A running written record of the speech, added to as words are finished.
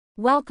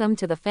Welcome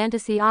to the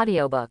fantasy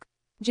audiobook.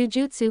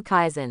 Jujutsu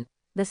Kaisen.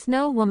 The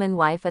Snow Woman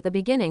wife at the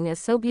beginning is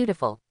so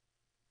beautiful.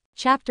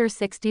 Chapter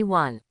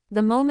 61.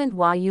 The moment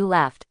Hua Yu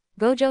left,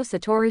 Gojo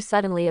Satoru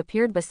suddenly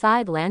appeared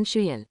beside Lan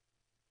Shuyan.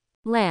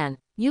 Lan,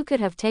 you could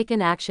have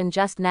taken action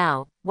just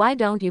now, why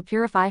don't you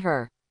purify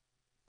her?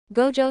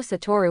 Gojo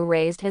Satoru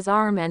raised his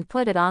arm and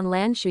put it on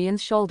Lan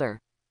Shuyan's shoulder.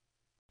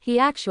 He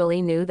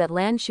actually knew that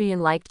Lan Shuyan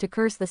liked to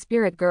curse the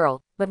spirit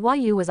girl, but Hua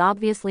Yu was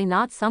obviously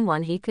not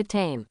someone he could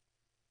tame.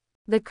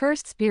 The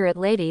cursed spirit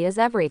lady is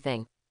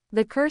everything.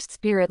 The cursed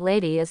spirit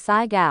lady is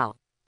Sai Gao.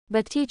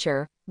 But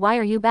teacher, why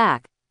are you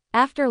back?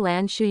 After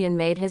Lan Shuyan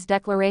made his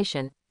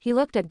declaration, he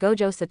looked at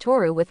Gojo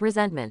Satoru with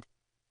resentment.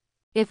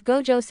 If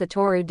Gojo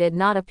Satoru did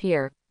not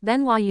appear,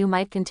 then Hua Yu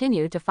might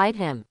continue to fight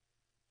him.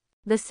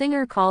 The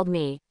singer called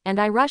me, and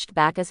I rushed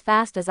back as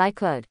fast as I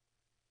could.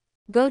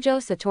 Gojo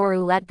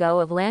Satoru let go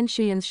of Lan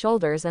Shuyan's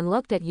shoulders and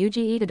looked at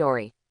Yuji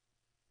Itadori.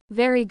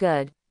 Very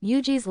good,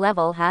 Yuji's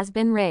level has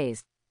been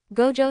raised,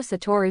 Gojo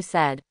Satoru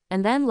said,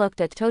 and then looked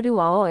at Todo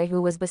Aoi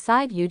who was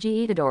beside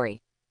Yuji Itadori.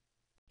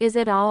 Is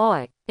it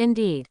Aoi?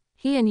 Indeed,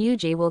 he and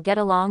Yuji will get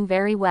along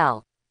very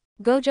well.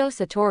 Gojo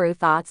Satoru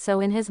thought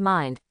so in his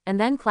mind, and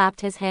then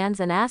clapped his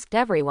hands and asked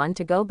everyone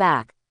to go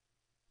back.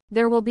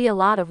 There will be a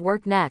lot of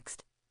work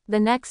next. The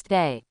next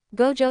day,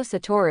 Gojo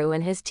Satoru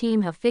and his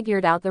team have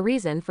figured out the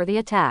reason for the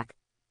attack.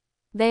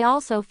 They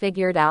also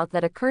figured out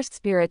that a cursed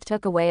spirit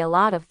took away a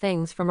lot of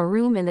things from a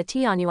room in the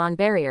Tianyuan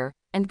barrier,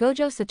 and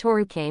Gojo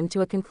Satoru came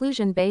to a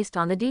conclusion based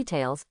on the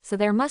details, so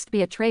there must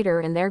be a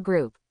traitor in their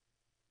group.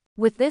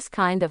 With this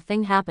kind of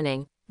thing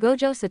happening,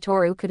 Gojo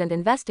Satoru couldn't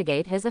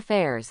investigate his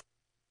affairs.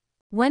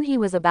 When he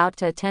was about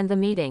to attend the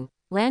meeting,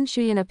 Lan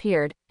Shuyan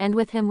appeared, and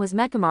with him was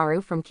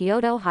Mekamaru from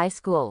Kyoto High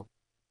School.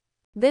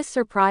 This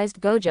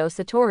surprised Gojo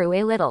Satoru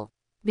a little,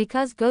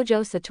 because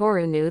Gojo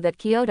Satoru knew that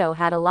Kyoto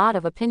had a lot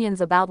of opinions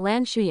about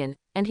Lan Shuyan,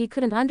 and he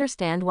couldn't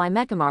understand why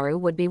Mekamaru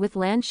would be with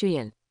Lan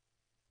Shuyan.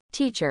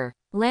 Teacher,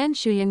 Lan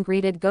Shuyan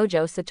greeted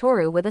Gojo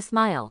Satoru with a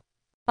smile.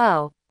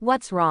 Oh,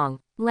 what's wrong,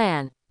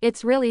 Lan?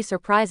 It's really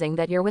surprising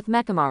that you're with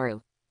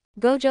Mekamaru.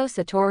 Gojo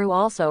Satoru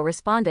also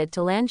responded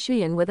to Lan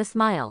Shuyan with a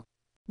smile.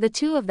 The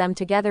two of them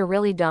together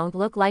really don't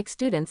look like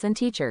students and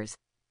teachers.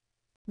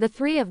 The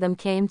three of them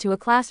came to a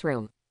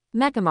classroom.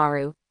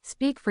 Mekamaru,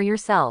 speak for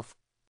yourself.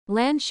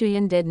 Lan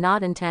Shuyan did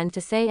not intend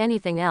to say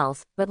anything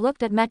else, but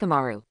looked at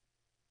Mekamaru.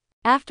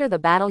 After the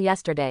battle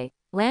yesterday,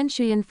 Lan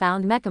Shuyan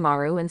found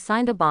Mekamaru and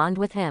signed a bond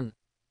with him.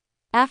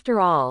 After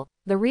all,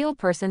 the real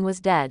person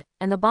was dead,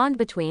 and the bond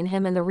between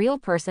him and the real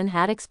person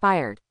had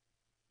expired.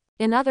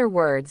 In other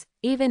words,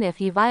 even if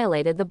he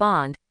violated the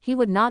bond, he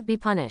would not be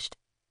punished.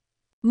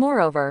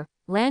 Moreover,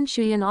 Lan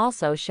Shuyan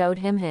also showed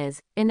him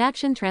his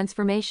in-action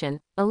transformation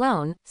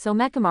alone, so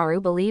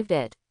Mekamaru believed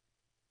it.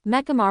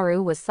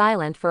 Mekamaru was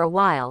silent for a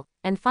while,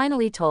 and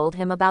finally told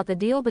him about the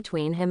deal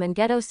between him and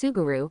Geto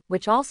Suguru,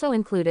 which also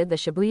included the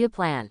Shibuya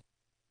plan.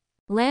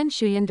 Lan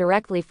Shuyan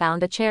directly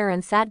found a chair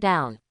and sat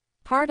down.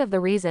 Part of the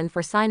reason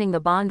for signing the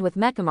bond with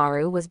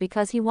Mekamaru was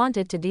because he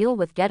wanted to deal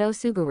with Geto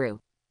Suguru.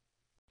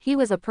 He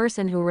was a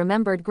person who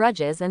remembered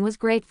grudges and was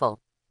grateful.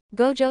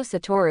 Gojo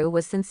Satoru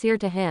was sincere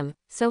to him,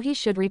 so he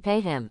should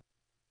repay him.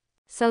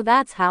 So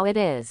that's how it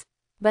is.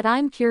 But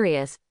I'm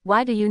curious,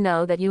 why do you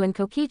know that you and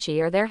Kokichi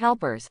are their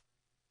helpers?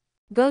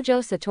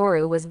 Gojo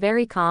Satoru was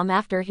very calm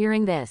after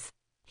hearing this.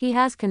 He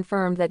has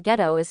confirmed that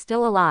Geto is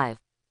still alive.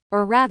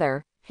 Or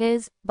rather,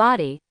 his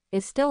body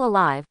is still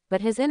alive,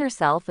 but his inner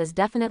self is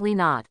definitely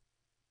not.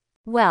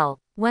 Well,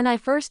 when I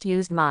first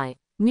used my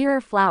mirror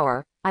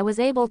flower, I was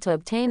able to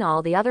obtain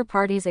all the other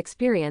party's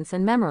experience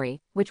and memory,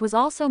 which was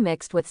also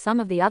mixed with some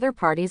of the other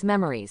party's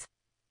memories.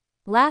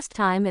 Last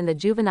time in the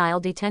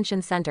juvenile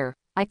detention center,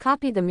 I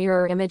copied the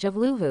mirror image of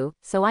Luhu,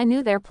 so I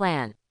knew their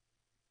plan.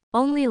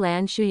 Only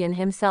Lan Shuyan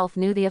himself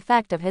knew the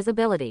effect of his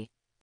ability.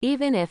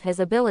 Even if his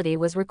ability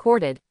was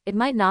recorded, it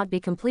might not be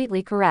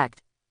completely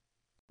correct.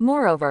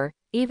 Moreover,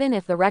 even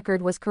if the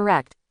record was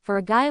correct, for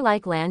a guy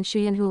like Lan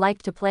Shuyan who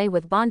liked to play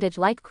with bondage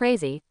like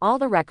crazy, all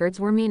the records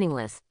were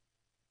meaningless.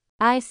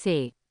 I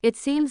see. It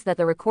seems that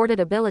the recorded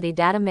ability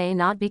data may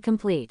not be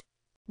complete.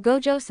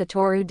 Gojo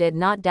Satoru did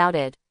not doubt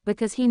it,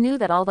 because he knew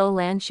that although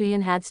Lan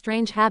Shuyan had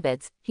strange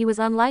habits, he was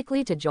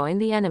unlikely to join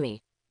the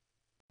enemy.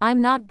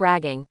 I'm not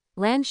bragging,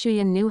 Lan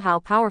Shuyan knew how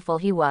powerful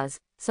he was,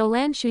 so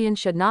Lan Shuyan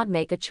should not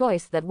make a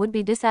choice that would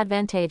be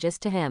disadvantageous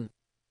to him.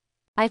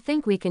 I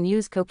think we can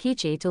use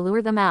Kokichi to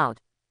lure them out.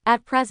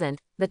 At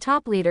present, the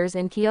top leaders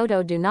in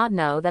Kyoto do not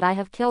know that I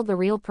have killed the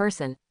real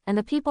person, and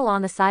the people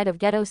on the side of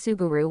Geto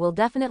Suguru will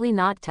definitely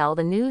not tell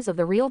the news of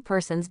the real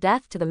person's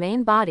death to the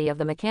main body of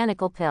the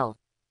mechanical pill.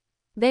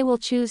 They will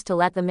choose to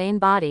let the main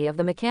body of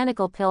the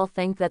mechanical pill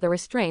think that the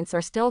restraints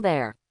are still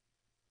there.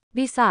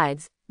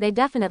 Besides, they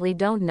definitely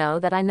don't know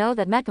that I know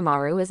that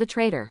Mekamaru is a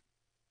traitor.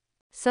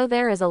 So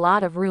there is a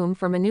lot of room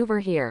for maneuver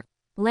here.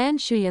 Lan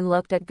Shuyan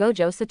looked at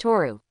Gojo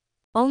Satoru.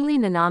 Only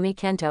Nanami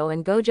Kento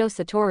and Gojo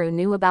Satoru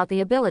knew about the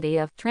ability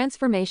of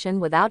transformation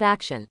without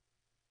action.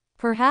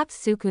 Perhaps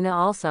Sukuna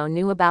also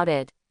knew about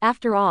it.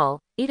 After all,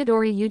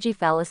 Itadori Yuji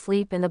fell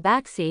asleep in the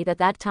back seat at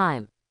that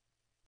time.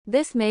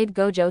 This made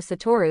Gojo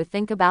Satoru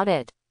think about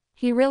it.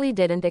 He really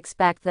didn't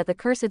expect that the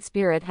cursed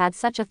spirit had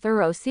such a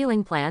thorough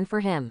sealing plan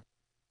for him.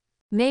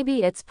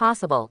 Maybe it's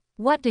possible.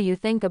 What do you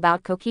think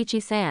about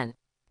Kokichi-san?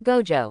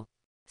 Gojo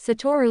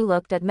Satoru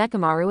looked at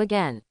Mekamaru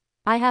again.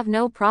 I have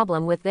no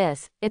problem with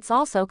this, it's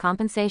also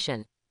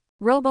compensation.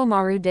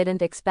 Robomaru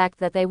didn't expect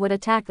that they would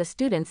attack the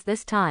students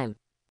this time.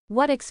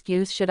 What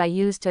excuse should I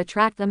use to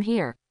attract them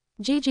here?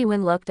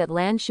 Jijiwon looked at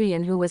Lan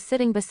Shuyan who was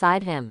sitting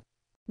beside him.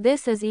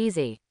 This is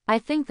easy. I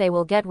think they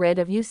will get rid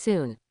of you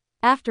soon.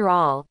 After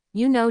all,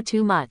 you know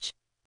too much.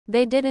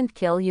 They didn't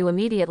kill you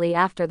immediately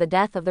after the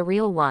death of the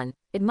real one,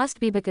 it must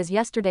be because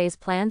yesterday's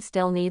plan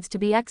still needs to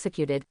be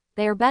executed.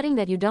 They are betting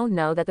that you don't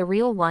know that the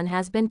real one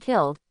has been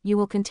killed, you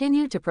will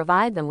continue to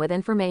provide them with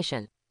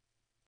information.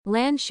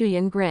 Lan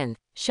Shuyan grinned.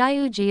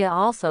 Shiyu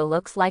also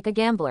looks like a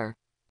gambler.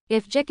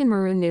 If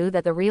Jikenmaru knew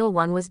that the real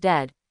one was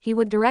dead, he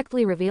would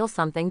directly reveal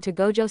something to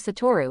Gojo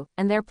Satoru,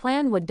 and their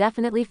plan would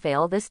definitely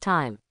fail this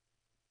time.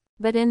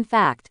 But in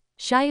fact,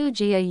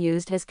 Shiyu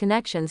used his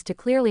connections to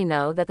clearly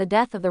know that the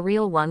death of the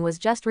real one was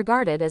just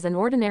regarded as an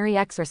ordinary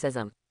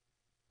exorcism.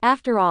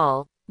 After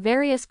all,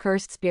 various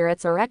cursed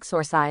spirits are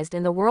exorcised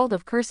in the world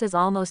of curses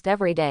almost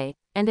every day,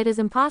 and it is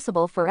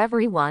impossible for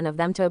every one of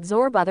them to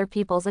absorb other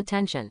people's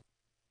attention.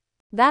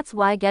 That's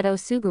why Geto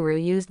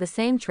Suguru used the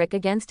same trick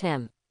against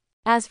him.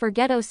 As for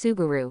Geto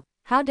Suguru,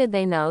 how did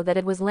they know that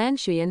it was Lan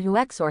Shuyan who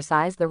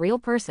exorcised the real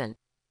person?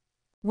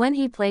 When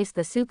he placed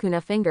the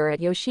Sukuna finger at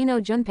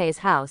Yoshino Junpei's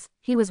house,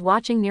 he was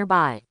watching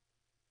nearby.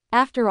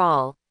 After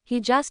all,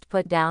 he just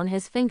put down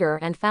his finger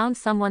and found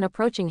someone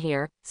approaching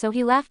here, so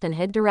he left and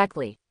hid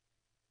directly.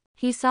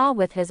 He saw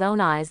with his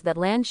own eyes that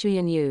Lan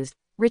Shuyan used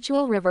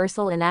ritual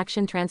reversal in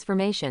action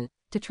transformation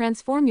to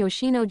transform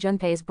Yoshino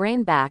Junpei's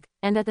brain back,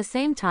 and at the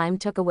same time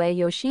took away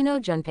Yoshino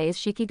Junpei's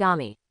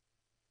Shikigami.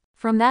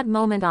 From that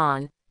moment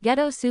on,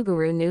 Geto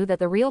Suguru knew that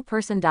the real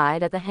person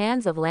died at the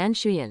hands of Lan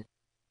Shuyan.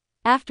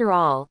 After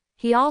all,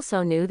 he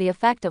also knew the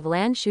effect of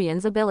Lan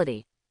Shuyan's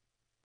ability.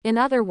 In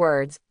other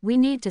words, we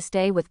need to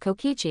stay with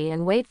Kokichi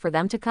and wait for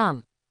them to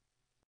come.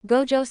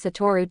 Gojo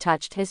Satoru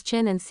touched his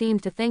chin and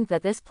seemed to think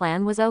that this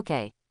plan was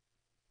okay.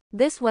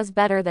 This was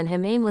better than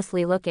him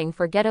aimlessly looking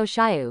for Geto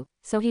Shiyu,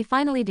 so he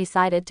finally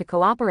decided to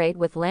cooperate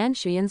with Lan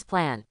Shuyan's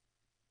plan.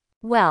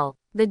 Well,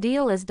 the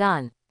deal is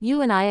done.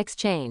 You and I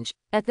exchange.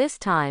 At this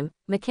time,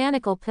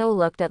 Mechanical Pill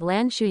looked at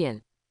Lan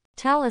Shuyan.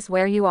 Tell us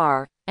where you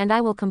are, and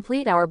I will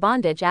complete our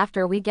bondage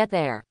after we get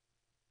there.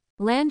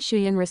 Lan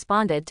Shuyan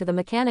responded to the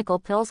Mechanical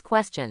Pill's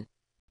question.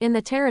 In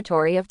the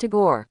territory of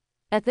Tagore.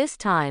 At this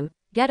time,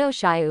 Geto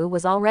Shiyu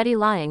was already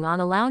lying on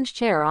a lounge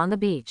chair on the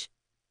beach.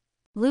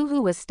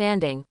 Luhu was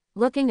standing,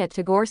 looking at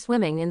Tagore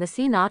swimming in the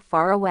sea not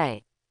far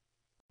away.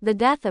 The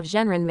death of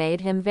Genrin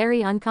made him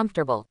very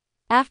uncomfortable.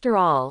 After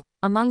all,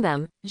 among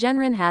them,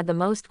 Genrin had the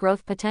most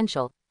growth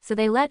potential, so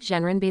they let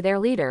Genrin be their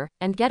leader,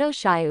 and Geto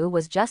Shiyu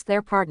was just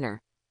their partner.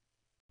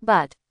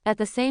 But, at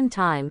the same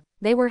time,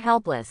 they were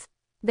helpless.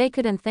 They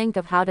couldn't think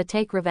of how to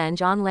take revenge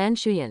on Lan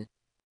Shuyan.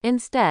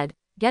 Instead,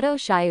 Geto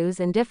Shiyu's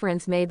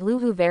indifference made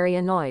Luhu very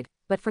annoyed,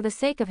 but for the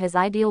sake of his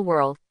ideal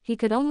world, he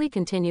could only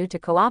continue to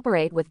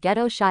cooperate with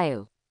Geto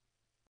Shiyu.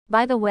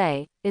 By the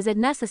way, is it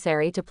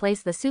necessary to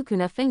place the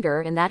Sukuna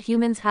finger in that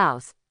human's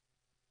house?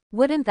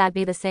 Wouldn't that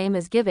be the same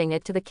as giving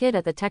it to the kid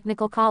at the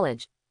technical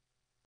college?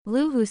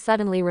 Luhu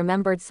suddenly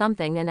remembered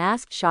something and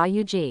asked Sha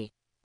Yuji.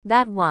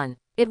 That one.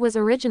 It was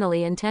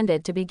originally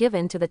intended to be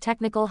given to the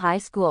technical high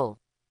school.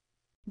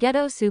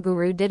 Geto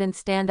Suguru didn't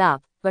stand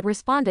up, but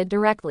responded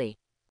directly.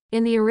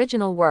 In the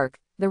original work,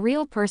 the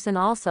real person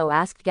also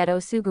asked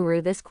Geto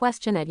Suguru this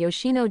question at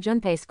Yoshino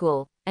Junpei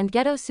School, and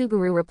Geto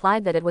Suguru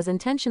replied that it was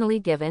intentionally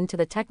given to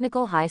the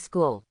technical high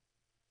school.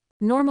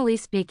 Normally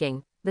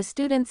speaking, the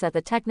students at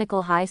the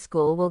technical high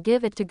school will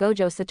give it to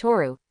Gojo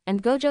Satoru,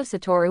 and Gojo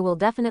Satoru will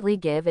definitely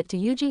give it to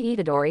Yuji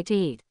Itadori to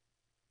eat.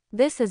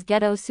 This is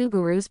Geto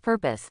Suguru's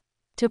purpose.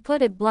 To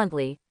put it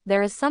bluntly,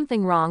 there is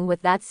something wrong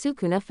with that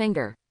Sukuna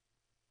finger.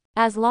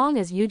 As long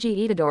as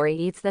Yuji Itadori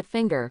eats that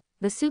finger,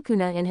 the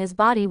Sukuna in his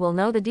body will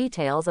know the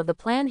details of the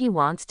plan he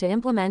wants to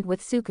implement with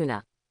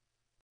Sukuna.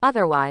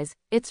 Otherwise,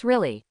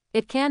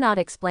 it cannot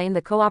explain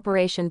the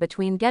cooperation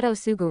between Geto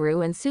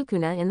Suguru and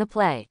Sukuna in the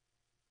play.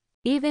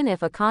 Even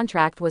if a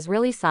contract was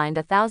really signed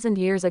 1,000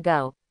 years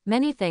ago,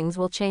 many things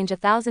will change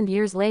 1,000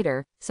 years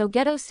later, so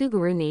Geto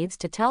Suguru needs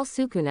to tell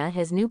Sukuna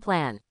his new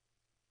plan.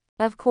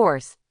 Of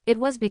course, it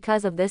was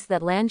because of this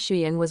that Lan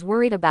Shuyan was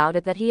worried about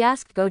it that he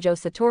asked Gojo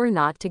Satoru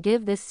not to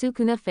give this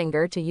Sukuna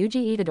finger to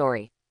Yuji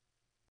Itadori.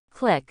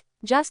 Click.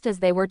 Just as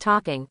they were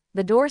talking,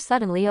 the door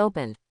suddenly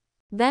opened.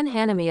 Then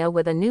Hanamiya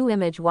with a new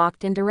image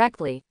walked in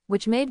directly,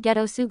 which made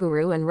Geto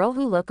Suguru and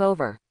Rohu look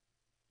over.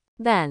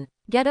 Then,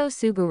 Geto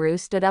Suguru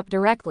stood up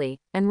directly,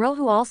 and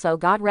Rohu also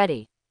got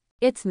ready.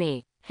 It's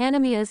me.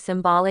 Hanamiya's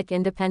symbolic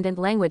independent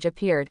language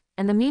appeared,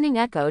 and the meaning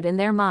echoed in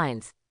their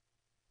minds.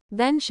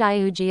 Then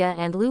Shiujiya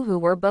and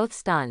Luhu were both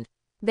stunned.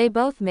 They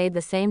both made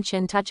the same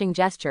chin-touching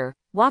gesture,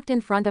 walked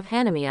in front of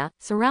Hanamiya,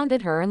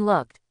 surrounded her and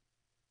looked.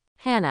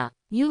 Hana,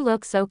 you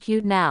look so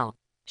cute now.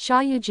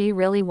 Shiuji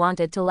really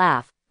wanted to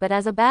laugh, but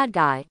as a bad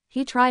guy,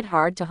 he tried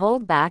hard to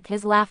hold back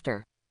his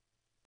laughter.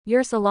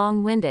 "You're so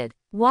long-winded."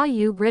 Hua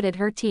Yu gritted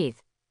her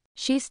teeth.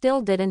 She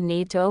still didn't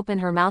need to open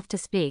her mouth to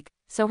speak,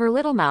 so her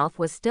little mouth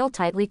was still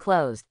tightly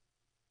closed.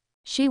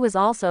 She was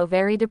also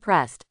very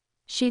depressed.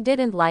 She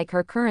didn't like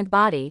her current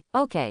body,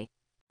 okay.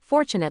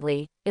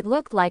 Fortunately, it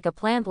looked like a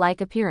plant-like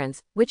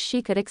appearance, which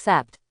she could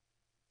accept.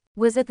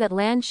 Was it that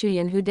Lan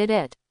Shuyan who did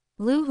it?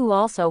 Lu Hu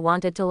also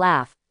wanted to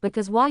laugh,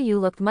 because Hua Yu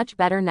looked much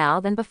better now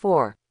than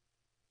before.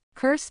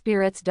 Cursed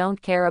spirits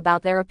don't care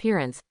about their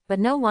appearance, but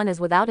no one is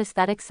without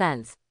aesthetic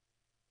sense.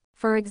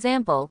 For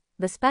example,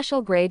 the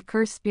special grade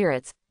cursed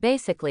spirits,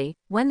 basically,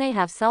 when they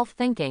have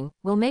self-thinking,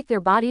 will make their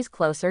bodies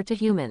closer to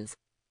humans.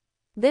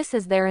 This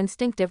is their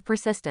instinctive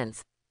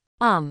persistence.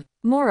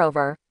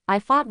 Moreover, I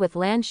fought with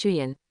Lan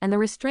Shuyan, and the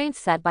restraints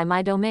set by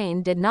my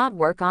domain did not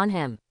work on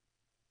him.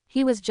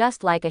 He was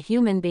just like a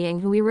human being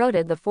who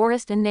eroded the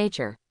forest in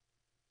nature.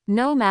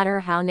 No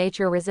matter how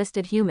nature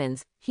resisted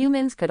humans,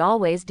 humans could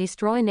always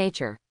destroy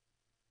nature.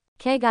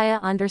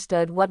 Kagaya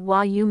understood what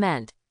Hua Yu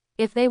meant.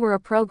 If they were a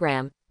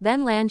program,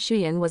 then Lan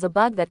Shuyan was a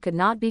bug that could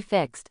not be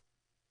fixed.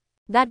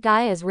 That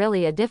guy is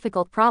really a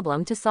difficult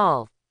problem to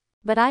solve.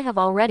 But I have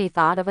already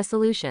thought of a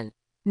solution.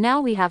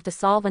 Now we have to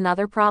solve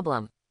another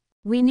problem.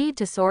 We need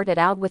to sort it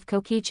out with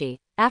Kokichi.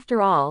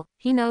 After all,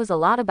 he knows a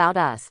lot about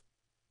us.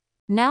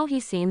 Now he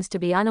seems to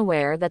be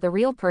unaware that the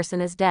real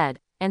person is dead,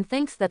 and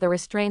thinks that the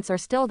restraints are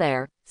still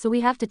there, so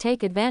we have to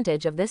take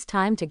advantage of this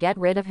time to get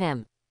rid of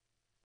him.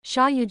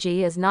 Sha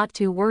Yuji is not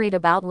too worried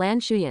about Lan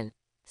Shuyan.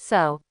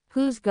 So,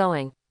 who's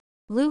going?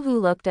 Lu Hu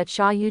looked at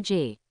Sha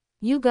Yuji.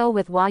 You go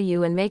with Hua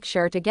Yu and make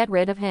sure to get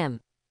rid of him.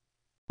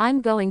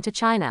 I'm going to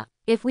China.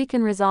 If we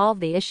can resolve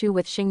the issue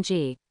with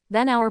Xingji,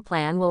 then our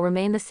plan will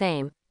remain the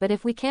same, but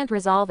if we can't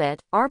resolve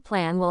it, our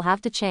plan will have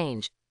to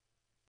change.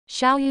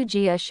 Xiao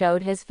Yujia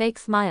showed his fake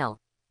smile.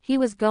 He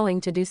was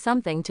going to do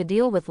something to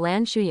deal with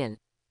Lan Shuyan.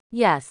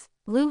 Yes,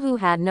 Lu Hu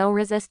had no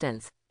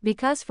resistance,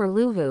 because for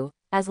Lu Hu,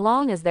 as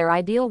long as their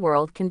ideal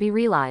world can be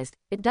realized,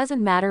 it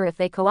doesn't matter if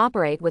they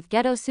cooperate with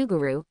Geto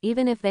Suguru,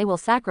 even if they will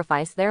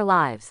sacrifice their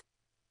lives.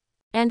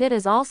 And it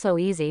is also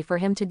easy for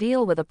him to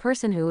deal with a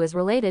person who is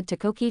related to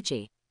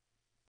Kokichi.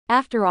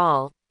 After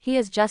all, he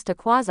is just a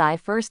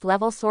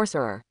quasi-first-level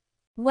sorcerer.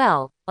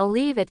 Well, I'll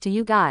leave it to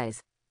you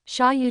guys,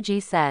 Sha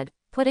Yuji said,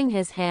 putting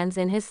his hands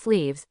in his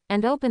sleeves,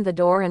 and opened the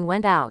door and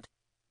went out.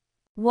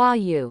 Hua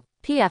Yu,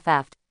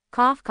 PFF'd,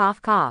 cough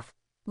cough cough.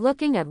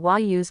 Looking at Hua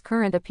Yu's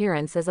current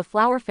appearance as a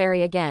flower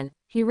fairy again,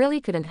 he really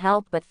couldn't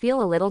help but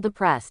feel a little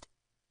depressed.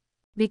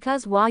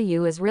 Because Hua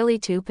Yu is really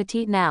too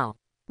petite now.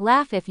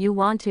 Laugh if you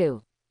want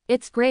to.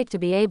 It's great to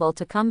be able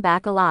to come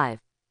back alive.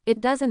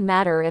 It doesn't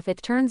matter if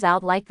it turns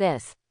out like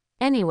this.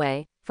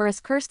 Anyway, for us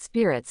cursed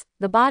spirits,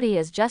 the body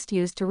is just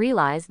used to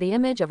realize the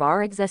image of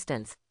our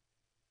existence.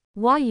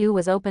 Hua Yu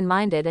was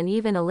open-minded and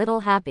even a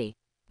little happy,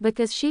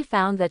 because she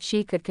found that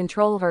she could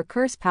control her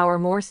curse power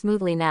more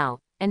smoothly now,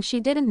 and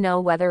she didn't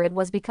know whether it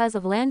was because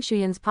of Lan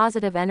Shuyan's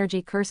positive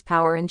energy curse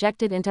power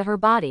injected into her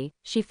body.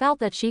 She felt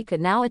that she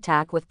could now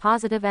attack with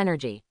positive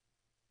energy.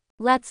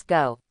 Let's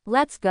go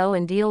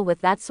and deal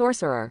with that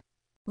sorcerer.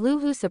 Lu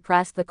Hu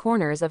suppressed the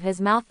corners of his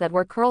mouth that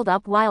were curled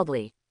up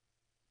wildly.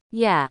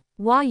 Yeah,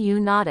 Hua Yu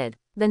nodded.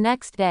 The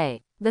next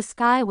day, the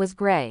sky was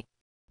gray.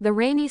 The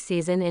rainy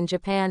season in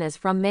Japan is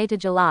from May to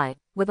July,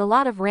 with a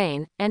lot of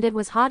rain, and it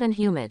was hot and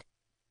humid.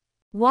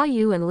 Hua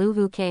Yu and Lu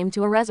Hu came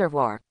to a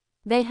reservoir.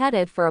 They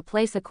headed for a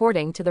place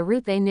according to the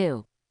route they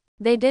knew.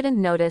 They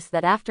didn't notice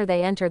that after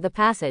they entered the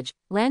passage,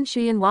 Lan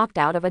Shuyan walked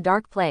out of a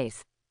dark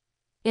place.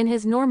 In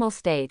his normal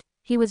state,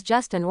 he was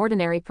just an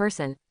ordinary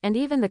person, and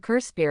even the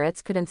cursed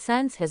spirits couldn't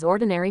sense his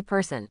ordinary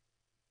person.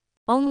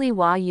 Only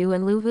Hua Yu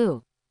and Lu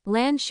Hu.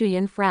 Lan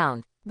Shuyan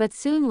frowned, but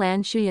soon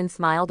Lan Shuyan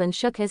smiled and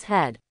shook his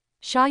head.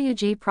 Sha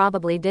Yuji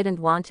probably didn't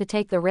want to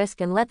take the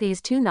risk and let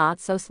these two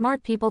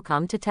not-so-smart people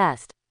come to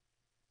test.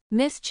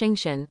 Miss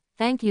Qingshan,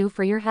 thank you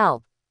for your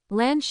help.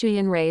 Lan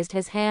Shuyan raised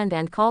his hand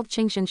and called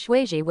Qingshan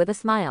Shuiji with a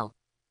smile.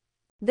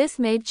 This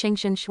made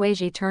Qingshan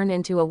Shuiji turn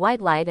into a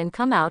white light and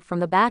come out from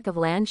the back of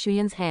Lan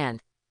Shuyan's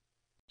hand.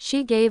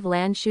 She gave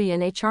Lan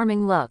Shuyan a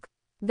charming look.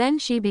 Then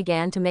she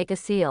began to make a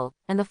seal,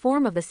 and the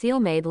form of the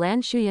seal made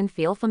Lan Shuyan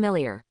feel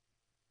familiar.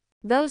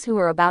 Those who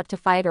are about to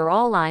fight are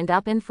all lined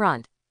up in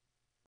front.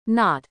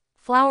 Not.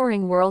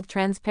 Flowering world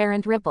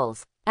transparent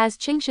ripples. As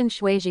Qingshan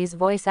Shuiji's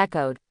voice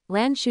echoed,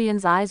 Lan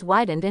Shuyan's eyes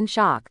widened in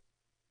shock.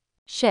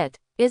 Shit,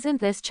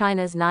 isn't this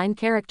China's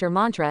 9-character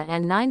mantra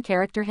and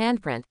 9-character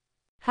handprint?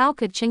 How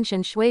could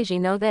Qingshan Shuiji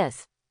know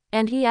this?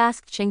 And he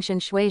asked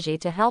Qingshan Shuiji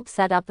to help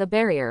set up the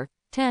barrier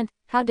tent.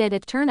 How did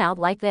it turn out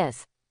like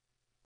this?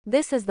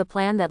 This is the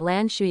plan that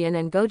Lan Shuyan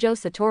and Gojo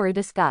Satoru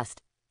discussed.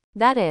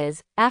 That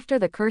is, after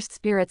the cursed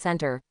spirits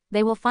enter,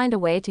 they will find a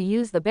way to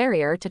use the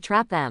barrier to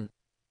trap them.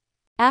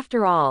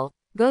 After all,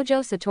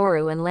 Gojo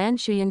Satoru and Lan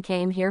Shuyan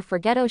came here for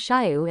Geto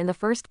Shiyu in the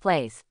first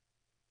place.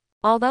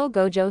 Although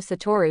Gojo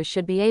Satoru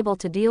should be able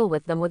to deal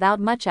with them without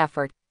much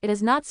effort, it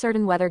is not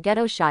certain whether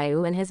Geto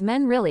Shiyu and his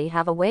men really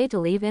have a way to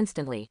leave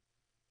instantly.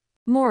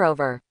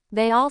 Moreover,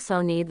 they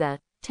also need the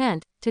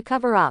tent to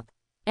cover up.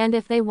 And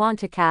if they want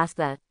to cast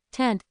the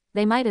tent,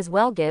 they might as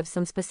well give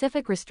some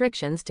specific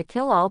restrictions to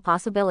kill all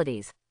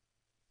possibilities.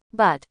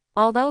 But,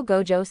 although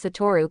Gojo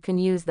Satoru can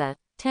use the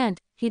tent,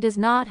 he does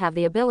not have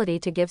the ability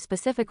to give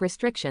specific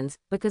restrictions,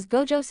 because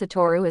Gojo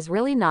Satoru is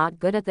really not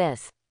good at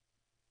this.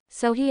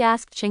 So he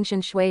asked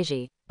Qingshan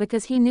Shuiji,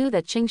 because he knew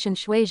that Qingshan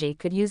Shuiji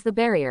could use the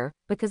barrier,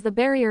 because the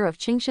barrier of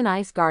Qingshan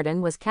Ice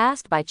Garden was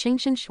cast by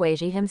Qingshan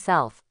Shuiji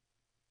himself.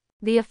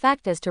 The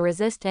effect is to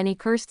resist any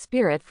cursed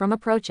spirit from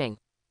approaching.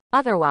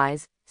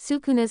 Otherwise,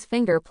 Sukuna's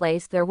finger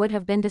place there would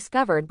have been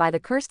discovered by the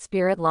cursed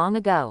spirit long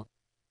ago.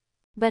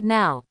 But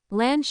now,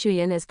 Lan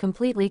Shuyan is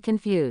completely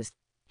confused.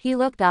 He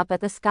looked up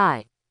at the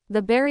sky.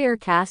 The barrier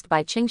cast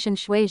by Qingshan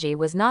Shuiji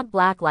was not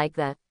black like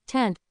the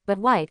tent, but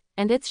white,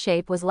 and its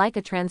shape was like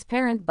a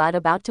transparent bud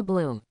about to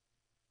bloom.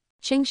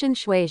 Qingshan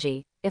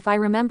Shuiji, if I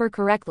remember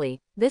correctly,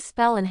 this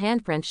spell and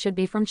handprint should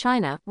be from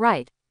China,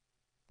 right?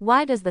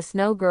 Why does the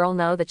Snow Girl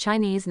know the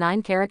Chinese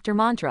 9-character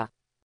mantra?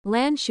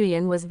 Lan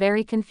Shuyan was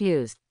very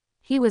confused.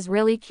 He was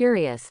really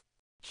curious.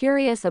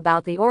 Curious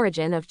about the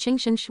origin of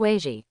Qingshan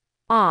Shuiji.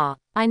 Ah,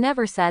 I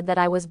never said that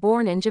I was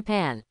born in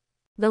Japan.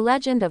 The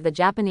legend of the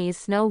Japanese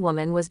snow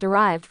woman was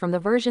derived from the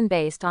version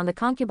based on the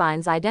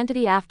concubine's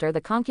identity after the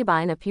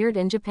concubine appeared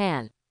in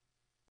Japan.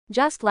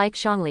 Just like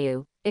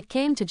Xiangliu, it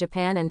came to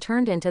Japan and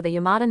turned into the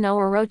Yamada no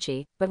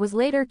Orochi, but was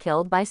later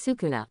killed by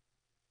Sukuna.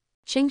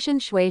 Qingshan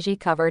Shuiji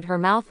covered her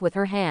mouth with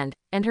her hand,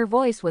 and her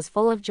voice was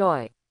full of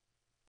joy.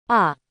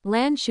 Ah,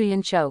 Lan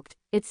Shuyan choked.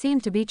 It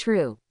seemed to be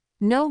true.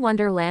 No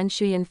wonder Lan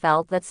Shuyan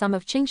felt that some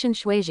of Qingshan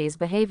Shuiji's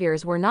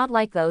behaviors were not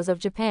like those of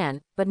Japan,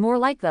 but more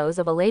like those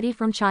of a lady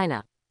from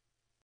China.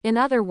 In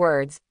other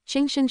words,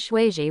 Qingshan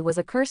Shuiji was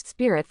a cursed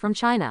spirit from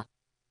China.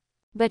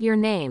 But your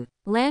name?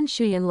 Lan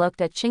Shuyan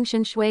looked at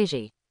Qingshan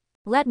Shuiji.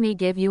 Let me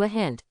give you a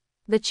hint.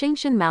 The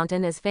Qingshan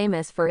mountain is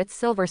famous for its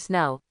silver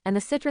snow, and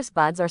the citrus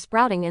buds are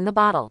sprouting in the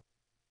bottle.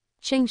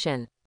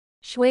 Qingshan,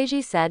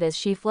 Shuiji said as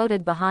she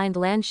floated behind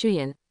Lan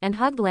Shuyan, and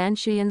hugged Lan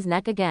Shuyan's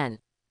neck again.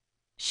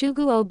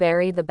 Shuguo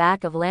buried the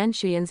back of Lan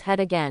Shuyan's head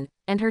again,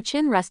 and her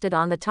chin rested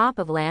on the top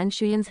of Lan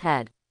Shuyan's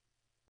head.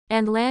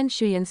 And Lan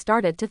Shuyan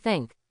started to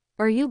think.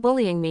 Are you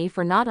bullying me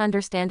for not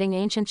understanding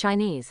ancient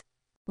Chinese?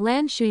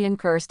 Lan Shuyan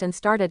cursed and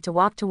started to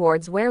walk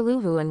towards where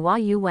Luhu and Hua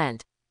Yu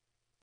went.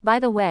 By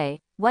the way,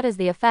 what is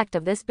the effect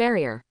of this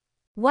barrier?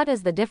 What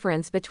is the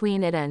difference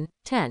between it and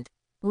tent?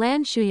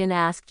 Lan Shuyan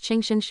asked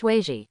Qingshan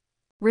Shuiji.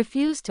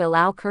 Refused to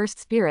allow cursed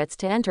spirits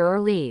to enter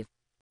or leave.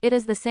 It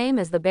is the same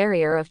as the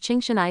barrier of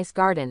Qingshan Ice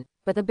Garden,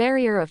 but the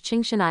barrier of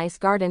Qingshan Ice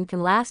Garden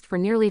can last for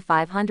nearly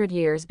 500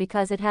 years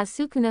because it has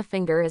Sukuna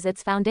finger as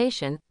its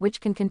foundation,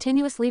 which can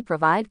continuously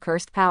provide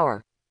cursed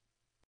power.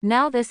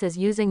 Now this is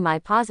using my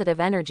positive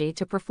energy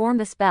to perform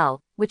the spell,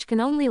 which can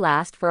only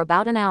last for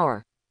about an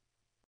hour.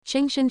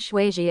 Qingshan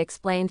Shuiji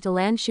explained to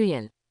Lan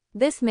Shuyan.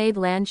 This made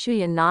Lan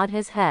Shuyan nod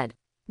his head.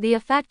 The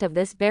effect of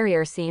this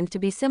barrier seemed to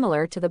be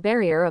similar to the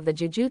barrier of the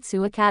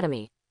Jujutsu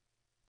Academy.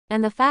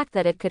 And the fact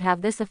that it could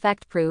have this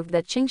effect proved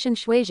that Qingshan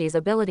Shuiji's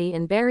ability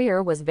in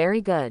barrier was very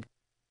good.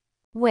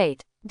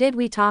 Wait, did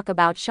we talk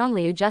about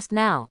Xiangliu just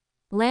now?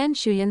 Lan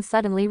Shuyan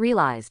suddenly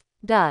realized.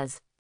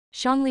 Does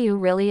Xiangliu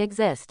really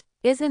exist?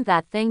 Isn't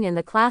that thing in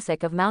the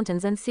classic of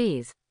mountains and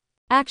seas?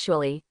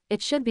 Actually,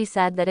 it should be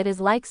said that it is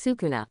like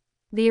Sukuna.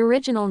 The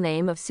original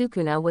name of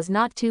Sukuna was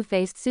not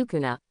two-faced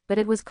Sukuna, but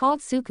it was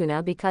called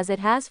Sukuna because it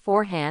has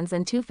 4 hands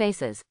and 2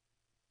 faces.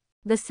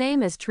 The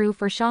same is true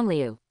for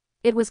Xiangliu.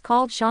 It was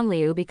called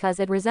Xiangliu because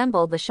it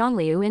resembled the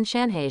Xiangliu in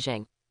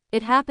Shanhaijing.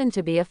 It happened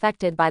to be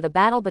affected by the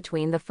battle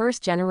between the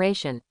first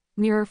generation,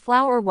 Mirror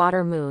Flower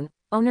Water Moon,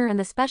 owner and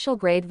the special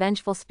grade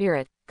vengeful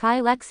spirit,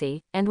 Kai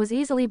Lexi, and was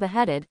easily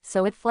beheaded,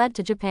 so it fled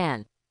to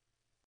Japan.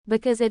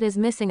 Because it is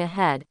missing a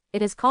head,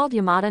 it is called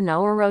Yamada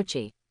no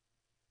Orochi.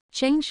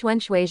 Qingshan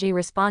Shuiji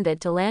responded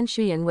to Lan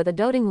Shuyan with a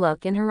doting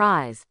look in her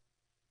eyes.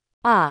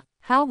 Ah,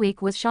 how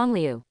weak was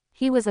Xiangliu.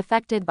 He was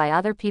affected by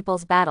other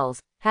people's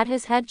battles, had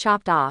his head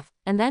chopped off,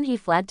 and then he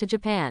fled to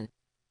Japan.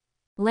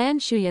 Lan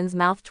Shuyan's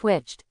mouth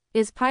twitched.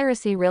 Is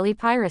piracy really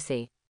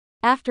piracy?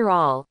 After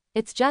all,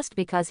 it's just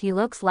because he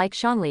looks like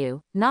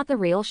Xiangliu, not the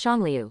real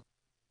Xiangliu.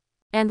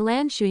 And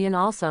Lan Shuyan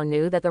also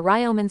knew that the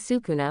Ryomen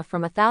Sukuna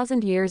from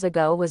 1,000 years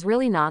ago was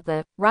really not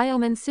the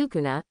Ryomen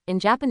Sukuna in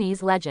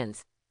Japanese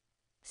legends.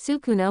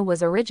 Sukuna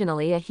was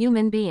originally a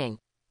human being.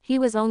 He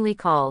was only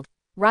called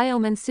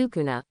Ryomen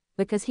Sukuna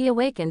because he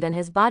awakened and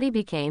his body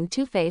became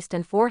two-faced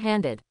and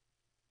four-handed.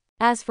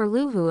 As for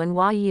Luhu and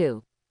Hua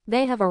Yu,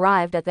 they have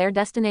arrived at their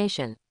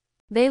destination.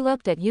 They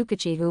looked at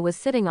Yukichi, who was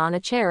sitting on a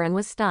chair, and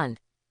was stunned.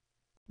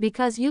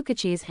 Because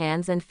Yukichi's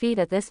hands and feet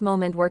at this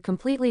moment were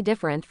completely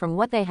different from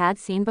what they had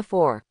seen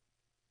before.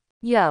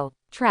 Yo,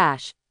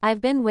 trash,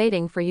 I've been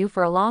waiting for you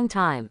for a long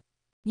time.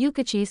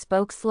 Yukichi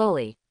spoke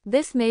slowly.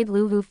 This made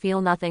Luhu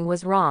feel nothing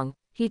was wrong.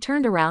 He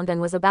turned around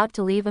and was about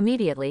to leave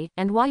immediately,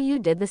 and Hua Yu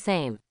did the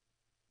same.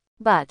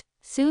 But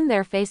soon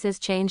their faces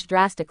changed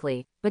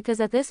drastically, because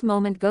at this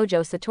moment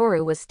Gojo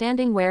Satoru was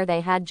standing where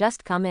they had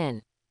just come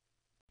in.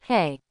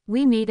 Hey,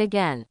 we meet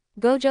again.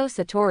 Gojo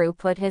Satoru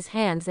put his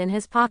hands in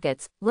his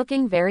pockets,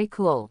 looking very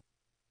cool.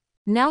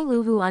 Now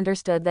Lu Hu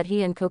understood that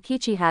he and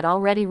Kokichi had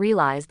already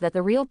realized that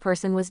the real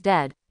person was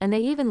dead, and they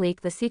even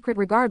leaked the secret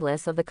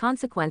regardless of the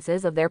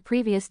consequences of their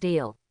previous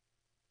deal.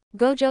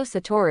 Gojo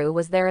Satoru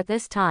was there at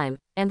this time,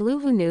 and Lu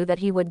Hu knew that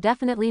he would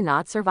definitely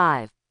not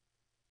survive.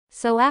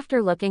 So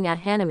after looking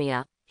at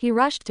Hanamiya, he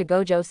rushed to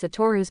Gojo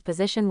Satoru's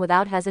position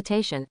without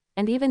hesitation,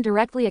 and even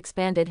directly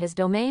expanded his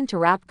domain to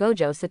wrap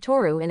Gojo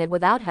Satoru in it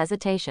without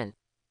hesitation.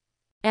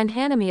 And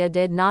Hanamiya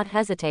did not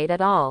hesitate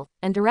at all,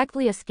 and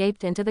directly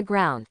escaped into the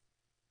ground.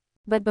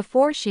 But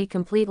before she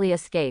completely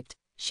escaped,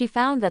 she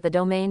found that the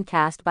domain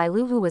cast by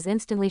Lu Hu was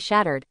instantly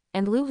shattered,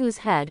 and Lu Hu's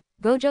head,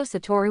 Gojo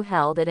Satoru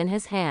held it in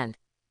his hand.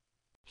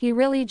 He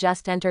really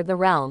just entered the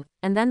realm,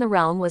 and then the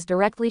realm was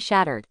directly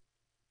shattered.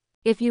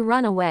 If you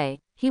run away,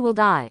 he will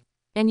die.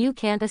 And you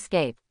can't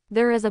escape.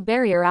 There is a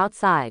barrier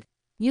outside.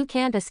 You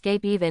can't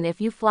escape even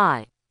if you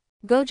fly.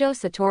 Gojo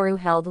Satoru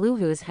held Lu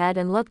Hu's head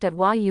and looked at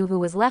Wayuu, who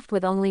was left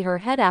with only her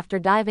head after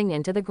diving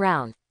into the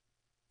ground.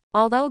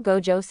 Although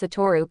Gojo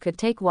Satoru could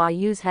take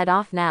Wayuu's head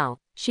off now,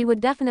 she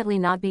would definitely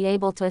not be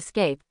able to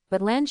escape,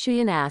 but Lan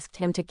Shuyan asked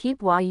him to keep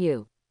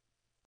Wayuu.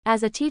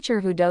 As a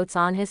teacher who dotes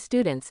on his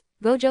students,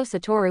 Gojo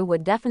Satoru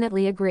would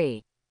definitely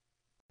agree.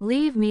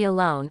 Leave me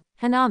alone,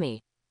 Hanami.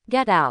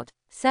 Get out,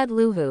 said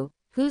Lu Hu,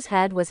 whose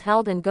head was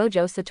held in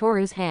Gojo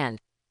Satoru's hand.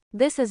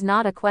 This is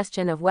not a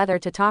question of whether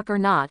to talk or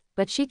not,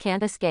 but she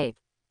can't escape.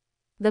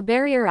 The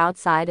barrier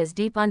outside is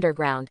deep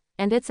underground,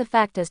 and its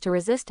effect is to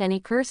resist any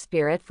cursed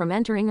spirit from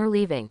entering or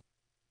leaving.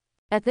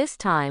 At this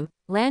time,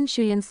 Lan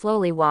Shuyan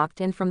slowly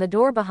walked in from the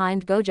door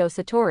behind Gojo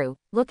Satoru,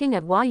 looking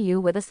at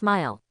Wayuu with a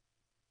smile.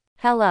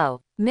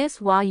 Hello, Miss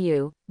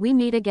Wayuu, we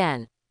meet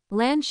again.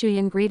 Lan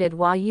Shuyan greeted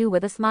Wayuu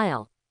with a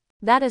smile.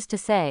 That is to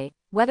say,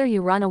 whether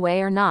you run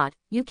away or not,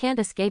 you can't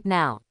escape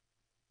now.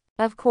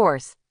 Of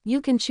course,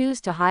 you can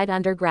choose to hide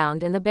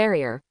underground in the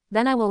barrier,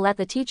 then I will let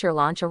the teacher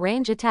launch a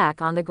range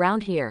attack on the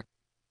ground here.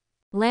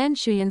 Lan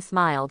Shuyan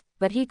smiled,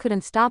 but he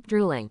couldn't stop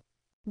drooling.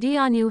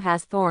 Dianyu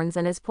has thorns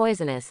and is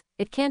poisonous,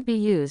 it can't be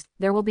used,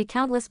 there will be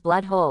countless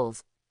blood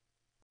holes.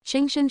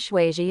 Qingshan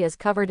Shuiji is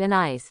covered in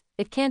ice,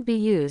 it can't be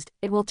used,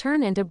 it will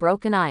turn into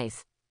broken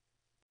ice.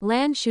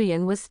 Lan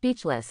Shuyan was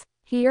speechless.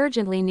 He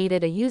urgently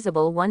needed a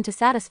usable one to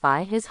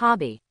satisfy his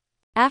hobby.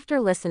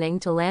 After listening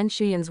to Lan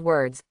Shuyan's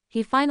words,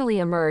 he finally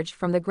emerged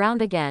from the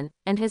ground again,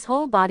 and his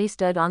whole body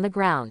stood on the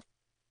ground.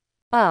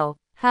 Oh,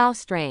 how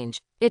strange.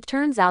 It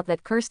turns out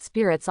that cursed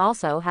spirits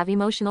also have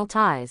emotional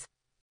ties.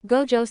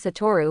 Gojo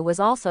Satoru was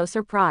also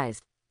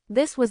surprised.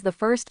 This was the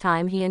first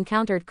time he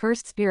encountered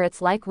cursed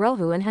spirits like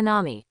Rohu and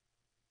Hanami.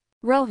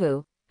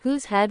 Rohu,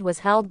 whose head was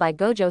held by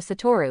Gojo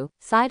Satoru,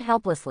 sighed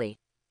helplessly.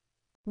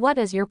 What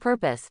is your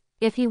purpose?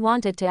 If he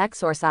wanted to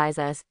exorcise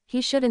us,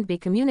 he shouldn't be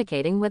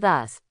communicating with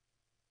us.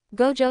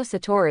 Gojo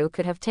Satoru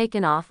could have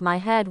taken off my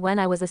head when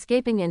I was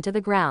escaping into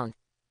the ground.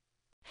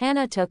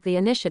 Hana took the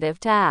initiative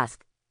to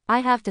ask. I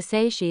have to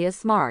say she is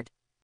smart.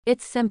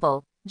 It's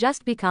simple,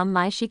 just become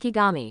my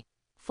Shikigami.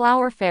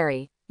 Flower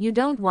Fairy, you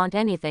don't want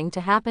anything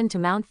to happen to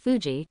Mount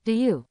Fuji, do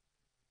you?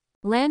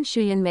 Lan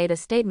Shuyan made a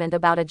statement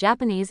about a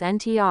Japanese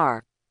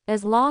NTR.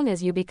 As long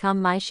as you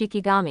become my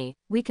Shikigami,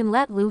 we can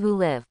let Lu Hu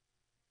live.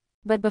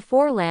 But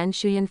before Lan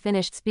Shuyan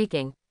finished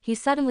speaking, he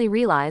suddenly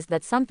realized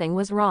that something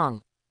was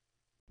wrong.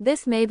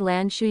 This made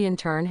Lan Shuyan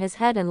turn his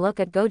head and look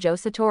at Gojo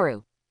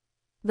Satoru.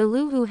 The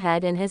Lu Hu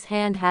head in his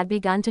hand had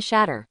begun to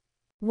shatter.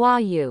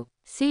 Wayuu,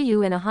 see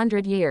you in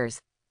 100 years.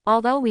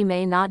 Although we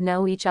may not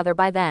know each other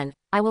by then,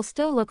 I will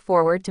still look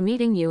forward to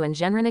meeting you and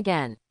Genren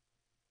again.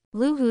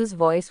 Lu Hu's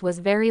voice was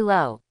very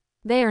low.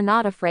 They are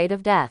not afraid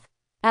of death.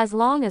 As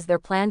long as their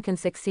plan can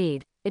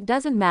succeed, it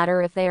doesn't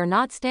matter if they are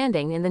not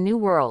standing in the new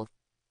world.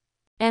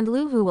 And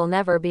Lu Hu will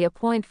never be a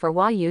point for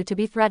Wayuu to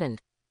be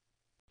threatened.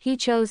 He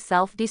chose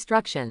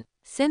self-destruction.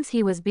 Since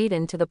he was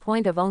beaten to the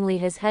point of only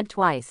his head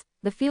twice,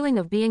 the feeling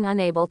of being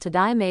unable to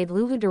die made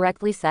Lu Hu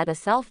directly set a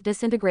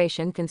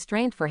self-disintegration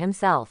constraint for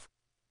himself.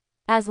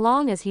 As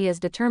long as he is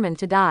determined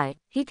to die,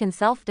 he can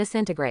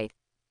self-disintegrate.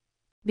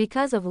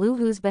 Because of Lu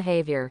Hu's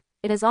behavior,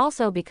 it is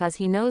also because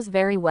he knows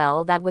very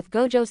well that with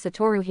Gojo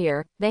Satoru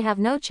here, they have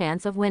no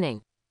chance of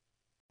winning.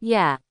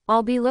 Yeah,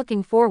 I'll be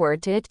looking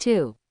forward to it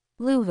too.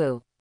 Lu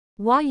Hu.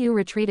 Wayuu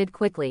retreated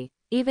quickly.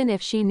 Even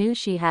if she knew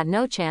she had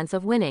no chance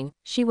of winning,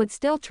 she would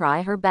still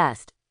try her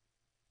best.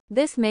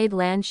 This made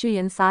Lan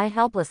Shuyan sigh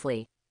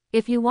helplessly.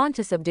 If you want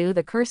to subdue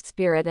the cursed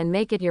spirit and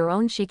make it your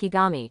own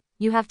Shikigami,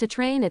 you have to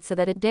train it so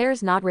that it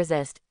dares not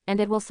resist, and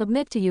it will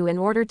submit to you in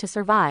order to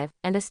survive,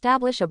 and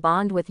establish a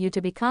bond with you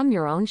to become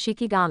your own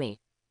Shikigami.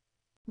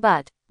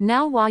 But,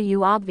 now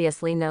Wayuu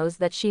obviously knows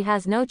that she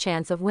has no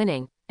chance of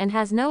winning, and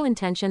has no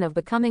intention of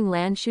becoming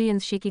Lan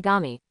Shuyan's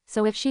Shikigami,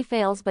 so if she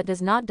fails but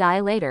does not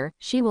die later,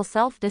 she will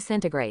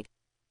self-disintegrate.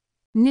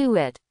 Knew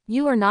it.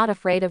 You are not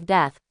afraid of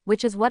death,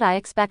 which is what I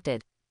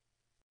expected.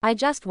 I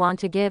just want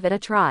to give it a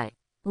try.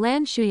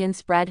 Lan Shuyan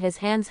spread his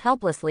hands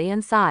helplessly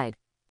and sighed.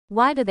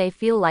 Why do they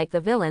feel like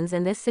the villains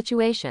in this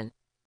situation?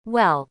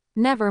 Well,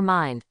 never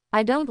mind.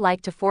 I don't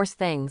like to force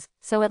things,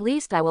 so at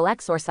least I will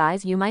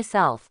exorcise you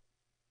myself.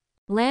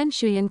 Lan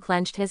Shuyan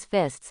clenched his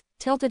fists,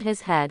 tilted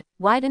his head,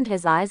 widened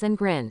his eyes and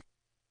grinned.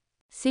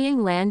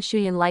 Seeing Lan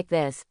Shuyan like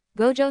this,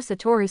 Gojo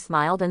Satoru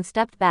smiled and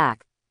stepped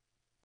back.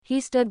 He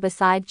stood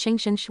beside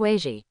Qingshan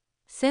Shuiji.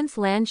 Since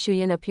Lan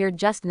Shuyan appeared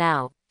just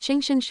now,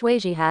 Qingshan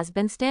Shuiji has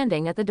been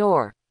standing at the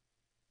door.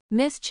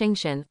 Miss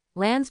Qingshan,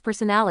 Lan's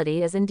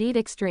personality is indeed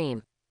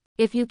extreme.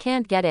 If you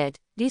can't get it,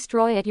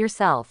 destroy it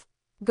yourself.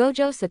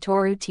 Gojo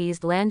Satoru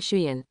teased Lan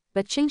Shuyan,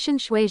 but Qingshan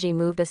Shuiji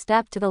moved a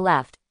step to the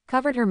left,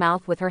 covered her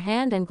mouth with her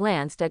hand and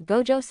glanced at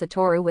Gojo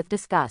Satoru with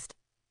disgust.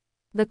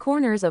 The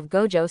corners of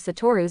Gojo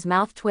Satoru's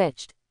mouth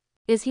twitched.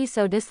 Is he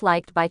so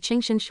disliked by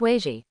Qingshan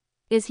Shuiji?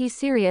 Is he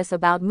serious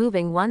about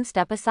moving one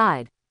step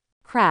aside?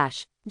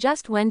 Crash.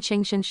 Just when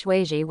Qingshan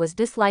Shuiji was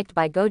disliked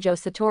by Gojo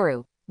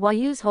Satoru,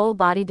 Huayu's whole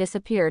body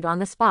disappeared on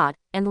the spot,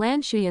 and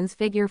Lan Shuyan's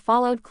figure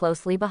followed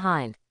closely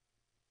behind.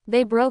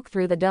 They broke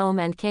through the dome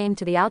and came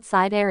to the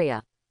outside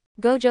area.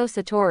 Gojo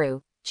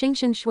Satoru,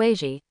 Qingshan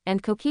Shuiji,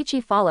 and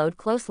Kokichi followed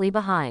closely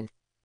behind.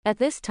 At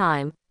this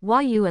time,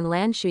 Huayu and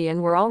Lan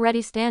Shuyan were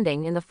already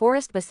standing in the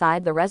forest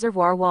beside the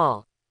reservoir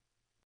wall.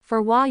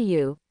 For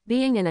Huayu,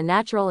 being in a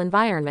natural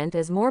environment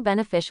is more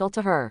beneficial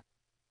to her.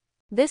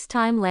 This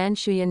time Lan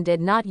Shuyan did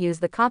not use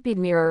the copied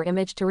mirror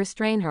image to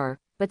restrain her,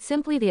 but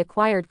simply the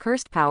acquired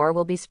cursed power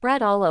will be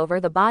spread all over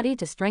the body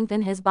to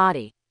strengthen his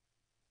body.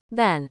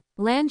 Then,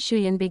 Lan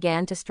Shuyan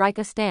began to strike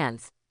a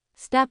stance.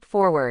 Step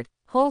forward,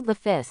 hold the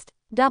fist,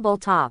 double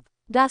top,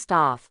 dust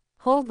off,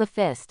 hold the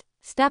fist,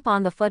 step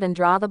on the foot and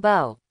draw the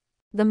bow.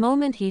 The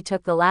moment he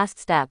took the last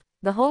step,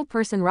 the whole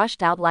person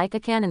rushed out like a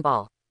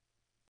cannonball.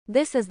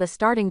 This is the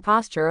starting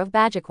posture of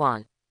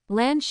Bajikwan.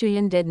 Lan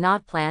Shuyan did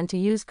not plan to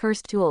use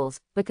cursed tools,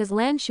 because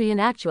Lan Shuyan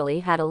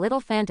actually had a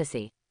little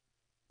fantasy.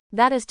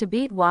 That is to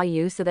beat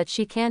Huayu so that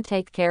she can't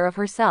take care of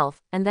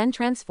herself, and then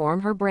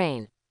transform her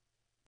brain.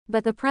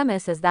 But the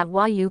premise is that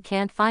Huayu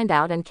can't find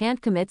out and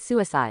can't commit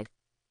suicide.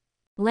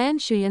 Lan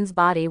Shuyan's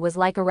body was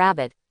like a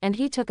rabbit, and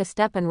he took a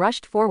step and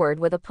rushed forward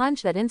with a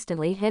punch that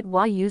instantly hit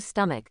Huayu's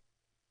stomach.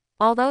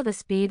 Although the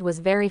speed was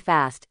very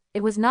fast,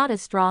 it was not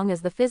as strong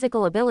as the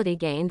physical ability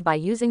gained by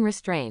using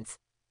restraints.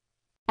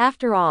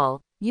 After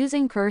all,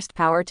 using cursed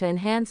power to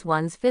enhance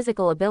one's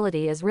physical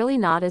ability is really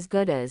not as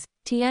good as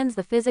Tien's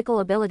the physical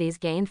abilities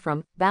gained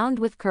from Bound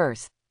with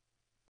Curse.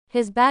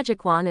 His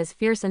Bajikwan is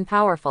fierce and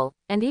powerful,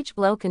 and each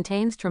blow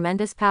contains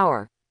tremendous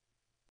power.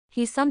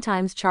 He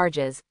sometimes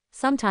charges,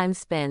 sometimes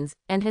spins,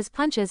 and his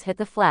punches hit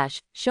the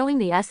flesh, showing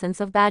the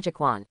essence of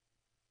Bajikwan.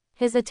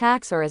 His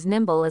attacks are as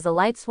nimble as a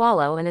light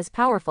swallow and as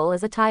powerful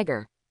as a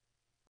tiger.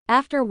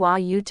 After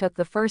Huayu took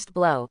the first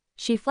blow,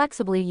 she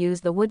flexibly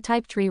used the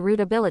wood-type tree root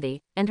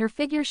ability, and her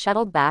figure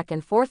shuttled back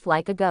and forth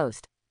like a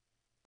ghost.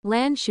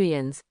 Lan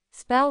Shuyan's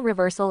spell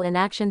reversal in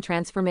action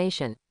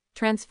transformation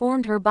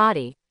transformed her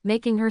body,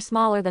 making her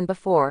smaller than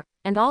before,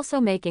 and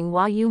also making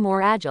Huayu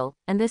more agile,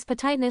 and this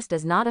petiteness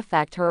does not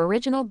affect her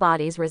original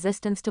body's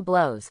resistance to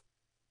blows.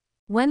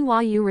 When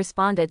Huayu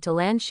responded to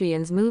Lan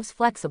Shuyan's moves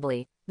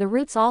flexibly, the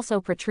roots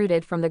also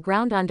protruded from the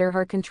ground under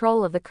her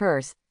control of the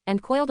curse,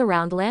 and coiled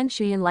around Lan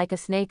Shuyan like a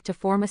snake to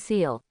form a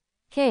seal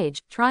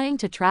cage, trying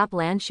to trap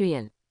Lan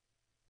Shuyan.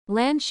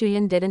 Lan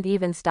Shuyan didn't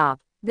even stop.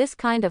 This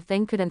kind of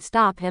thing couldn't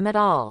stop him at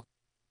all.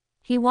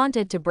 He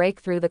wanted to break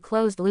through the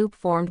closed loop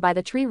formed by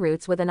the tree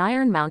roots with an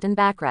iron mountain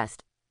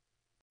backrest.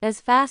 As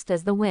fast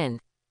as the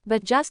wind.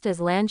 But just as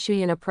Lan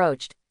Shuyan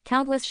approached,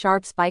 countless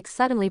sharp spikes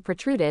suddenly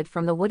protruded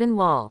from the wooden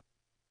wall.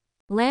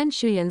 Lan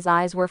Shuyan's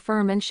eyes were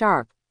firm and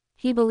sharp.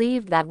 He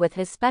believed that with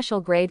his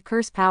special grade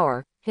curse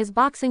power, his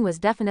boxing was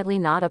definitely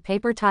not a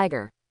paper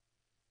tiger.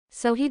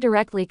 So he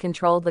directly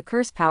controlled the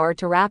curse power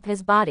to wrap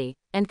his body,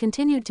 and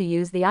continued to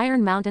use the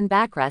iron mountain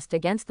backrest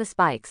against the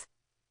spikes.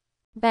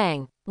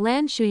 Bang!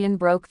 Lan Shuyan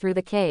broke through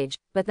the cage,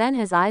 but then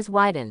his eyes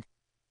widened.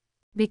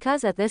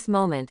 Because at this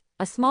moment,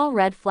 a small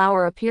red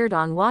flower appeared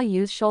on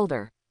Huayu's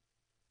shoulder.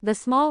 The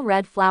small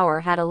red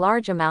flower had a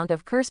large amount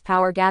of curse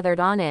power gathered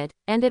on it,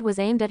 and it was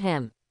aimed at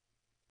him.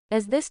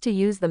 As this to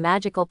use the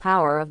magical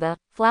power of the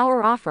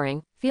flower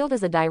offering field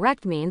as a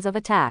direct means of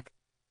attack.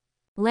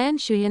 Lan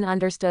Shuyan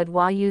understood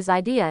Huayu's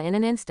idea in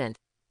an instant.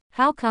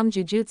 How come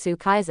Jujutsu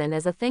Kaisen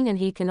is a thing and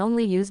he can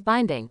only use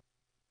binding?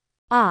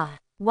 Ah,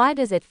 why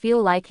does it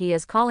feel like he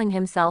is calling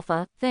himself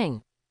a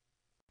thing?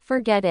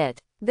 Forget it.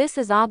 This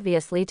is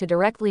obviously to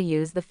directly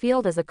use the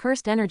field as a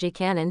cursed energy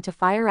cannon to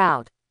fire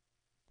out.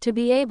 To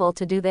be able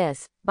to do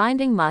this,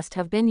 binding must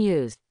have been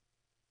used.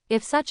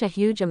 If such a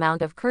huge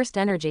amount of cursed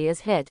energy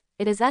is hit,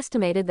 it is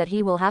estimated that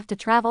he will have to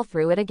travel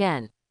through it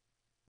again.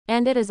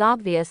 And it is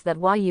obvious that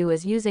Huayu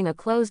is using a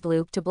closed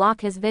loop to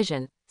block his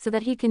vision, so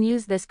that he can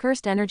use this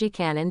cursed energy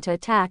cannon to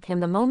attack him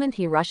the moment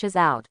he rushes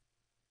out.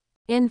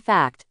 In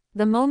fact,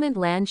 the moment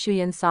Lan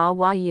Shuyan saw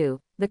Huayu,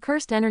 the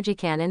cursed energy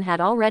cannon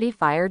had already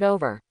fired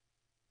over.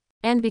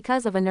 And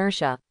because of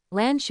inertia,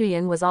 Lan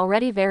Shuyan was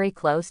already very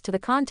close to the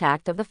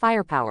contact of the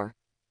firepower.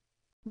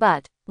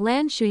 But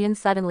Lan Shuyan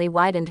suddenly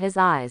widened his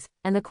eyes,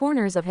 and the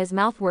corners of his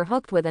mouth were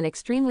hooked with an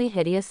extremely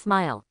hideous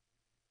smile.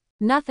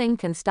 Nothing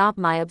can stop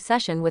my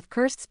obsession with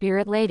Cursed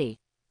Spirit Lady.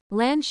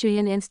 Lan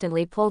Shuyan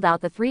instantly pulled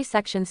out the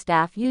 3-section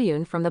staff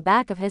Yuyun from the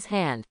back of his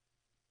hand.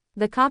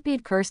 The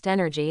copied cursed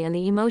energy and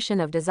the emotion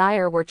of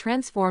desire were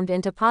transformed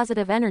into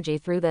positive energy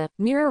through the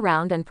mirror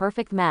round and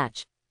perfect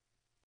match.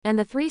 And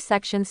the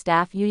 3-section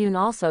staff Yuyun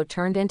also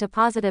turned into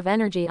positive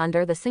energy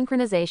under the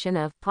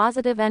synchronization of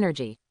positive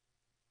energy.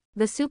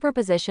 The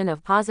superposition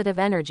of positive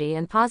energy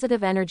and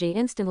positive energy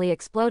instantly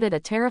exploded a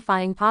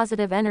terrifying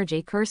positive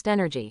energy cursed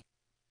energy.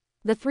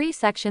 The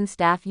 3-section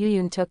staff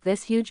Yuyun took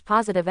this huge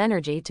positive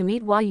energy to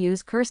meet Hua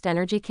Yu's cursed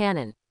energy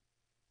cannon.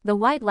 The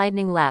white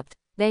lightning leapt,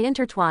 they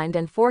intertwined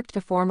and forked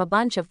to form a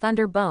bunch of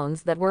thunder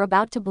bones that were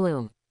about to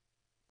bloom.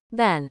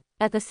 Then,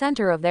 at the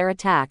center of their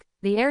attack,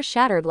 the air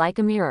shattered like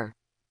a mirror.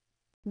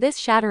 This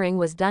shattering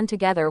was done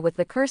together with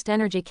the cursed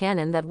energy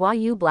cannon that Hua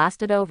Yu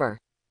blasted over.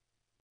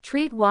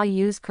 Treat Hua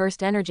Yu's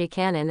cursed energy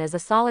cannon as a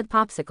solid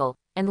popsicle,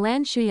 and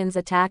Lan Shuyan's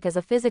attack as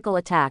a physical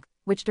attack,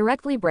 which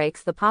directly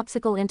breaks the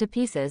popsicle into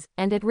pieces,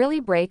 and it really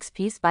breaks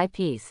piece by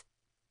piece.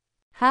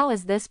 How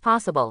is this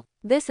possible?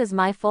 This is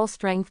my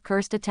full-strength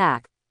cursed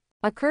attack.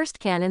 A cursed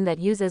cannon that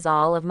uses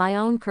all of my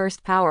own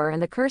cursed power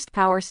and the cursed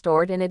power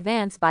stored in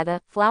advance by the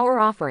flower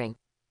offering.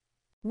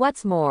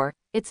 What's more,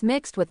 it's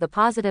mixed with the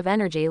positive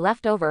energy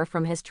left over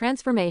from his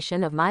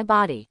transformation of my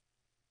body.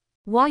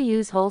 Hua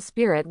Yu's whole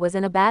spirit was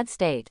in a bad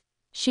state.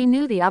 She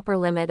knew the upper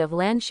limit of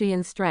Lan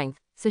Shuyan's strength,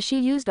 so she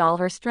used all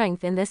her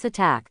strength in this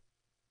attack.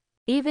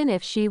 Even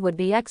if she would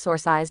be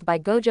exorcised by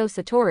Gojo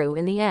Satoru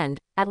in the end,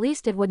 at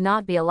least it would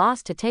not be a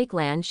loss to take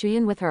Lan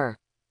Shuyan with her.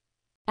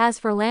 As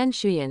for Lan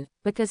Shuyan,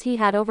 because he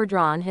had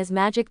overdrawn his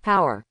magic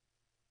power.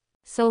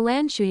 So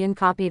Lan Shuyan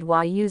copied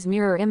Hua Yu's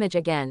mirror image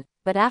again,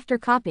 but after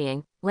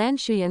copying, Lan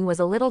Shuyan was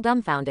a little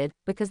dumbfounded,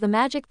 because the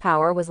magic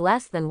power was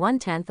less than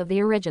 1/10 of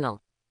the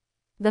original.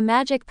 The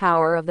magic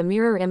power of the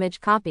mirror image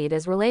copied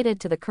is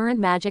related to the current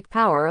magic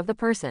power of the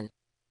person.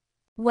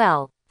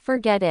 Well,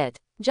 forget it.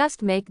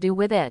 Just make do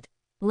with it.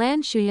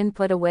 Lan Shuyan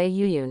put away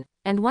Yuyun,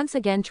 and once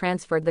again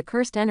transferred the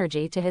cursed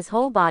energy to his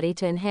whole body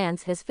to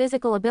enhance his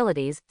physical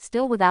abilities,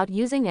 still without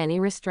using any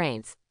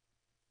restraints.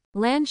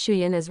 Lan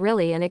Shuyan is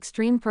really an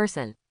extreme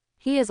person.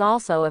 He is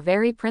also a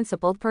very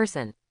principled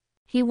person.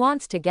 He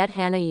wants to get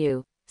Hana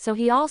Yu, so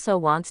he also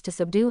wants to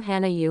subdue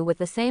Hana Yu with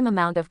the same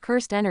amount of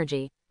cursed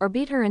energy, or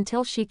beat her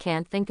until she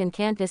can't think and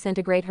can't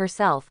disintegrate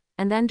herself,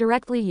 and then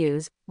directly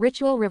use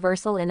ritual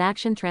reversal in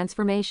action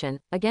transformation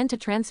again to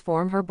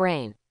transform her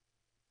brain.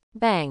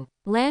 Bang!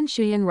 Lan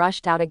Shuyan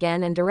rushed out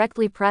again and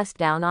directly pressed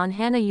down on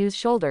Hana Yu's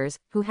shoulders,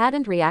 who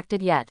hadn't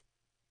reacted yet.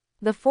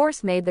 The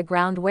force made the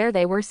ground where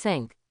they were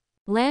sink.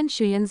 Lan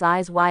Shuyan's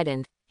eyes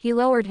widened, he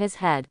lowered his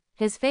head,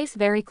 his face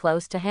very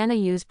close to Hana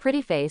Yu's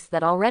pretty face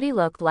that already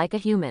looked like a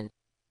human.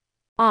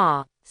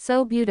 Ah,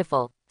 so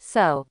beautiful,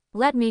 so,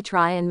 let me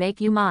try and make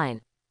you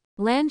mine.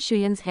 Lan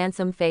Shuyan's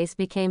handsome face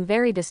became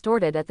very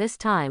distorted at this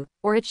time,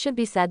 or it should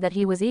be said that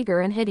he was eager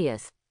and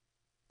hideous.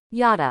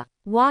 Yada.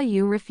 Hua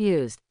Yu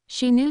refused.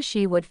 She knew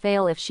she would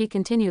fail if she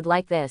continued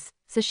like this,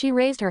 so she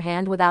raised her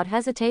hand without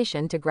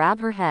hesitation to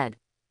grab her head.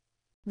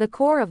 The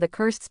core of the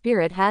cursed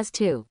spirit has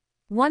two.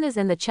 One is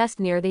in the chest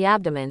near the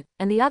abdomen,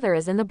 and the other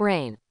is in the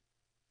brain.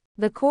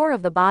 The core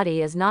of the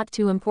body is not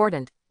too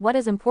important, what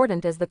is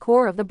important is the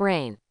core of the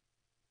brain.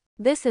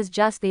 This is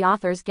just the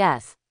author's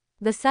guess.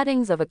 The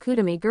settings of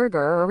Akudami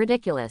Gurgur are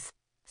ridiculous.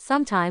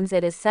 Sometimes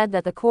it is said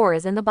that the core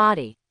is in the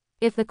body.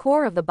 If the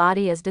core of the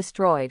body is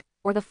destroyed,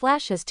 or the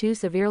flesh is too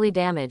severely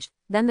damaged,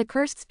 then the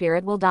cursed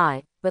spirit will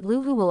die, but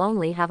Luhu will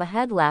only have a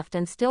head left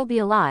and still be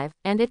alive,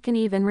 and it can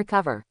even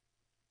recover.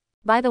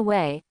 By the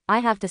way, I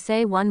have to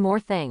say one more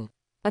thing.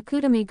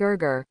 Akudami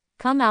Gurgur,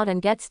 come out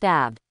and get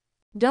stabbed.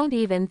 Don't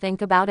even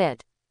think about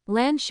it.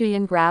 Lan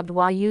Shuyan grabbed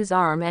Hua Yu's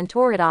arm and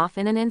tore it off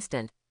in an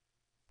instant.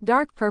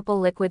 Dark purple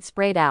liquid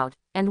sprayed out,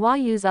 and Hua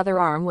Yu's other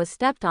arm was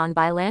stepped on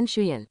by Lan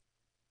Shuyan.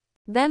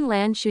 Then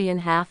Lan Shuyan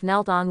half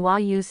knelt on Hua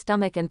Yu's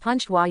stomach and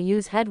punched Hua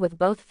Yu's head with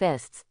both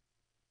fists.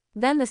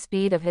 Then the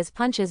speed of his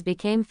punches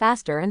became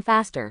faster and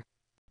faster.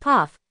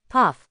 Puff,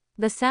 puff,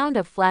 the sound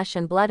of flesh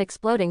and blood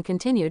exploding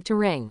continued to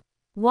ring.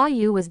 Hua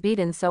Yu was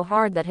beaten so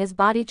hard that his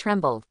body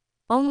trembled.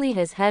 Only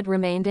his head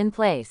remained in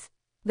place.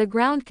 The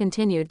ground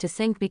continued to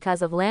sink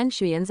because of Lan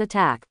Shuyan's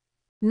attack.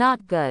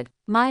 Not good.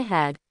 My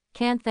head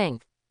can't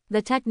think.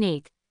 The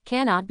technique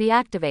cannot be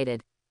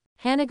activated.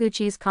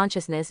 Hanaguchi's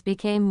consciousness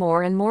became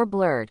more and more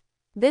blurred.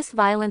 This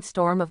violent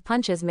storm of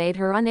punches made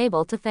her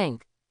unable to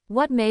think.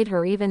 What made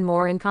her even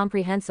more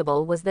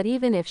incomprehensible was that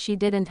even if she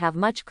didn't have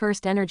much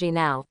cursed energy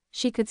now,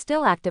 she could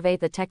still activate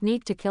the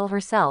technique to kill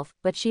herself,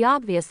 but she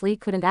obviously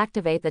couldn't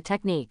activate the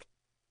technique.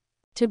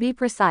 To be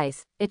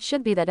precise, it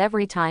should be that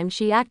every time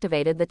she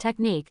activated the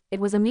technique, it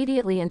was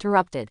immediately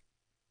interrupted.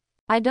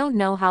 I don't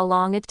know how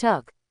long it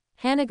took.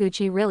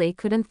 Hanaguchi really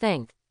couldn't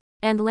think.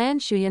 And Lan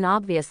Shuyan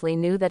obviously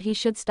knew that he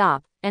should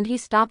stop, and he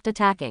stopped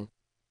attacking.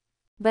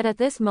 But at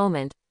this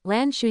moment,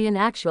 Lan Shuyan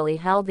actually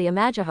held the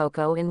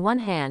Imagihoko in one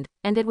hand,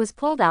 and it was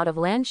pulled out of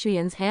Lan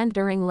Shuyan's hand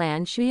during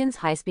Lan Shuyan's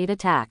high-speed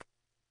attack.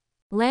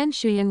 Lan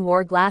Shuyan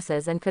wore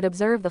glasses and could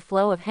observe the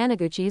flow of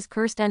Hanaguchi's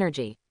cursed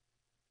energy.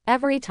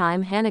 Every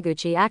time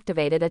Hanaguchi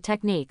activated a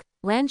technique,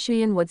 Lan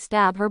Shuyan would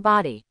stab her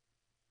body.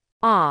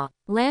 Ah!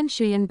 Lan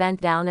Shuyan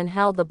bent down and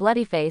held the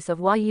bloody face of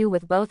Hua Yu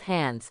with both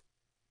hands.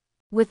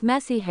 With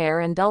messy hair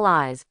and dull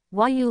eyes,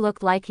 Hua Yu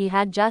looked like he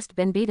had just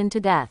been beaten to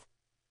death.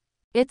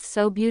 It's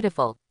so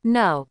beautiful.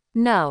 No,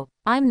 no,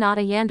 I'm not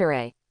a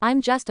yandere.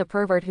 I'm just a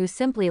pervert who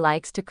simply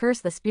likes to curse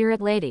the spirit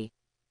lady.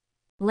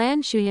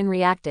 Lan Shuyan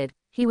reacted.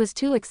 He was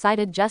too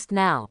excited just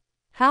now.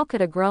 How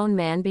could a grown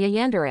man be a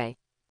yandere?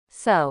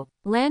 So,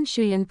 Lan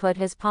Shuyan put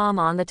his palm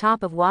on the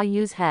top of Hua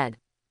Yu's head.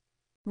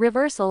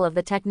 Reversal of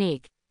the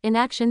technique.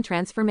 Inaction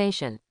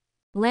transformation.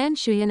 Lan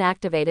Shuyan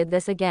activated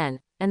this again,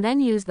 and then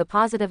used the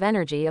positive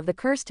energy of the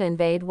curse to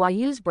invade Hua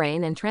Yu's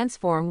brain and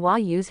transform Hua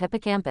Yu's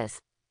hippocampus.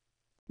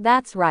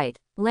 That's right,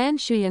 Lan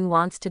Shuyan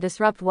wants to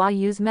disrupt Hua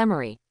Yu's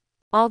memory.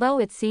 Although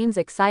it seems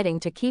exciting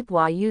to keep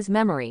Hua Yu's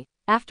memory,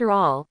 after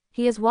all,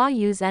 he is Hua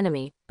Yu's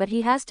enemy, but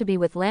he has to be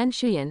with Lan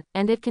Shuyan,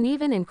 and it can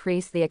even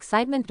increase the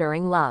excitement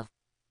during love.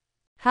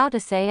 How to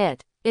say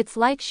it? It's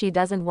like she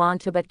doesn't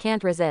want to but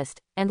can't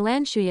resist, and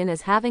Lan Shuyan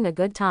is having a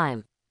good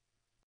time.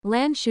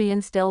 Lan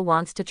Shuyan still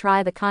wants to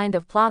try the kind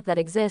of plot that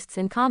exists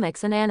in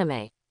comics and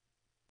anime.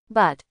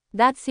 But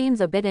that seems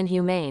a bit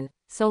inhumane,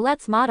 so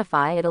let's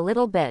modify it a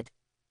little bit.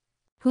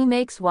 Who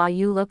makes Hua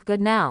Yu look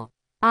good now?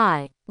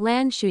 I,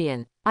 Lan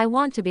Shuyan. I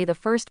want to be the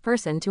first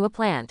person to a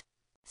plant.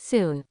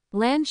 Soon,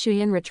 Lan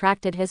Shuyan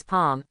retracted his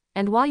palm,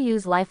 and Hua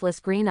Yu's lifeless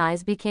green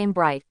eyes became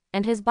bright,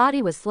 and his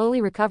body was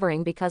slowly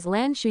recovering because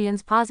Lan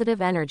Shuyan's positive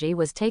energy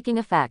was taking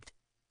effect.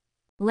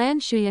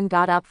 Lan Shuyan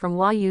got up from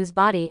Hua Yu's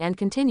body and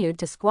continued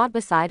to squat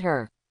beside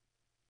her.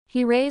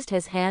 He raised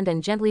his hand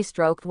and gently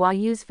stroked Hua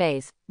Yu's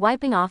face,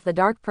 wiping off the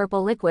dark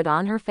purple liquid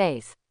on her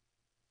face.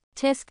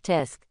 Tisk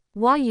tisk.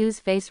 Hua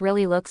Yu's face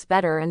really looks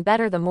better and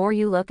better the more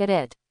you look at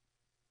it.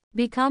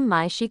 Become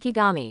my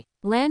Shikigami.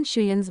 Lan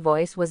Shuyan's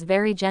voice was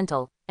very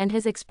gentle, and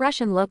his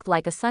expression looked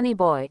like a sunny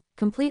boy,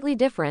 completely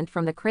different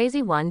from the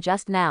crazy one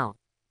just now.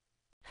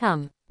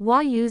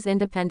 Hua Yu's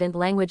independent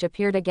language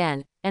appeared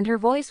again, and her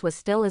voice was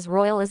still as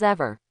royal as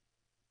ever.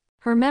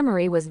 Her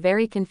memory was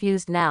very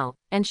confused now,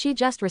 and she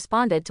just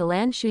responded to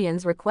Lan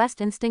Shuyan's request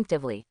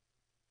instinctively.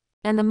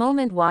 And the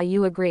moment Hua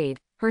Yu agreed,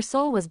 her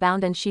soul was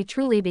bound and she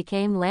truly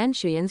became Lan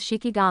Shuyan's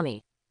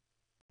Shikigami.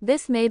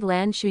 This made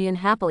Lan Shuyan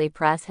happily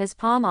press his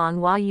palm on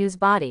Hua Yu's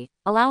body,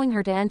 allowing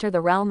her to enter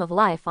the realm of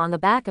life on the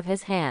back of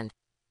his hand.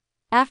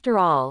 After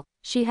all,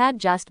 she had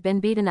just been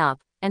beaten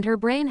up, and her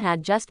brain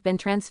had just been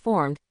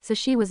transformed, so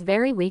she was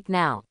very weak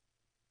now.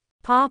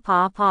 Pa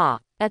pa pa.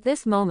 At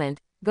this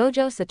moment,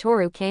 Gojo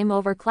Satoru came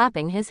over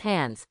clapping his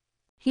hands.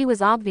 He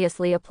was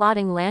obviously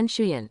applauding Lan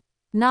Shuyan.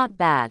 Not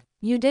bad.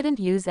 You didn't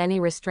use any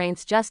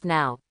restraints just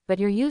now, but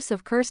your use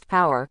of cursed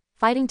power,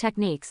 fighting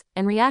techniques,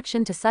 and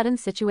reaction to sudden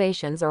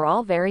situations are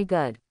all very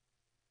good.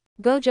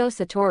 Gojo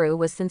Satoru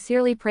was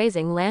sincerely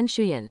praising Lan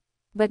Shuyan.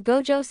 But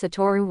Gojo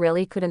Satoru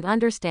really couldn't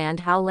understand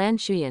how Lan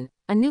Shuyan,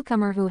 a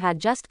newcomer who had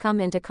just come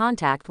into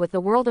contact with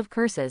the world of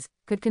curses,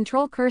 could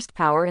control cursed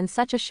power in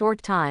such a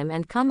short time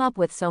and come up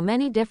with so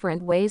many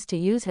different ways to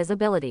use his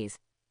abilities.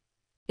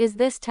 Is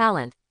this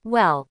talent?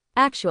 Well,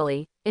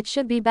 actually, it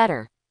should be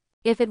better.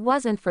 If it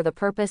wasn't for the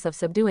purpose of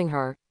subduing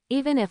her,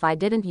 even if I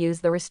didn't use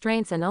the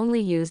restraints and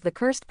only use the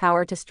cursed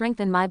power to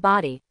strengthen my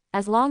body,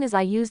 as long as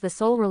I use the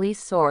soul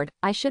release sword,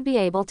 I should be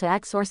able to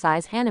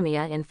exorcise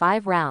Hanamiya in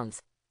 5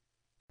 rounds.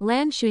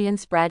 Lan Shuyan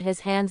spread his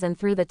hands and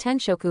threw the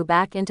Tenshoku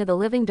back into the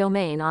living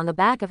domain on the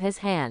back of his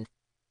hand.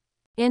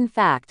 In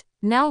fact,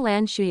 now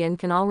Lan Shuyan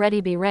can already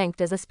be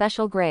ranked as a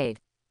special grade.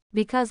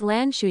 Because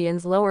Lan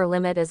Shuyan's lower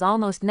limit is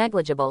almost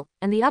negligible,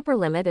 and the upper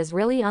limit is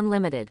really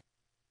unlimited.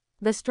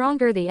 The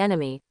stronger the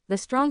enemy, the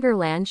stronger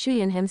Lan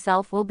Shuyan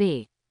himself will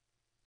be.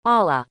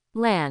 Allah,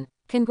 Lan,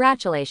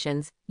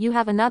 congratulations, you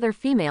have another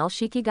female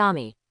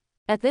Shikigami.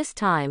 At this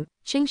time,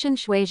 Qingshan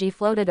Shuiji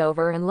floated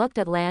over and looked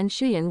at Lan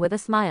Shuyan with a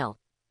smile.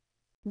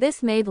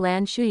 This made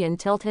Lan Shuyan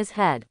tilt his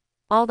head.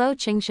 Although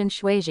Qingshan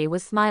Shuiji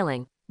was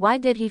smiling, why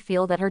did he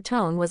feel that her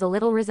tone was a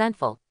little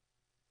resentful?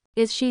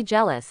 Is she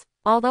jealous?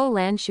 Although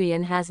Lan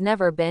Shuyan has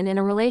never been in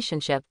a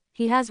relationship,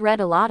 he has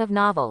read a lot of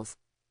novels.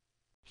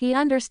 He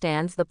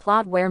understands the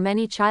plot where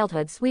many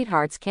childhood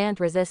sweethearts can't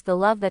resist the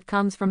love that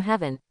comes from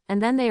heaven,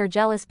 and then they are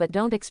jealous but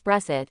don't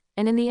express it,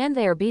 and in the end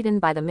they are beaten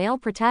by the male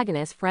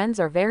protagonist's friends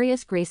or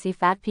various greasy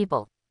fat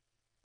people.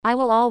 I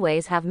will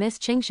always have Miss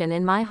Qingshan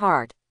in my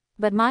heart.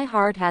 But my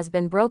heart has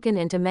been broken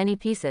into many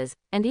pieces,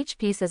 and each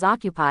piece is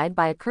occupied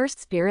by a cursed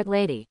spirit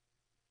lady.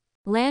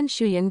 Lan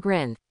Shuyan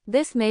grinned.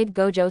 This made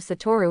Gojo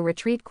Satoru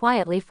retreat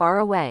quietly far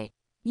away.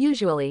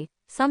 Usually,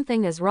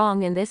 something is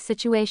wrong in this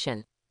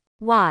situation.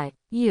 Why,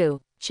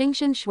 you?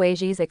 Qingshan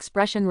Shuiji's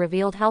expression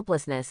revealed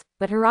helplessness,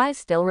 but her eyes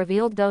still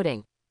revealed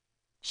doting.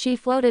 She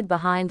floated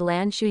behind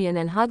Lan Shuyan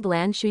and hugged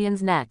Lan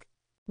Shuyan's neck.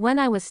 When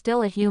I was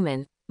still a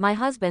human, my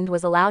husband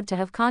was allowed to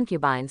have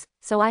concubines,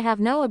 so I have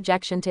no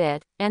objection to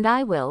it, and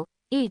I will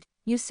eat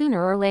you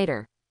sooner or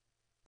later.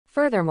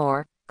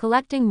 Furthermore,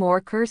 collecting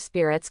more cursed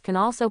spirits can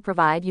also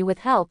provide you with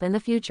help in the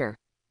future.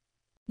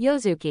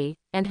 Yozuki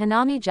and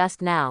Hanami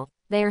just now,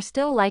 they are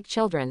still like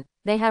children,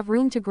 they have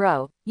room to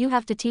grow, you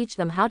have to teach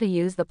them how to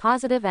use the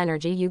positive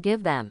energy you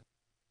give them.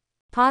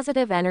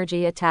 Positive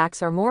energy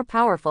attacks are more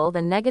powerful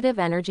than negative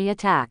energy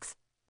attacks.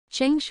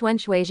 Qing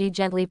Xuanshuiji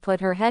gently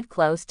put her head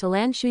close to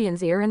Lan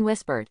Shuyan's ear and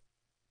whispered.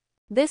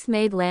 This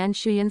made Lan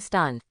Shuyan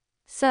stunned.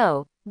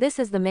 So, this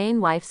is the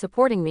main wife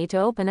supporting me to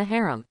open a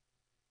harem.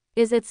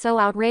 Is it so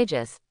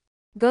outrageous?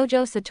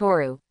 Gojo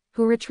Satoru,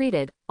 who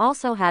retreated,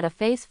 also had a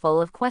face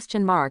full of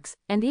question marks,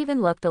 and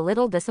even looked a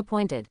little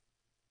disappointed.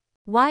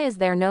 Why is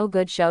there no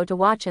good show to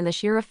watch in the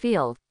Shira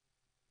field?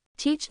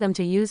 Teach them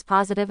to use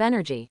positive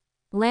energy.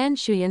 Lan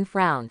Shuyan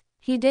frowned.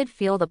 He did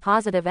feel the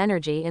positive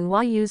energy in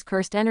Hua Yu's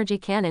cursed energy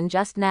cannon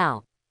just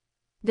now.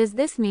 Does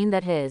this mean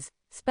that his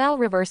spell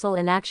reversal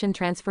in action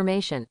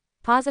transformation,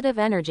 positive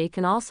energy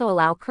can also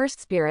allow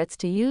cursed spirits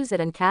to use it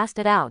and cast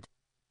it out?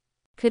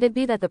 Could it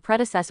be that the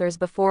predecessors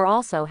before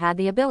also had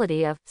the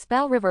ability of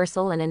spell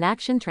reversal and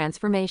inaction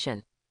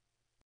transformation?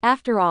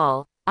 After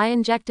all, I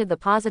injected the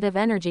positive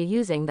energy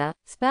using the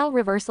spell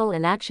reversal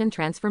inaction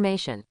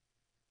transformation.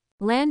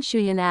 Lan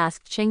Shuyan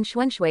asked Qing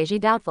Xuanshuiji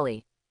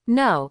doubtfully.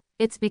 No,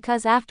 it's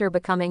because after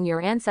becoming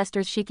your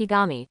ancestors'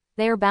 Shikigami,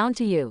 they are bound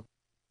to you.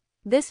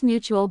 This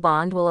mutual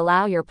bond will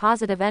allow your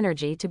positive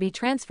energy to be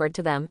transferred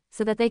to them,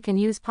 so that they can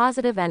use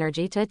positive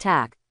energy to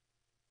attack.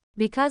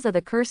 Because of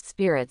the cursed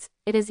spirits,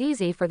 it is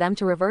easy for them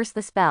to reverse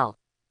the spell.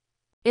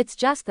 It's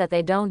just that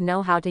they don't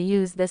know how to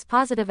use this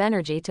positive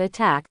energy to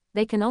attack,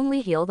 they can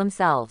only heal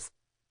themselves.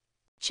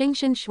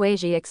 Qingshan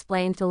Shuiji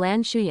explained to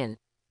Lan Shuyan.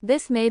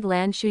 This made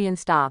Lan Shuyan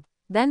stop,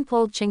 then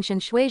pulled Qingshan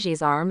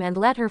Shuiji's arm and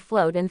let her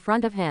float in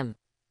front of him.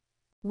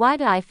 Why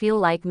do I feel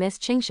like Miss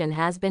Qingshan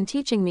has been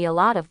teaching me a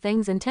lot of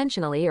things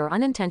intentionally or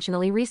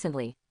unintentionally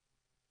recently?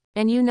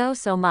 And you know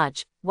so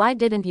much, why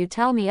didn't you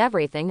tell me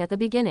everything at the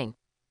beginning?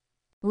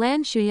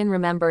 Lan Shuyan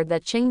remembered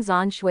that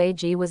Qingzhan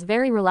Shuiji was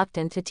very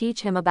reluctant to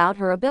teach him about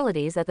her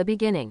abilities at the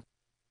beginning.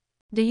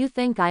 Do you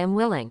think I am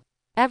willing?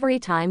 Every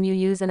time you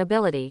use an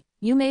ability,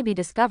 you may be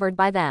discovered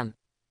by them.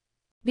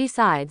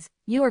 Besides,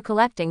 you are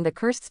collecting the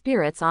cursed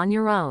spirits on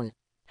your own.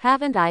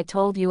 Haven't I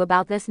told you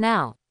about this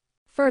now?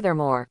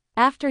 Furthermore,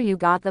 after you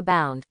got the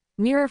bound,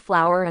 mirror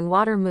flower and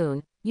water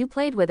moon, you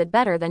played with it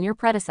better than your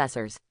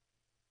predecessors.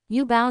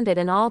 You bound it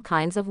in all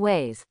kinds of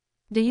ways.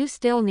 Do you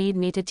still need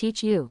me to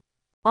teach you?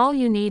 All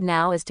you need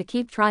now is to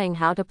keep trying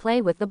how to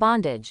play with the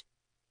bondage.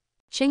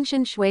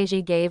 Qingshan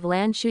Shuiji gave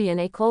Lan Shuyan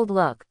a cold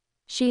look.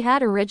 She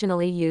had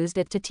originally used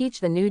it to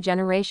teach the new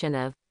generation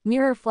of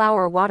mirror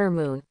flower water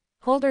moon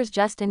holders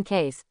just in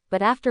case,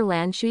 but after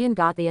Lan Shuyan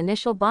got the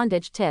initial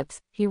bondage tips,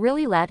 he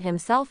really let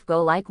himself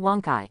go like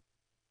Wonkai.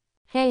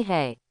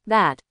 Hey,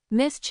 that,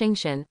 Miss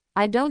Qingshan,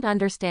 I don't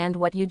understand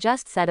what you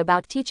just said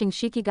about teaching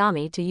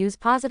Shikigami to use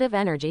positive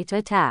energy to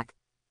attack.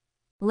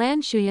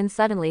 Lan Shuyan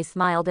suddenly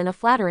smiled in a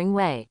flattering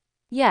way.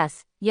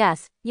 Yes,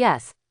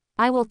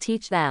 I will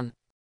teach them.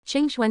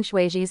 Qingshan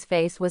Shuiji's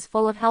face was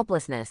full of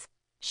helplessness.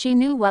 She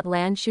knew what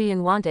Lan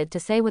Shuyan wanted to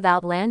say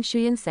without Lan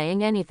Shuyan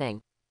saying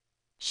anything.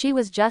 She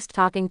was just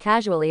talking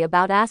casually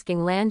about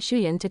asking Lan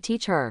Shuyan to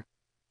teach her.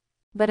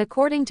 But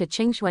according to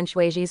Qingshan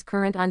Shuiji's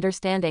current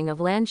understanding of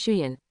Lan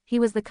Shuyan, he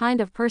was the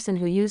kind of person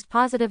who used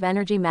positive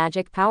energy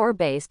magic power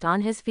based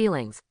on his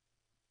feelings.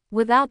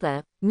 Without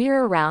the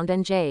mirror round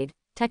and jade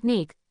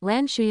technique,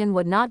 Lan Shuyan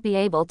would not be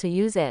able to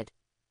use it.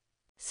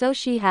 So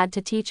she had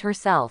to teach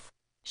herself.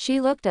 She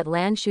looked at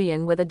Lan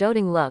Shuyan with a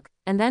doting look,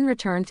 and then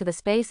returned to the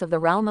space of the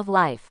realm of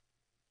life.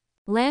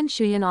 Lan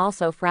Shuyan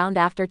also frowned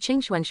after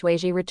Qingshan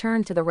Shuiji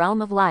returned to the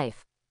realm of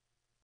life.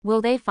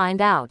 Will they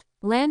find out?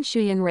 Lan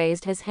Shuyan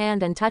raised his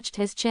hand and touched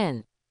his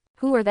chin.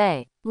 Who are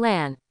they?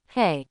 Lan,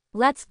 hey,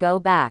 let's go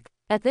back.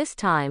 At this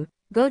time,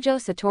 Gojo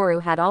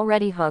Satoru had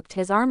already hooked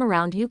his arm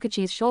around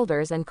Yukichi's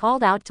shoulders and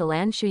called out to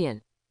Lan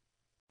Shuyan.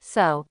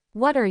 So,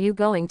 what are you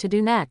going to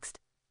do next?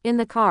 In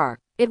the car,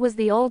 it was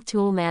the old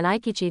tool man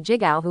Aikichi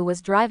Jigao who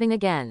was driving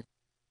again.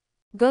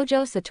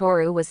 Gojo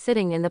Satoru was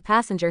sitting in the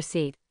passenger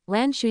seat,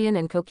 Lan Shuyan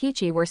and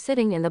Kokichi were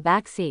sitting in the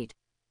back seat.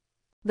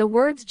 The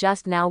words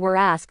just now were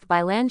asked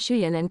by Lan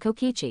Shuyan and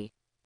Kokichi.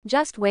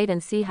 Just wait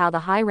and see how the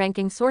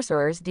high-ranking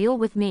sorcerers deal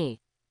with me.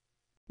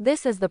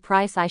 This is the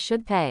price I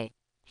should pay.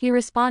 He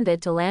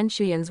responded to Lan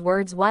Shuyan's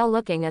words while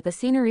looking at the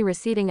scenery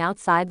receding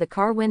outside the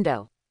car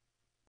window.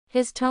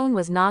 His tone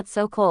was not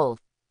so cold.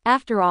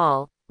 After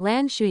all,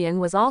 Lan Shuyan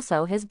was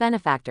also his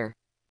benefactor.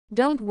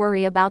 Don't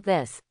worry about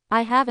this.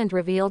 I haven't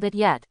revealed it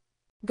yet.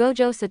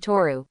 Gojo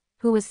Satoru,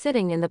 who was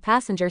sitting in the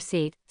passenger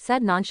seat,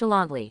 said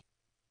nonchalantly.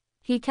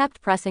 He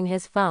kept pressing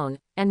his phone,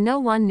 and no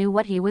one knew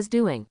what he was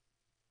doing.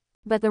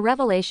 But the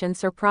revelation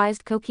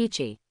surprised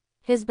Kokichi.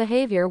 His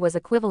behavior was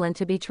equivalent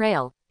to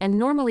betrayal, and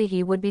normally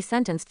he would be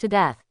sentenced to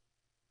death.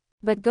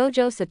 But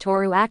Gojo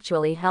Satoru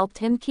actually helped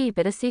him keep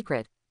it a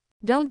secret.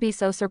 Don't be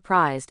so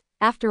surprised,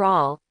 after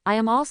all, I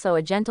am also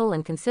a gentle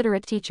and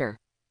considerate teacher.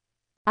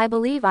 I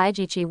believe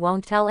Aijichi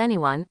won't tell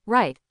anyone,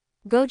 right?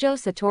 Gojo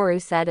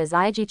Satoru said as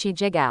Aijichi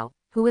Jigao,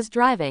 who was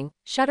driving,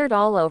 shuddered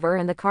all over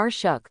and the car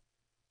shook.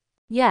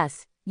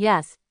 Yes.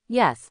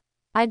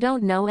 I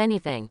don't know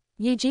anything.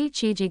 Yiji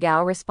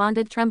Chijigao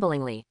responded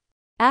tremblingly.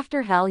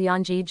 After Hell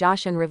Yanji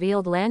Joshin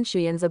revealed Lan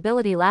Shuyan's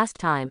ability last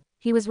time,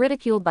 he was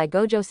ridiculed by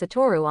Gojo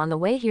Satoru on the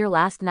way here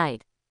last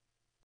night.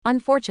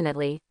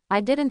 Unfortunately,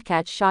 I didn't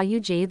catch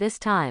Xiaoyuji this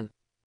time.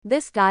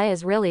 This guy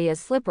is really as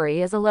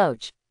slippery as a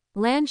loach.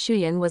 Lan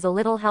Shuyan was a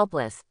little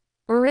helpless.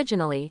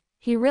 Originally,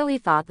 he really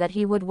thought that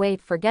he would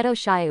wait for Geto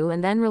Xiao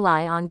and then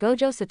rely on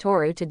Gojo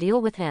Satoru to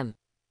deal with him.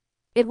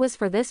 It was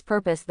for this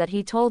purpose that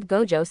he told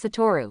Gojo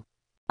Satoru.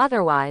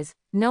 Otherwise,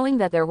 knowing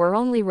that there were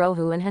only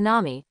Rohu and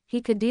Hanami,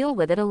 he could deal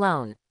with it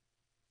alone.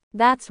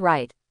 That's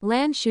right,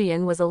 Lan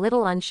Shuyan was a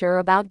little unsure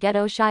about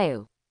Geto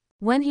Xiao.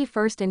 When he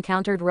first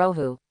encountered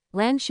Rohu,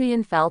 Lan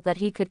Shuyan felt that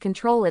he could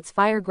control its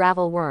fire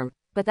gravel worm,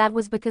 but that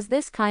was because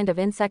this kind of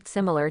insect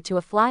similar to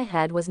a fly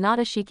head was not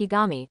a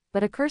Shikigami,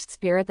 but a cursed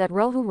spirit that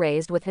Rohu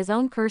raised with his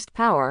own cursed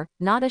power,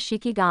 not a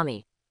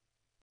Shikigami.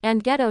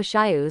 And Geto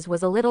Xiao's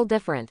was a little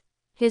different.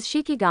 His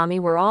Shikigami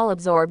were all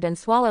absorbed and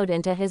swallowed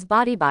into his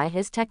body by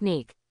his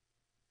technique.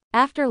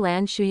 After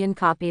Lan Shuyan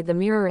copied the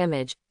mirror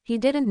image, he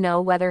didn't know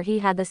whether he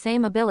had the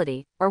same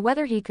ability, or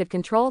whether he could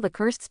control the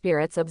cursed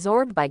spirits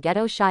absorbed by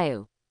Geto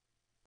Xiao.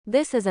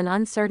 This is an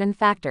uncertain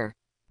factor.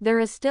 There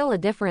is still a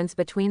difference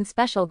between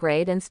special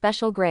grade and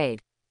special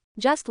grade.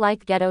 Just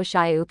like Geto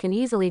Xiao can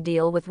easily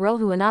deal with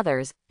Rohu and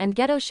others, and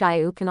Geto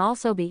Xiao can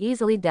also be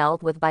easily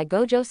dealt with by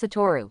Gojo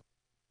Satoru.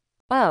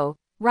 Oh,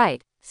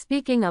 right,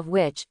 speaking of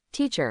which,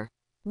 teacher.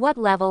 What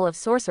level of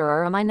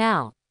sorcerer am I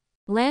now?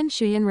 Lan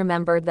Shuyan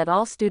remembered that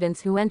all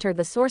students who entered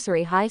the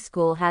sorcery high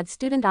school had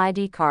student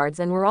ID cards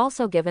and were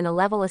also given a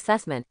level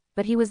assessment,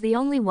 but he was the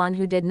only one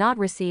who did not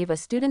receive a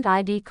student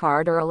ID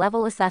card or a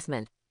level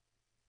assessment.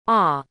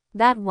 Ah,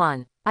 that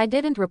one. I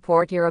didn't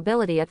report your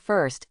ability at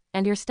first,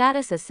 and your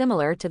status is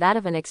similar to that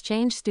of an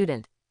exchange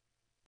student.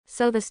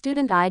 So the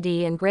student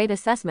ID and grade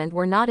assessment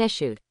were not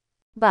issued.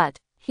 But,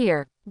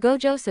 here,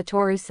 Gojo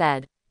Satoru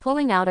said,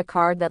 pulling out a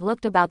card that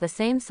looked about the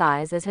same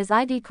size as his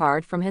ID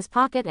card from his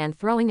pocket and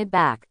throwing it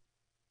back.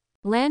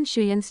 Lan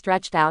Shuyan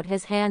stretched out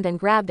his hand and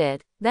grabbed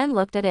it, then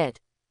looked at it.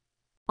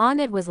 On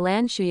it was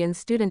Lan Shuyan's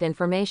student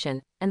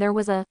information, and there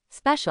was a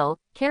special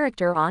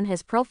character on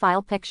his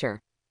profile picture.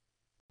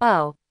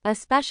 Oh, a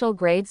special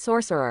grade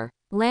sorcerer.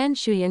 Lan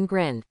Shuyan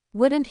grinned.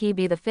 Wouldn't he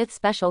be the 5th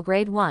special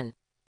grade one?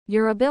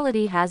 Your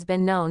ability has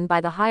been known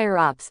by the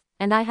higher-ups,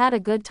 and I had a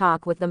good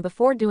talk with them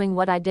before doing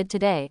what I did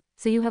today,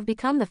 so you have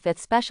become the 5th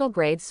special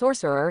grade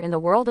sorcerer in the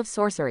world of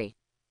sorcery.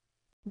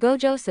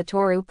 Gojo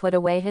Satoru put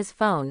away his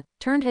phone,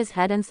 turned his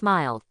head and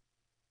smiled.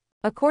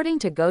 According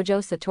to Gojo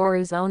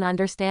Satoru's own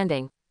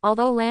understanding,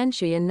 although Lan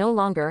Shuyan no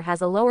longer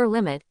has a lower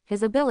limit,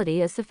 his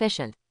ability is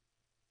sufficient.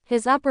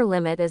 His upper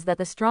limit is that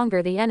the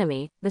stronger the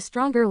enemy, the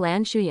stronger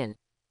Lan Shuyan.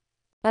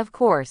 Of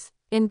course,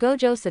 in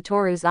Gojo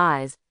Satoru's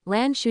eyes,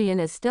 Lan Shuyan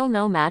is still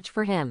no match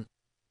for him.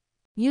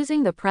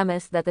 Using the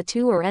premise that the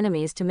two are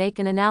enemies to make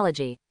an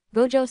analogy,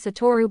 Gojo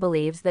Satoru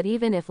believes that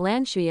even if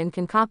Lan Shuyan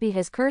can copy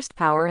his cursed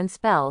power and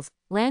spells,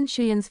 Lan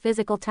Shuyan's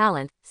physical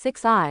talent,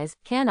 6 eyes,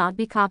 cannot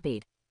be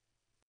copied.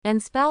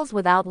 And spells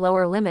without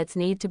lower limits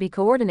need to be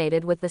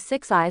coordinated with the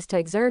 6 eyes to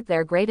exert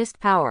their greatest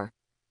power.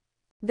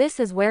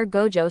 This is where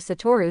Gojo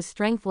Satoru's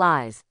strength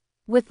lies.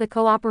 With the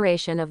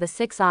cooperation of the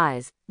 6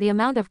 eyes, the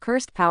amount of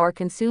cursed power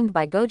consumed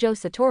by Gojo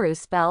Satoru's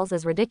spells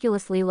is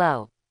ridiculously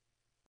low.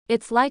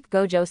 It's like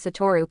Gojo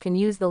Satoru can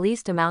use the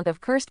least amount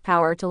of cursed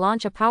power to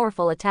launch a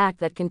powerful attack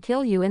that can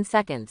kill you in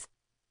seconds.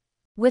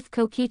 With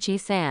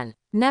Kokichi-san,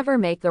 never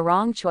make the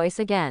wrong choice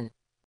again.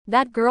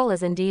 That girl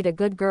is indeed a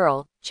good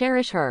girl,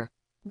 cherish her.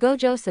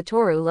 Gojo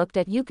Satoru looked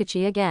at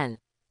Yukichi again.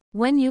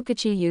 When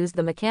Yukichi used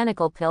the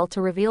mechanical pill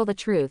to reveal the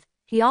truth,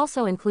 he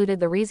also included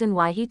the reason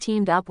why he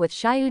teamed up with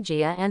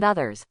Xiaojuya and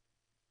others.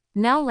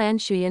 Now Lan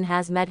Shuyan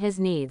has met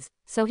his needs,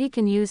 so he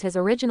can use his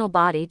original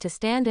body to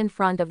stand in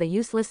front of the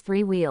useless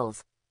 3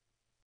 wheels.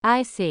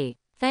 I see.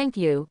 Thank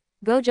you,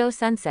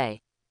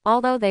 Gojo-sensei.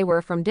 Although they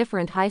were from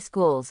different high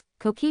schools,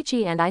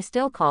 Kokichi and I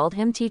still called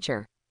him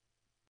teacher.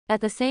 At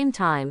the same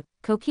time,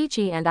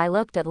 Kokichi and I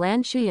looked at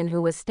Lan Shuyan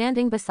who was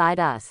standing beside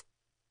us.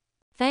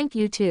 Thank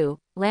you too,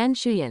 Lan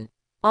Shuyan.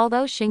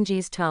 Although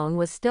Xingji's tone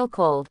was still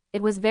cold,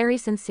 it was very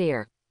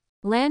sincere.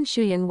 Lan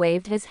Shuyan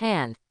waved his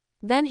hand.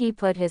 Then he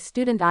put his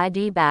student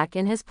ID back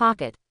in his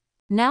pocket.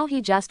 Now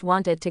he just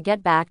wanted to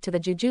get back to the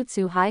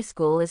Jujutsu High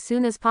School as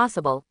soon as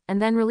possible,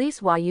 and then release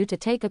Wayu to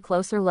take a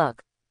closer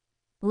look.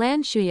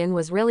 Lan Shuyan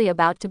was really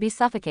about to be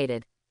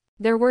suffocated.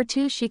 There were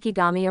 2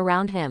 Shikigami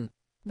around him.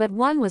 But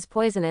one was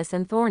poisonous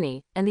and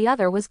thorny, and the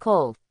other was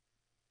cold.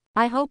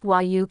 I hope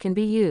Wayu can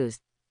be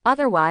used.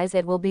 Otherwise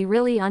it will be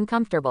really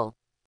uncomfortable.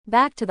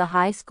 Back to the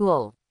high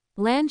school.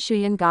 Lan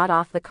Shuyan got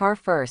off the car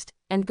first,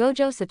 and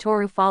Gojo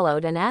Satoru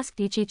followed and asked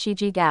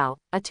Ichichiji Gao,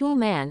 a tool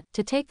man,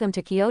 to take them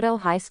to Kyoto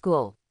High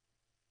School.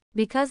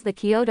 Because the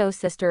Kyoto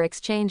Sister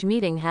Exchange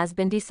meeting has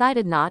been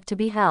decided not to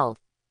be held.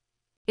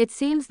 It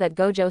seems that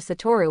Gojo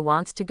Satoru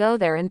wants to go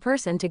there in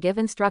person to give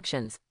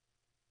instructions.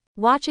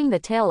 Watching the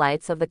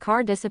taillights of the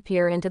car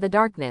disappear into the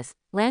darkness,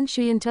 Lan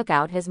Shuyan took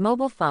out his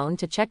mobile phone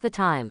to check the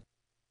time.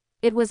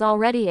 It was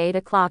already 8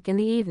 o'clock in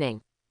the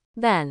evening.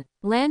 Then,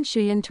 Lan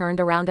Shuyan turned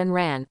around and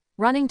ran,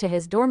 running to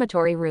his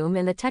dormitory room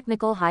in the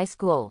technical high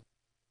school.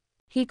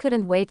 He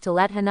couldn't wait to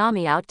let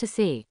Hanami out to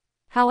see.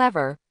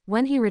 However,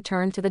 when he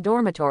returned to the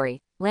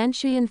dormitory, Lan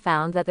Shuyan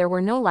found that there were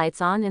no lights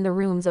on in the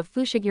rooms of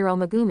Fushiguro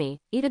Megumi,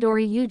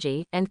 Itadori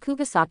Yuji, and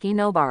Kugasaki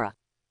Nobara.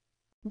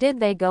 Did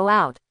they go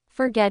out?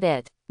 Forget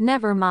it.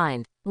 Never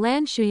mind.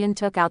 Lan Shuyan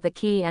took out the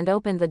key and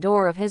opened the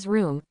door of his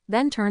room,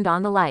 then turned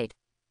on the light.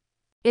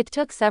 It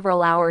took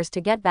several hours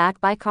to get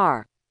back by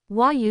car.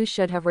 Hua Yu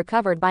should have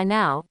recovered by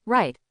now,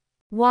 right?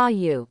 Hua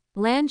Yu,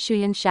 Lan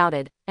Shuyan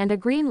shouted, and a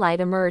green light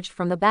emerged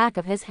from the back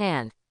of his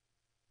hand.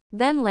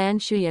 Then Lan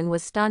Shuyan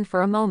was stunned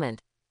for a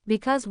moment,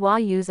 because Hua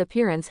Yu's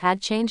appearance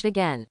had changed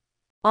again.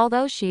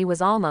 Although she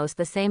was almost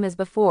the same as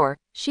before,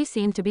 she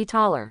seemed to be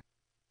taller.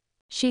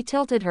 She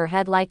tilted her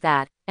head like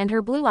that, and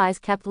her blue eyes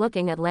kept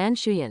looking at Lan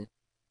Shuyan.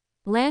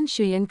 Lan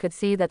Shuyan could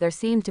see that there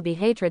seemed to be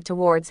hatred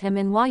towards him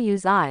in Hua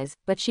Yu's eyes,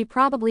 but she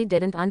probably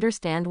didn't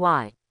understand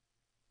why.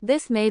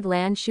 This made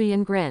Lan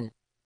Shuyan grin.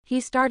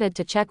 He started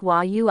to check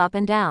Hua Yu up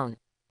and down.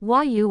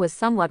 Hua Yu was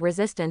somewhat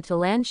resistant to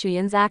Lan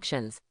Shuyan's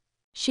actions.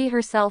 She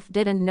herself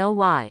didn't know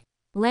why.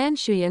 Lan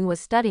Shuyan was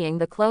studying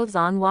the clothes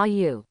on Hua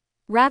Yu.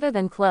 Rather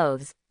than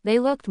clothes, they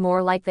looked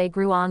more like they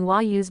grew on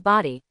Hua Yu's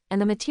body, and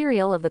the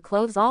material of the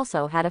clothes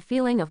also had a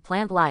feeling of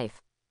plant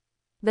life.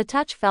 The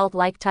touch felt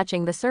like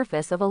touching the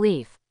surface of a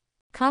leaf.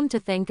 Come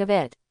to think of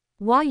it,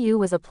 Hua Yu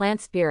was a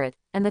plant spirit,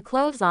 and the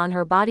clothes on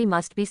her body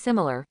must be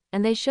similar,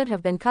 and they should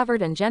have been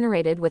covered and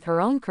generated with her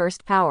own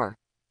cursed power.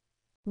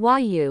 Hua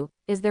Yu,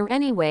 is there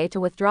any way to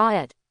withdraw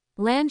it?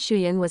 Lan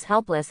Shuyan was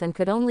helpless and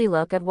could only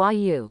look at Hua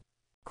Yu.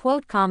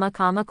 Quote.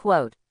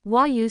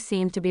 Hua Yu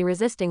seemed to be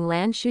resisting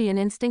Lan Shuyan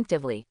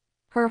instinctively.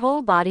 Her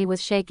whole body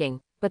was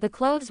shaking, but the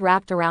clothes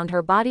wrapped around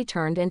her body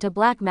turned into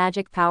black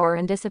magic power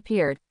and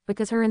disappeared,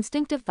 because her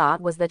instinctive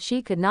thought was that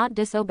she could not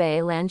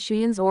disobey Lan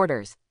Shuyan's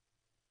orders.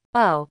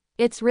 Oh,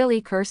 it's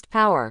really cursed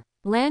power.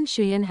 Lan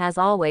Shuyan has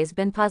always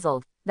been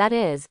puzzled. That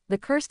is, the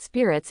cursed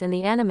spirits in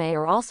the anime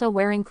are also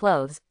wearing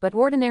clothes, but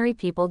ordinary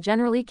people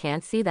generally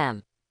can't see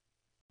them.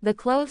 The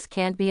clothes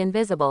can't be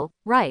invisible,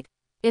 right?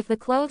 If the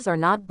clothes are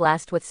not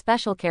blessed with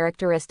special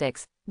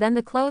characteristics, then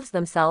the clothes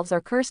themselves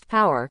are cursed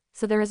power,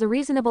 so there is a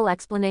reasonable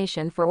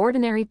explanation for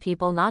ordinary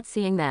people not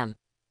seeing them.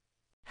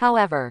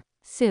 However,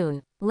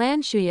 soon,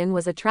 Lan Shuyan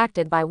was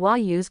attracted by Hua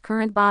Yu's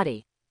current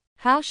body.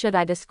 How should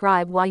I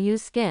describe Hua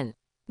Yu's skin?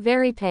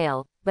 Very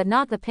pale, but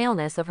not the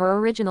paleness of her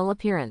original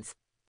appearance.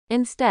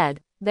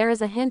 Instead, there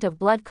is a hint of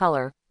blood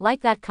color,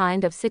 like that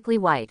kind of sickly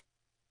white.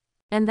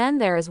 And then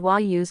there is Hua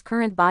Yu's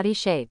current body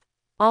shape.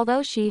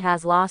 Although she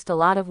has lost a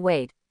lot of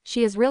weight,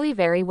 she is really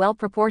very well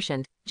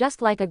proportioned,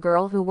 just like a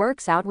girl who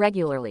works out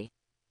regularly.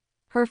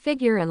 Her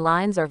figure and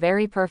lines are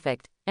very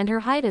perfect, and her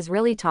height is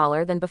really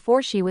taller than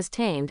before she was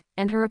tamed,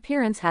 and her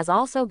appearance has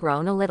also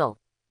grown a little.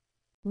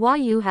 Hua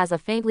Yu has a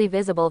faintly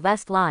visible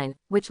vest line,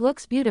 which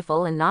looks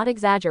beautiful and not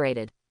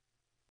exaggerated.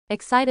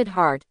 Excited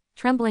heart,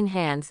 trembling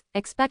hands,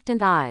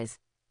 expectant eyes.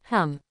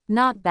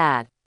 Not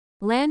bad.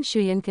 Lan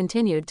Shuyan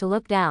continued to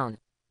look down.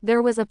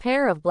 There was a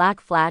pair of black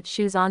flat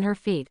shoes on her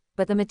feet,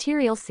 but the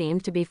material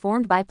seemed to be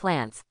formed by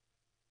plants.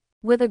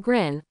 With a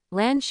grin,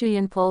 Lan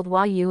Shuyan pulled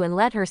Hua Yu and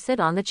let her sit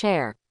on the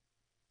chair.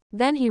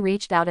 Then he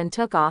reached out and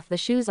took off the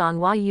shoes on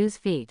Hua Yu's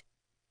feet.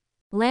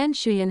 Lan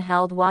Shuyan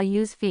held Hua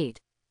Yu's feet.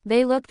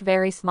 They looked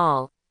very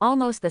small,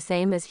 almost the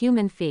same as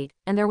human feet,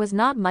 and there was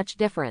not much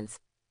difference.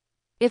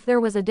 If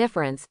there was a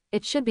difference,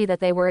 it should be that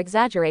they were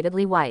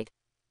exaggeratedly white.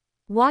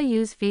 Hua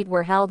Yu's feet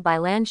were held by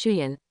Lan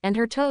Shuyan, and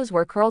her toes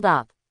were curled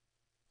up.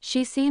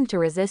 She seemed to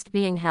resist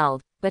being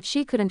held, but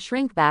she couldn't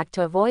shrink back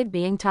to avoid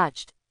being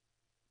touched.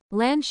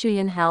 Lan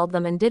Shuyan held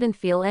them and didn't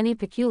feel any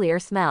peculiar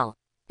smell.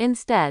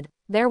 Instead,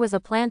 there was a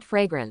plant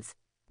fragrance.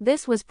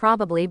 This was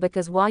probably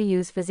because Hua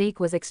Yu's physique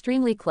was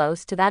extremely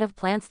close to that of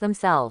plants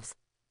themselves.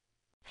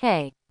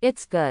 Hey,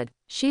 it's good.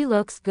 She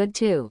looks good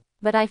too,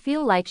 but I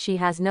feel like she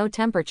has no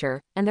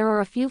temperature, and there are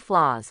a few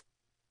flaws.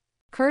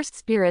 Cursed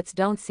spirits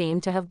don't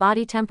seem to have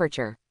body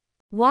temperature.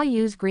 Hua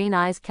Yu's green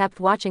eyes kept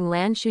watching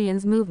Lan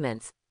Shuyan's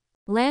movements.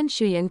 Lan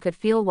Shuyan could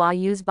feel Hua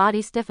Yu's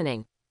body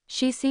stiffening.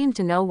 She seemed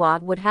to know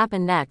what would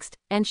happen next,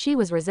 and she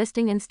was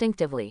resisting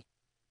instinctively.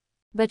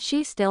 But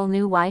she still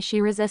knew why she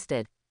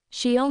resisted.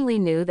 She only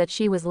knew that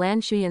she was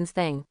Lan Shuyan's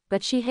thing,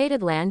 but she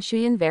hated Lan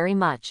Shuyan very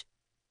much.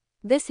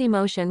 This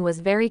emotion was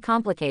very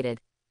complicated.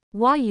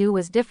 Hua Yu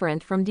was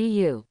different from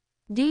Du.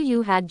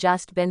 Du had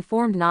just been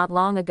formed not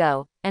long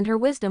ago, and her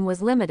wisdom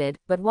was limited,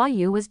 but Hua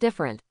Yu was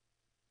different.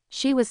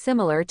 She was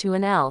similar to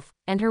an elf,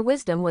 and her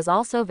wisdom was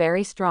also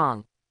very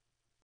strong.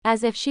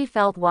 As if she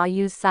felt Hua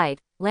Yu's sight,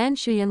 Lan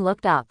Shuyan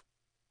looked up.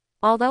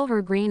 Although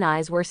her green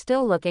eyes were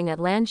still looking at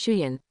Lan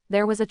Shuyan,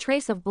 there was a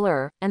trace of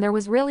blur, and there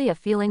was really a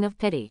feeling of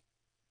pity.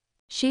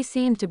 She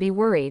seemed to be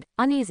worried,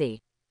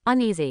 uneasy,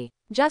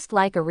 just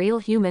like a real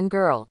human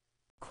girl.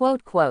 I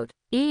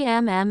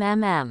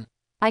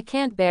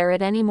can't bear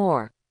it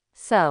anymore.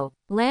 So,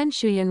 Lan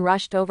Shuyan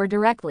rushed over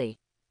directly.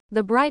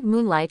 The bright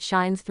moonlight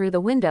shines through the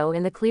window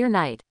in the clear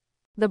night.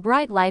 The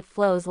bright light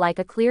flows like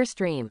a clear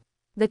stream.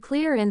 The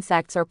clear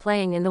insects are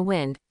playing in the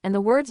wind, and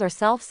the words are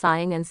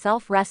self-sighing and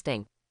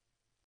self-resting.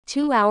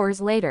 2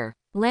 hours later,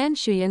 Lan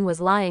Shuyan was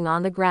lying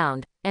on the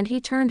ground, and he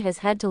turned his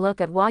head to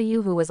look at Hua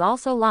Yu, who was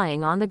also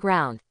lying on the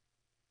ground.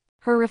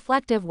 Her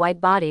reflective white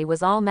body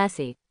was all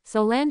messy,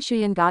 so Lan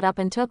Shuyan got up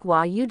and took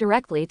Hua Yu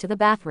directly to the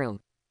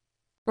bathroom.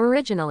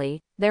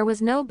 Originally, there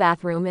was no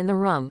bathroom in the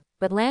room,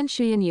 but Lan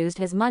Shuyan used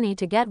his money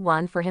to get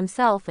one for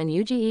himself and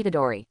Yuji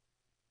Itadori.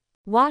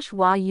 Wash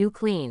Hua Yu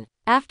clean.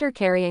 After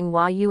carrying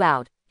Hua Yu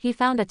out, he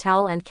found a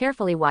towel and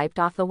carefully wiped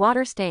off the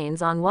water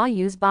stains on Hua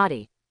Yu's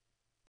body.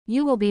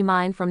 You will be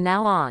mine from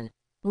now on.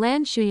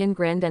 Lan Shuyan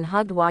grinned and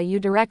hugged Hua Yu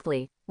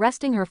directly,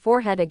 resting her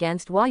forehead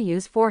against Hua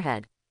Yu's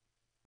forehead.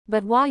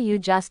 But Hua Yu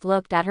just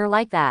looked at her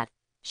like that.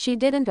 She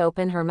didn't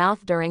open her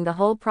mouth during the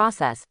whole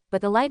process,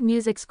 but the light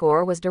music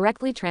score was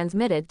directly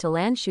transmitted to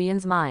Lan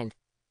Shuyan's mind.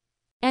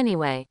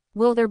 Anyway,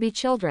 will there be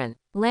children?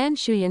 Lan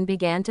Shuyan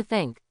began to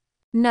think.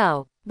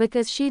 No,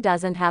 because she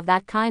doesn't have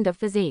that kind of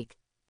physique.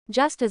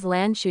 Just as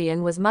Lan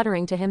Shuyan was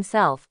muttering to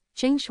himself,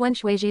 Qing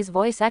Xunshuiji's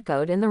voice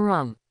echoed in the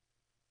room.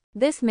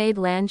 This made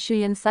Lan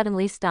Shuyan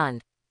suddenly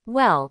stunned.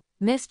 Well,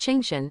 Miss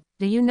Qingshan,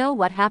 do you know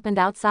what happened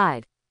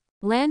outside?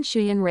 Lan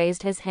Shuyan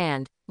raised his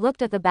hand,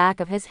 looked at the back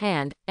of his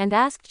hand, and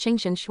asked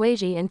Qingshan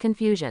Shuiji in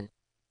confusion.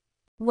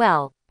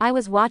 Well, I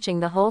was watching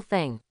the whole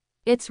thing.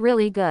 It's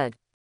really good.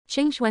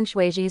 Qingshan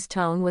Shuiji's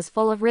tone was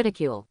full of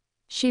ridicule.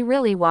 She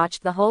really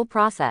watched the whole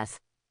process.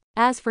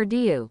 As for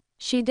Diu,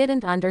 she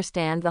didn't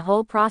understand the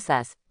whole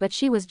process, but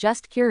she was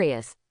just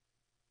curious.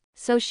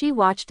 So she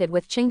watched it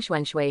with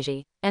Qingshan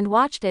Shuiji, and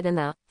watched it in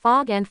the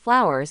fog and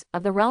flowers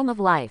of the realm of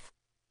life.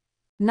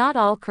 Not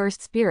all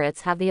cursed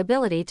spirits have the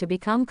ability to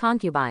become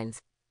concubines.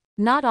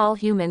 Not all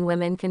human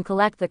women can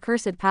collect the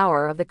cursed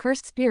power of the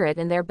cursed spirit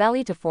in their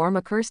belly to form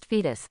a cursed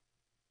fetus.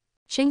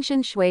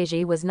 Qingshan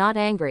Shuiji was not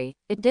angry,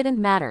 it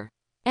didn't matter.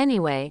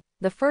 Anyway,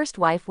 the first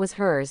wife was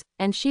hers,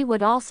 and she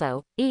would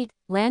also eat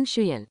Lan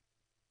Shuyan.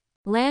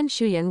 Lan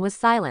Shuyan was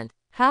silent.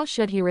 How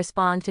should he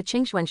respond to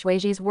Qingshan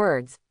Shuiji's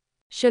words?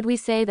 Should we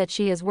say that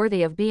she is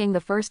worthy of being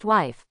the first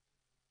wife?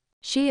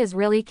 She is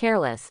really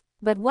careless.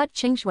 But what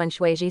Qingshan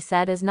Shuiji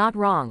said is not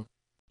wrong.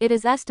 It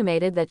is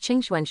estimated that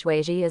Qingshan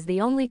Shuiji is the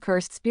only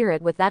cursed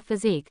spirit with that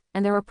physique,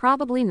 and there are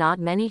probably not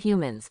many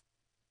humans.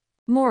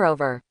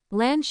 Moreover,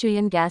 Lan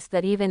Shuyan guessed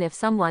that even if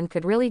someone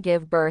could really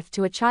give birth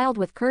to a child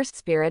with cursed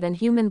spirit and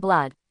human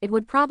blood, it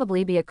would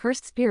probably be a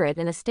cursed spirit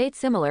in a state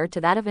similar to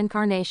that of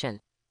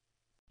incarnation.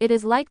 It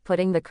is like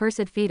putting the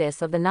cursed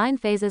fetus of the 9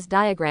 phases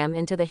diagram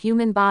into the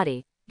human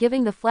body,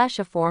 giving the flesh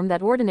a form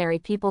that ordinary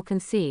people can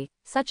see,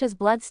 such as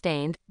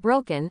blood-stained,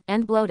 broken,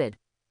 and bloated.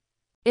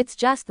 It's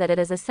just that it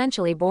is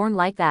essentially born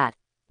like that.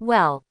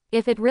 Well,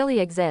 if it really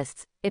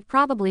exists, it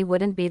probably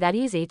wouldn't be that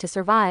easy to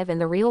survive in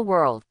the real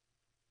world.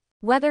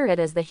 Whether it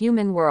is the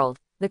human world,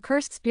 the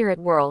cursed spirit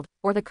world,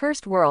 or the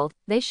cursed world,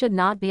 they should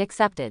not be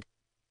accepted.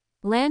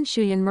 Lan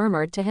Shuyan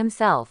murmured to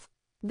himself.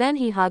 Then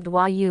he hugged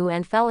Hua Yu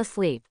and fell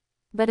asleep.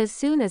 But as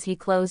soon as he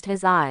closed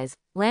his eyes,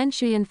 Lan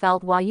Shuyan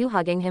felt Hua Yu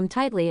hugging him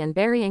tightly and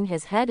burying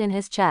his head in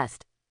his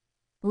chest.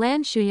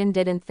 Lan Shuyan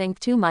didn't think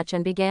too much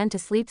and began to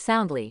sleep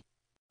soundly.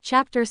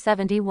 Chapter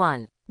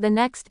 71. The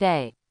next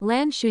day,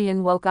 Lan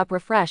Shuyan woke up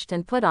refreshed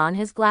and put on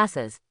his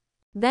glasses.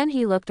 Then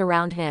he looked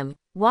around him.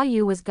 Hua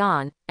Yu was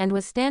gone, and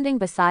was standing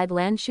beside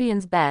Lan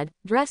Shuyan's bed,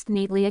 dressed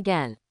neatly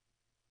again.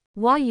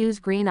 Hua Yu's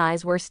green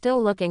eyes were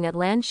still looking at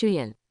Lan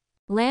Shuyan.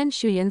 Lan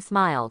Shuyan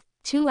smiled.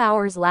 2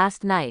 hours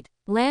last night.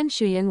 Lan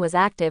Shuyan was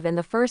active in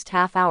the first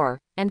half hour,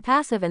 and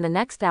passive in the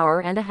next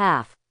hour and a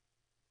half.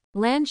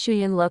 Lan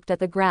Shuyan looked at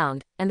the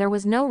ground, and there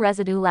was no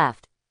residue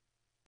left.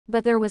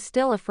 But there was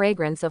still a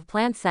fragrance of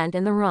plant scent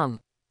in the room.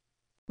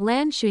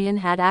 Lan Shuyan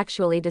had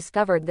actually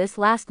discovered this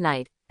last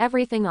night.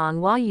 Everything on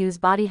Hua Yu's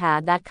body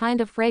had that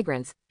kind of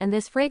fragrance, and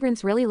this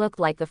fragrance really looked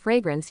like the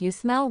fragrance you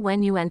smell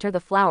when you enter the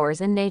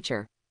flowers in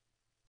nature.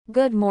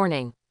 Good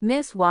morning,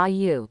 Miss Hua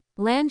Yu.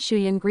 Lan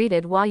Shuyan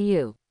greeted Hua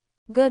Yu.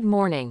 Good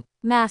morning,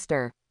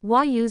 Master.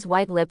 Hua Yu's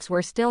white lips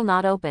were still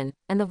not open,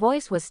 and the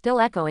voice was still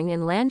echoing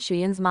in Lan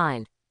Shuyan's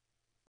mind.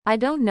 I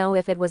don't know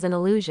if it was an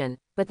illusion,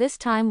 but this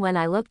time when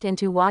I looked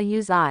into Hua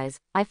Yu's eyes,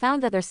 I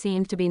found that there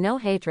seemed to be no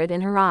hatred in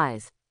her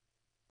eyes.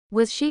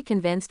 Was she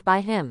convinced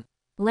by him?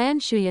 Lan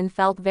Shuyan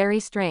felt very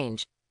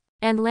strange.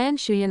 And Lan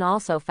Shuyan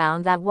also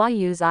found that Hua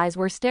Yu's eyes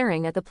were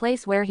staring at the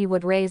place where he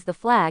would raise the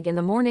flag in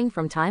the morning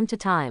from time to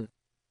time.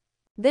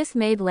 This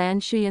made Lan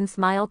Shuyan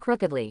smile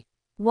crookedly.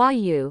 Hua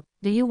Yu,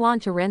 do you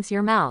want to rinse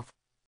your mouth?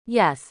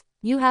 Yes,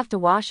 you have to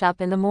wash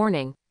up in the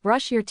morning,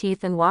 brush your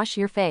teeth and wash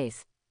your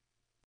face.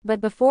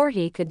 But before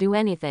he could do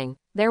anything,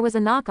 there was a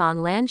knock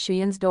on Lan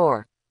Shuyan's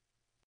door.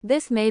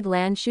 This made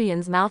Lan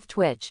Shuyan's mouth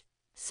twitch.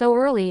 So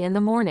early in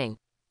the morning.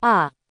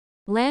 Ah.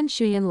 Lan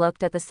Shuyan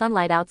looked at the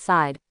sunlight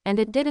outside, and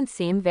it didn't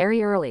seem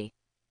very early.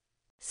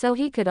 So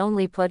he could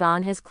only put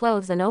on his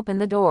clothes and open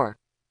the door.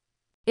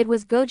 It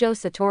was Gojo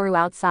Satoru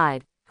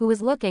outside, who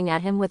was looking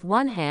at him with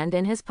one hand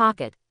in his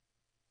pocket.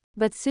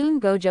 But soon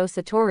Gojo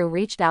Satoru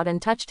reached out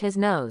and touched his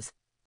nose.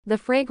 The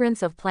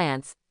fragrance of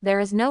plants. There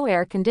is no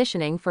air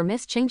conditioning for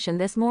Miss Qingshan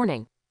this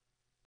morning.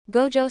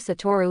 Gojo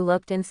Satoru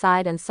looked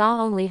inside and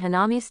saw only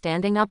Hanami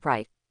standing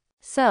upright.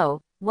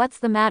 So, what's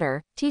the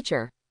matter,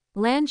 teacher?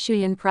 Lan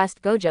Shuyan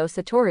pressed Gojo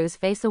Satoru's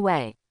face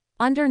away.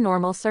 Under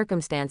normal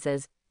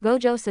circumstances,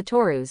 Gojo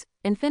Satoru's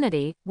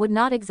infinity would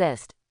not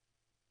exist.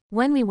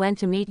 When we went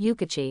to meet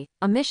Yukichi,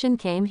 a mission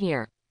came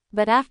here.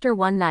 But after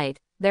one night,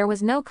 there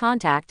was no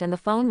contact and the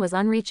phone was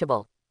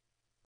unreachable.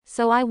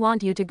 So I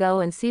want you to go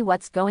and see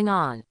what's going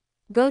on.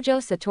 Gojo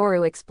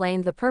Satoru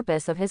explained the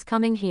purpose of his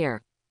coming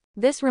here.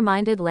 This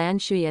reminded Lan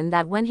Shuyan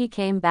that when he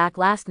came back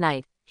last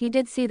night, he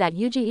did see that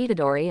Yuji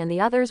Itadori and the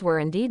others were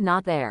indeed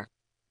not there.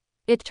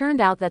 It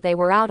turned out that they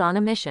were out on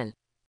a mission.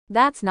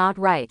 That's not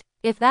right.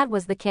 If that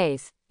was the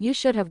case, you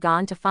should have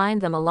gone to find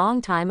them a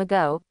long time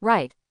ago,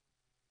 right?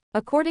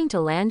 According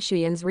to Lan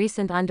Shuyan's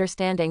recent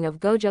understanding of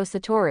Gojo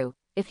Satoru,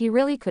 if he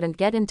really couldn't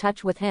get in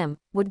touch with him,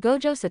 would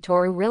Gojo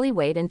Satoru really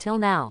wait until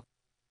now?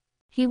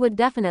 He would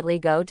definitely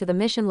go to the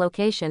mission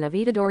location of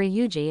Itadori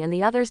Yuji and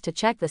the others to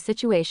check the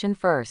situation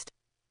first.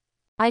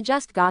 I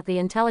just got the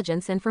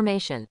intelligence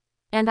information.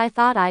 And I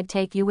thought I'd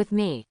take you with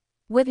me.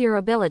 With your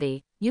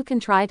ability, you can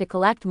try to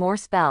collect more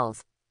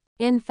spells.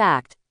 In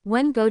fact,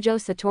 when Gojo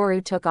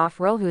Satoru took off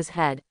Rohu's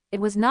head, it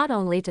was not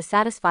only to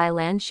satisfy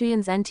Lan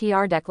Shuyan's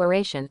NTR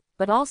declaration,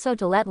 but also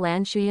to let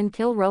Lan Shuyan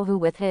kill Rohu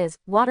with his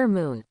Water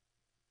Moon.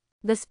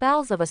 The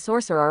spells of a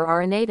sorcerer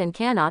are innate and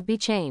cannot be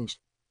changed.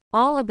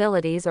 All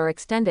abilities are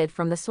extended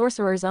from the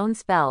sorcerer's own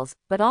spells,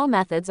 but all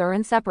methods are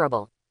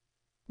inseparable.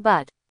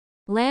 But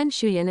Lan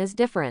Shuyan is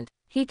different.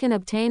 He can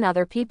obtain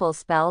other people's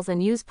spells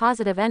and use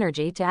positive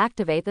energy to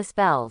activate the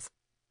spells.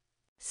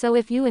 So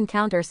if you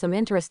encounter some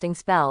interesting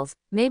spells,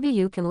 maybe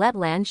you can let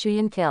Lan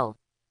Shuyan kill.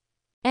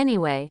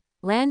 Anyway,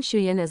 Lan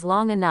Shuyan is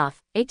long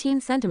enough, 18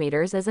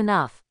 centimeters is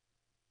enough.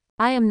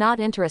 I am not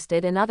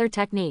interested in other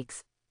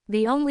techniques.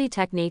 The only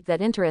technique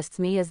that interests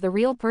me is the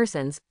real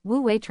person's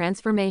Wu Wei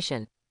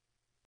transformation.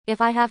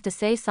 If I have to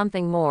say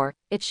something more,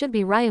 it should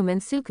be Ryuman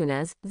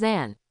Sukuna's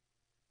Zan.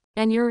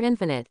 And you're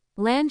infinite.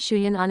 Lan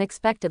Shuyan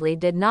unexpectedly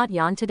did not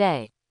yawn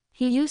today.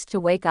 He used to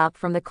wake up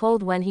from the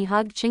cold when he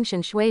hugged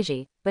Qingshan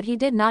Shuiji, but he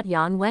did not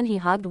yawn when he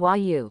hugged Hua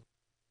Yu.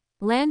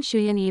 Lan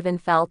Shuyan even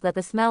felt that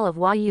the smell of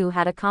Hua Yu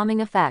had a calming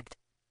effect.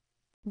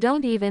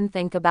 Don't even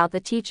think about the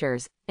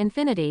teachers,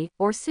 Infinity,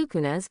 or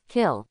Sukuna's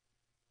kill.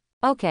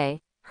 Okay,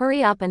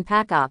 hurry up and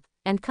pack up,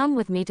 and come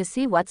with me to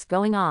see what's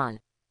going on.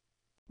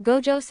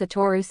 Gojo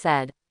Satoru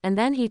said, and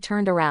then he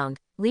turned around,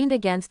 leaned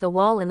against the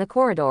wall in the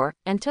corridor,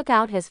 and took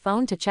out his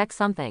phone to check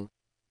something.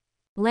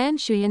 Lan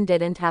Shuyan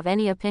didn't have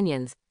any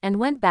opinions, and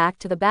went back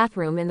to the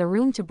bathroom in the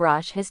room to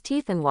brush his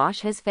teeth and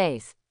wash his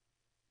face.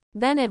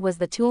 Then it was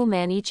the tool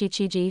man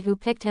Ichichiji who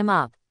picked him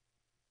up.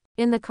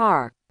 In the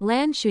car,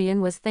 Lan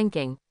Shuyan was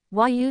thinking.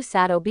 Hua Yu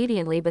sat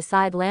obediently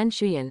beside Lan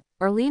Shuyan,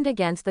 or leaned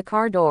against the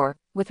car door,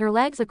 with her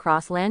legs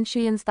across Lan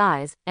Shuyan's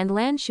thighs, and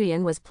Lan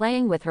Shuyan was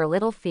playing with her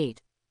little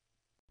feet.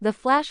 The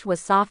flesh was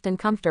soft and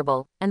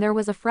comfortable, and there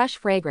was a fresh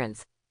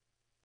fragrance.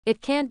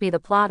 It can't be the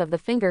plot of the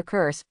finger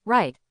curse,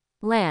 right?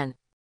 Lan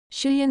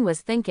Shuyan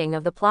was thinking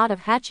of the plot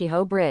of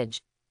Hachiho Bridge.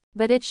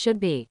 But it should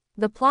be.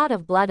 The plot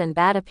of Blood and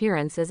Bad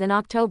Appearances in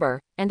October,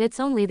 and it's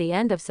only the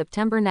end of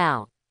September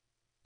now.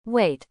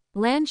 Wait,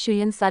 Lan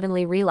Shuyan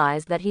suddenly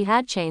realized that he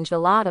had changed a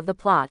lot of the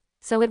plot,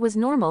 so it was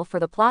normal for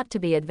the plot to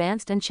be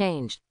advanced and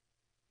changed.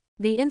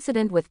 The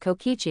incident with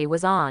Kokichi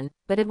was on,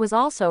 but it was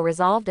also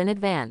resolved in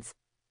advance.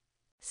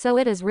 So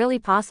it is really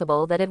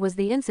possible that it was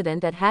the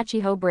incident at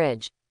Hachiho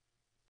Bridge.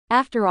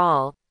 After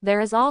all,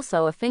 there is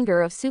also a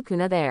finger of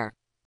Sukuna there.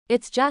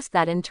 It's just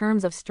that in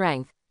terms of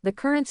strength, the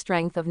current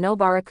strength of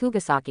Nobara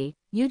Kugasaki,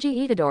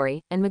 Yuji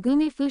Itadori, and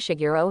Megumi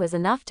Fushiguro is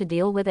enough to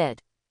deal with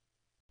it.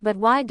 But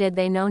why did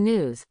they know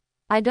news?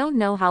 I don't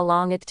know how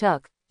long it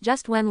took.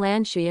 Just when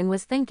Lan Shuyan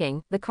was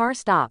thinking, the car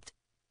stopped.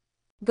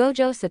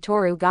 Gojo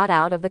Satoru got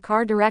out of the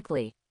car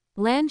directly.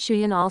 Lan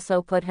Shuyan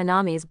also put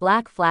Hanami's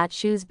black flat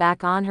shoes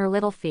back on her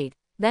little feet,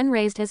 then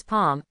raised his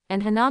palm,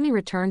 and Hanami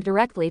returned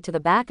directly to the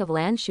back of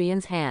Lan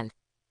Shuyan's hand.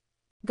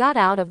 Got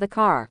out of the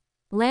car.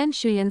 Lan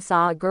Shuyan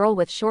saw a girl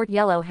with short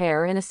yellow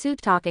hair in a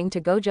suit talking to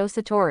Gojo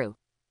Satoru.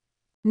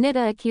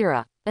 Nida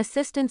Akira,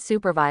 assistant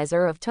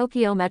supervisor of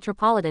Tokyo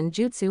Metropolitan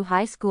Jutsu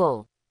High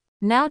School.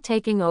 Now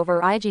taking over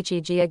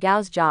Ijichi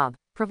Jiagao's job,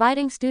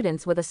 providing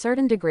students with a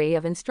certain degree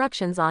of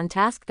instructions on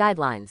task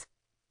guidelines.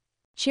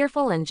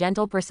 Cheerful and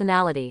gentle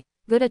personality,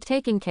 good at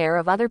taking care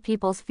of other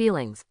people's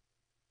feelings.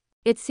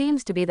 It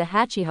seems to be the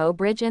Hachiho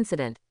Bridge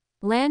incident.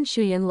 Lan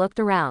Shuyan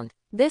looked around.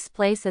 This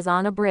place is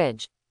on a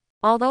bridge.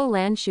 Although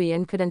Lan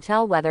Shuyan couldn't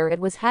tell whether it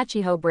was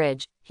Hachiho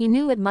Bridge, he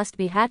knew it must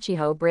be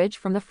Hachiho Bridge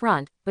from the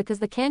front, because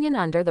the canyon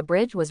under the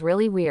bridge was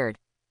really weird.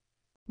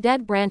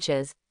 Dead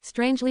branches,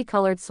 strangely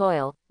colored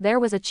soil,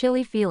 there was a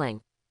chilly feeling.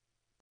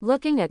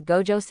 Looking at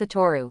Gojo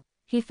Satoru,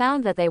 he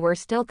found that they were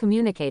still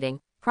communicating,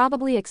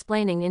 probably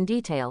explaining in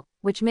detail,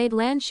 which made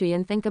Lan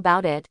Shuyan think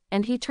about it,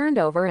 and he turned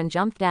over and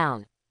jumped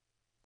down.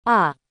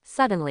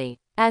 Suddenly,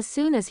 as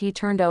soon as he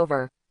turned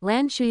over,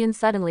 Lan Shuyan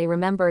suddenly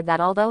remembered that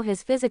although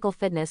his physical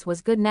fitness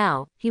was good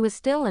now, he was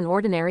still an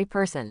ordinary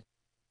person.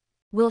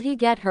 Will he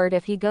get hurt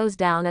if he goes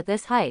down at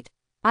this height?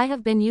 I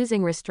have been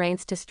using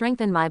restraints to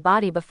strengthen my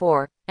body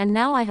before, and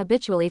now I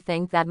habitually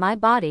think that my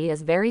body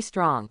is very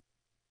strong.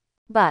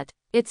 But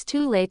it's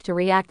too late to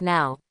react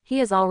now, he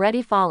is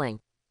already falling.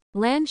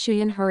 Lan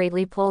Shuyan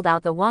hurriedly pulled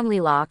out the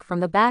Wanli lock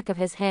from the back of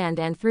his hand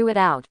and threw it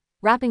out,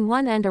 wrapping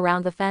one end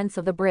around the fence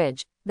of the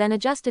bridge, then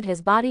adjusted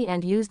his body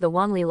and used the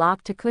Wanli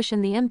lock to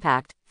cushion the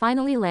impact,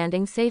 finally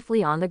landing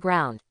safely on the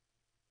ground.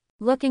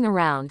 Looking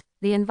around,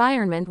 the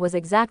environment was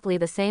exactly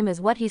the same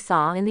as what he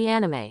saw in the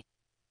anime.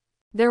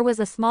 There was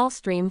a small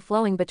stream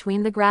flowing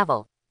between the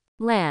gravel.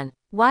 Lan,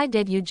 why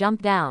did you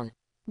jump down?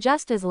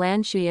 Just as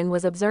Lan Shuyan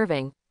was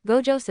observing,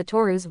 Gojo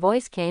Satoru's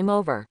voice came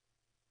over.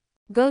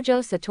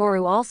 Gojo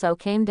Satoru also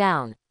came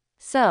down.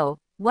 So,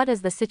 what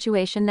is the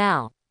situation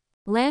now?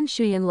 Lan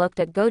Shuyan looked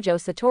at Gojo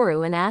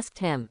Satoru and asked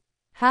him.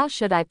 How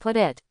should I put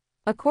it?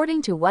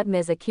 According to what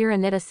Ms. Akira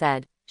Nita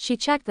said, she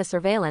checked the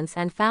surveillance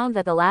and found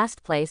that the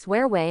last place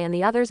where Wei and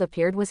the others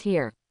appeared was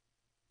here.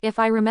 If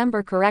I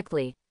remember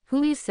correctly,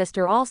 Hui's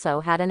sister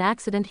also had an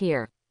accident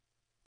here.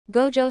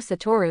 Gojo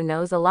Satoru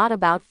knows a lot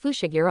about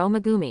Fushiguro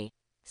Megumi.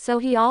 So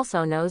he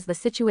also knows the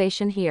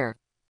situation here.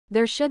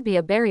 There should be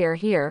a barrier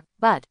here,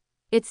 but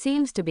it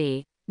seems to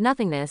be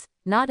nothingness,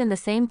 not in the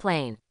same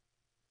plane.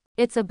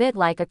 It's a bit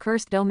like a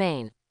cursed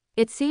domain.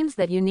 It seems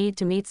that you need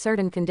to meet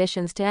certain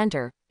conditions to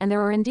enter, and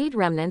there are indeed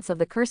remnants of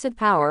the cursed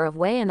power of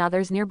Wei and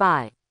others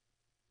nearby.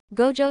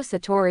 Gojo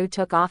Satoru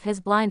took off his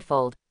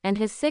blindfold, and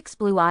his 6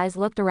 blue eyes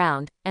looked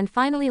around, and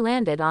finally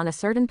landed on a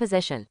certain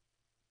position.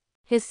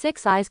 His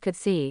 6 eyes could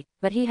see,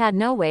 but he had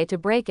no way to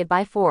break it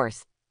by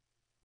force.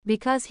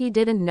 Because he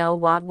didn't know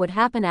what would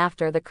happen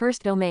after the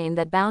cursed domain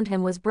that bound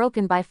him was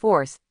broken by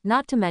force,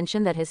 not to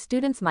mention that his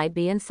students might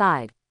be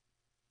inside.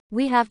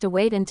 We have to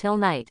wait until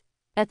night.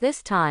 At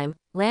this time,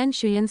 Lan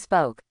Shuyan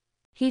spoke.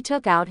 He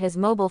took out his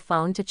mobile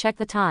phone to check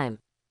the time.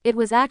 It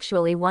was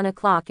actually 1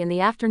 o'clock in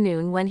the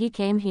afternoon when he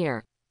came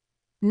here.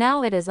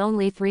 Now it is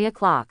only 3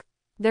 o'clock.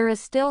 There is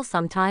still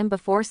some time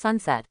before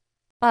sunset.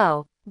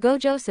 Oh,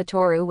 Gojo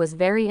Satoru was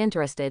very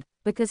interested,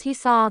 because he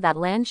saw that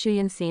Lan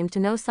Shuyan seemed to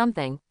know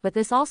something, but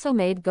this also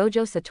made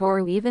Gojo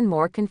Satoru even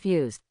more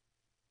confused.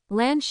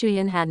 Lan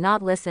Shuyan had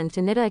not listened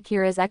to Nita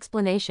Akira's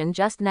explanation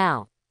just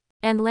now.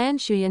 And Lan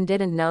Shuyan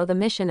didn't know the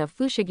mission of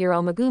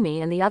Fushiguro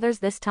Megumi and the others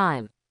this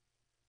time.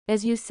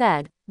 As you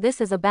said,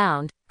 this is a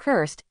bound,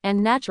 cursed,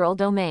 and natural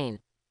domain.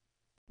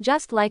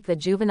 Just like the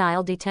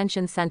juvenile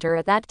detention center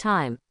at that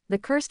time, the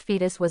cursed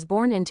fetus was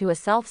born into a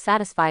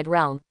self-satisfied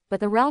realm,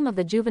 but the realm of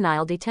the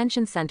juvenile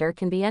detention center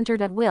can be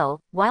entered at will,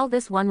 while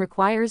this one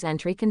requires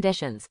entry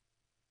conditions.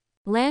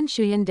 Lan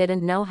Shuyan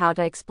didn't know how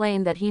to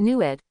explain that he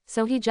knew it,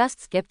 so he just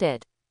skipped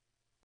it.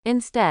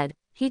 Instead,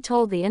 he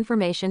told the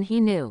information he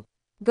knew.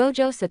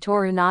 Gojo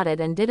Satoru nodded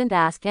and didn't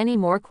ask any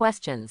more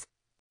questions.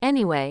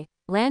 Anyway,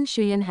 Lan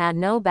Shuyan had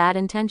no bad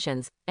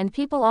intentions, and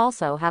people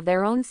also have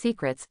their own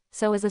secrets,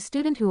 so as a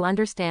student who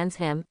understands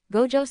him,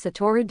 Gojo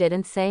Satoru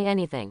didn't say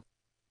anything.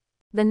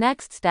 The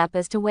next step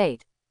is to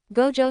wait.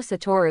 Gojo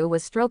Satoru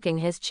was stroking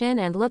his chin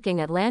and looking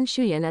at Lan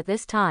Shuyan at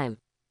this time.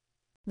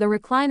 The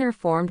recliner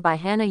formed by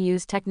Hana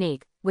Yu's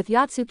technique, with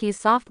Yatsuki's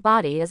soft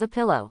body as a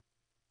pillow.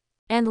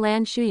 And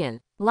Lan Shuyan,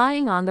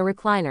 lying on the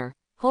recliner,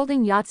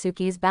 holding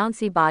Yatsuki's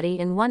bouncy body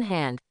in one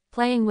hand,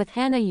 playing with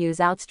Hana Yu's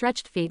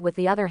outstretched feet with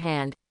the other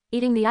hand,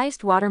 eating the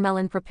iced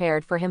watermelon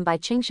prepared for him by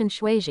Qingshan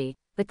Shuiji,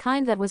 the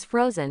kind that was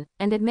frozen,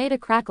 and it made a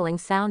crackling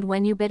sound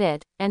when you bit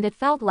it, and it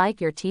felt like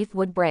your teeth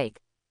would break.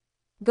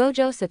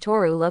 Gojo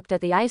Satoru looked at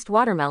the iced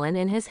watermelon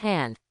in his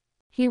hand.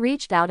 He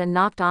reached out and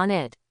knocked on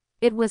it.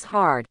 It was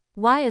hard.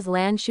 Why is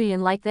Lan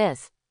Shuyan like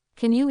this?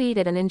 Can you eat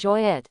it and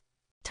enjoy it?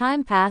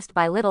 Time passed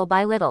by little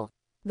by little.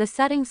 The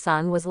setting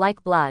sun was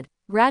like blood,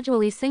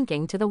 gradually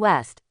sinking to the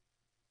west.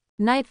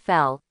 Night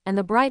fell, and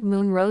the bright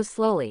moon rose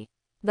slowly.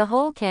 The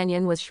whole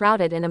canyon was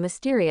shrouded in a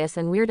mysterious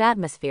and weird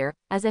atmosphere,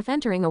 as if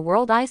entering a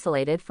world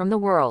isolated from the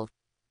world.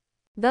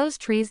 Those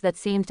trees that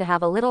seemed to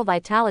have a little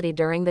vitality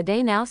during the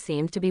day now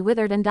seemed to be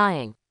withered and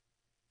dying.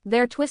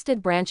 Their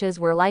twisted branches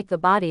were like the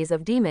bodies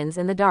of demons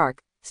in the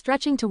dark,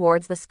 stretching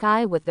towards the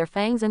sky with their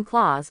fangs and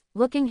claws,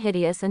 looking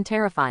hideous and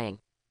terrifying.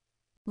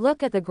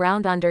 Look at the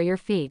ground under your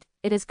feet,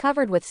 it is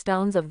covered with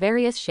stones of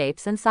various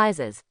shapes and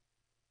sizes.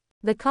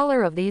 The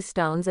color of these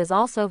stones is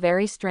also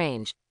very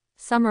strange.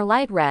 Some are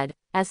light red,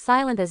 as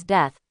silent as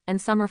death,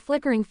 and some are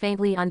flickering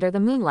faintly under the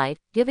moonlight,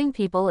 giving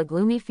people a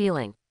gloomy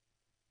feeling.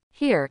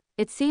 Here,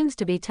 it seems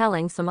to be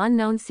telling some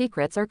unknown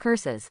secrets or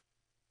curses.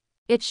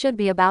 It should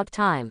be about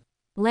time.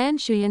 Lan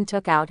Shuyan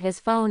took out his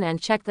phone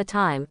and checked the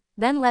time,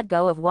 then let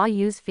go of Hua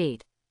Yu's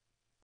feet.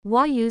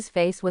 Hua Yu's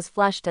face was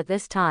flushed at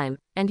this time,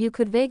 and you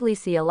could vaguely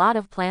see a lot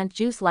of plant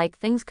juice-like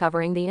things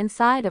covering the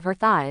inside of her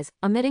thighs,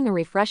 emitting a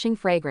refreshing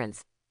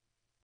fragrance.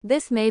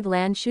 This made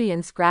Lan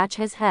Shuyan scratch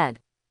his head.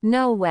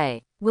 No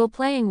way, will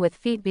playing with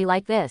feet be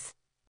like this?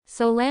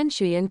 So Lan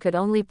Shuyan could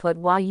only put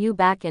Hua Yu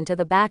back into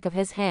the back of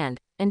his hand,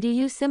 and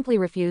Yu simply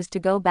refused to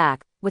go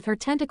back, with her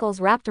tentacles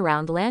wrapped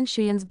around Lan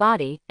Shuyan's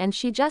body, and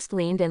she just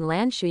leaned in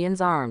Lan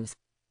Shuyan's arms.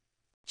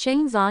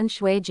 Qingshan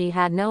Shuiji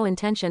had no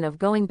intention of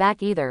going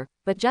back either,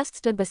 but just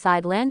stood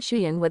beside Lan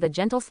Shuyan with a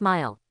gentle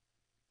smile.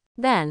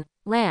 Then,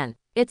 Lan,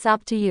 it's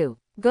up to you.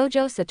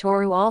 Gojo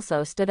Satoru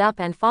also stood up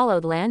and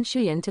followed Lan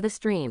Shuyan to the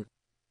stream.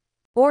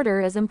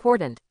 Order is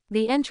important.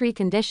 The entry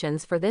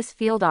conditions for this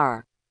field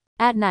are: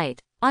 at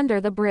night, under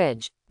the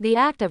bridge, The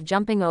act of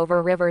jumping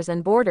over rivers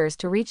and borders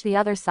to reach the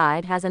other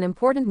side has an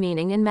important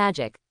meaning in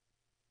magic.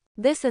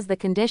 This is the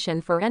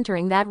condition for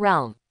entering that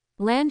realm.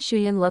 Lan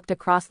Shuyan looked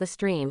across the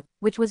stream,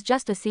 which was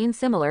just a scene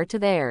similar to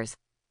theirs.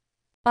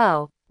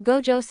 Oh,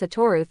 Gojo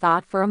Satoru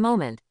thought for a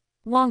moment.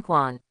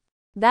 Wonkwan.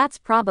 That's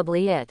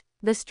probably it.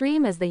 The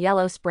stream is the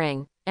Yellow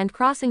Spring, and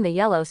crossing the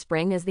Yellow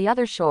Spring is the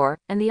other shore,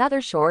 and the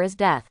other shore is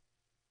death.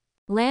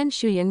 Lan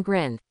Shuyan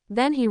grinned.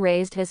 Then he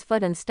raised his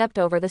foot and stepped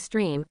over the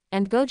stream,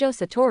 and Gojo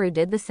Satoru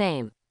did the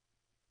same.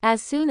 As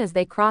soon as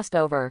they crossed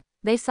over,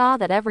 they saw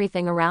that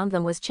everything around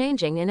them was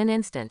changing in an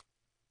instant.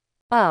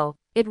 Oh,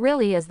 it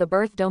really is the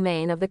birth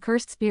domain of the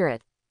cursed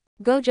spirit.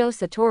 Gojo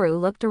Satoru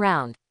looked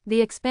around.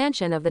 The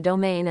expansion of the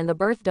domain and the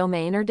birth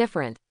domain are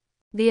different.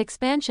 The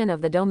expansion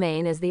of the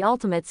domain is the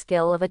ultimate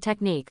skill of a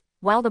technique,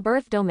 while the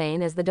birth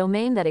domain is the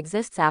domain that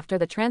exists after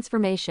the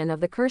transformation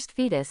of the cursed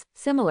fetus,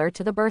 similar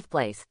to the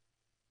birthplace.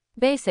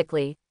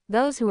 Basically,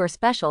 those who are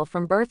special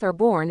from birth are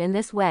born in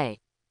this way.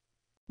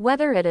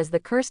 Whether it is the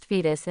cursed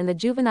fetus in the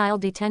juvenile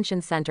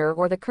detention center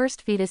or the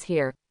cursed fetus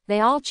here,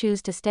 they all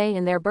choose to stay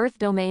in their birth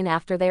domain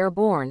after they are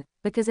born,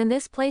 because in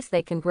this place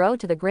they can grow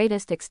to the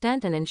greatest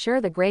extent and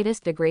ensure the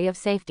greatest degree of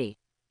safety.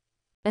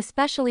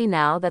 Especially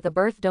now that the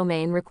birth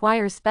domain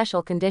requires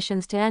special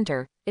conditions to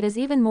enter, it is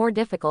even more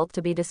difficult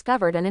to be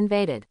discovered and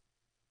invaded.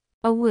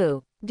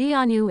 Awoo!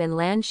 Dianyu in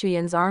Lan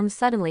Shuyan's arms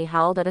suddenly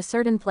howled at a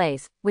certain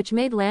place, which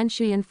made Lan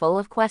Shuyan full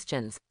of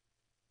questions.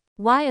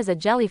 Why is a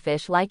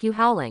jellyfish like you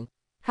howling?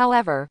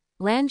 However,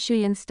 Lan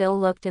Shuyan still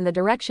looked in the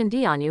direction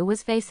Dianyu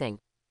was facing.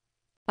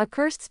 A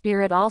cursed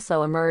spirit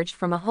also emerged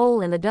from a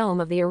hole in the dome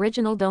of the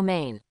original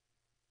domain.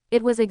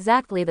 It was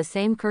exactly the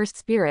same cursed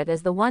spirit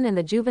as the one in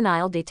the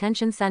juvenile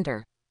detention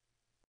center.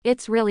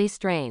 It's really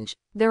strange.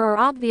 There are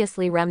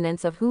obviously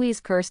remnants of Hui's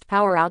cursed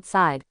power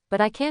outside,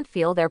 but I can't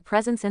feel their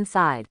presence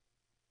inside.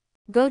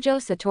 Gojo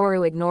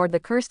Satoru ignored the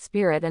cursed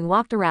spirit and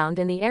walked around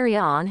in the area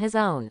on his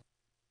own.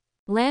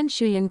 Lan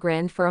Shuyan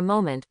grinned for a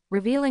moment,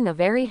 revealing a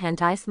very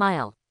hentai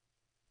smile.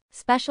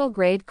 Special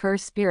grade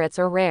cursed spirits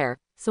are rare,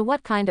 so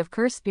what kind of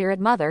cursed spirit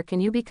mother can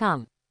you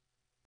become?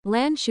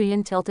 Lan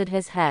Shuyan tilted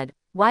his head,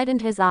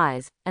 widened his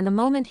eyes, and the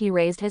moment he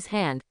raised his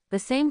hand, the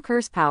same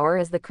curse power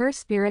as the cursed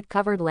spirit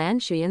covered Lan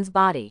Shuyan's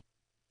body.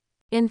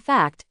 In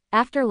fact,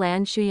 after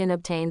Lan Shuyan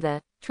obtained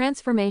the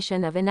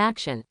transformation of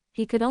inaction,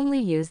 he could only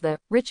use the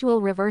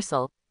ritual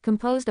reversal,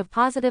 composed of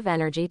positive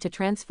energy to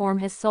transform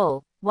his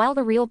soul, while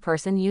the real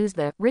person used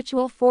the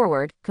ritual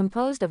forward,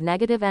 composed of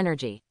negative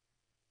energy.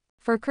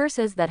 For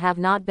curses that have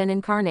not been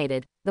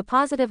incarnated, the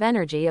positive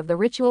energy of the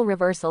ritual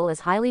reversal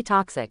is highly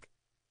toxic.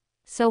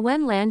 So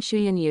when Lan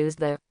Shuyan used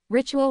the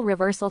ritual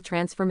reversal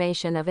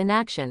transformation of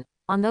inaction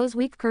on those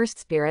weak cursed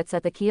spirits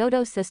at the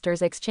Kyoto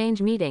Sisters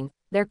exchange meeting,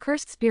 their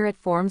cursed spirit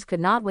forms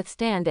could not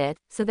withstand it,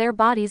 so their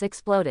bodies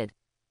exploded.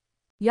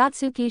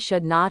 Yatsuki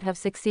should not have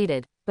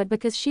succeeded, but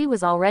because she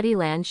was already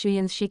Lan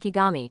Shuyan's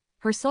Shikigami,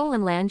 her soul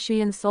and Lan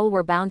Shuyan's soul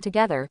were bound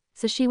together,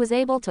 so she was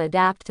able to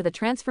adapt to the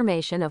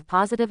transformation of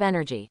positive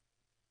energy.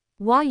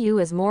 Hua Yu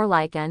is more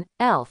like an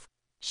elf.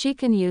 She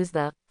can use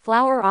the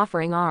flower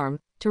offering arm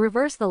to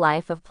reverse the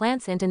life of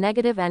plants into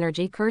negative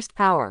energy cursed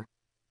power.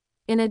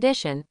 In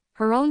addition,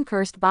 her own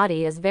cursed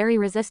body is very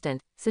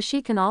resistant, so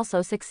she can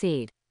also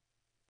succeed.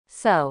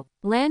 So,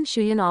 Lan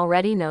Shuyan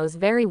already knows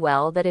very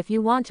well that if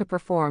you want to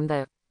perform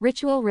the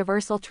ritual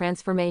reversal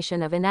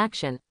transformation of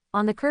inaction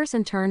on the curse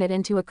and turn it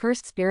into a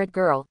cursed spirit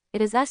girl,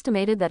 it is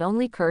estimated that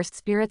only cursed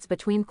spirits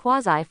between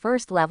quasi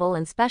first level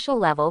and special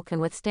level can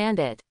withstand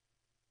it.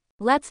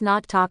 Let's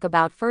not talk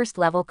about first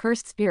level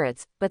cursed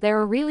spirits, but there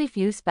are really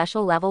few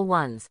special level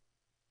ones.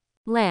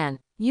 Lan,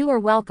 you are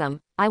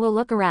welcome, I will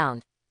look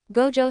around.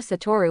 Gojo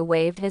Satoru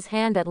waved his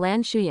hand at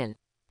Lan Shuyan.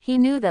 He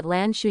knew that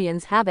Lan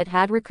Shuyan's habit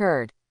had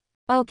recurred.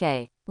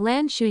 Okay,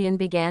 Lan Shuyan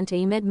began to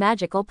emit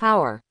magical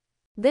power.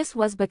 This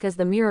was because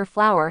the mirror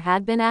flower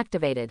had been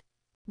activated.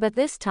 But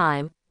this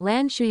time,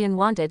 Lan Shuyan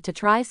wanted to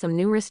try some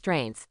new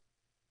restraints.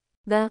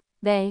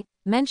 They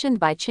mentioned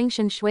by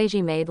Qingshan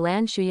Shuiji made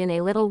Lan Shuyan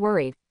a little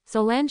worried,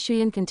 so Lan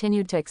Shuyan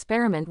continued to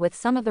experiment with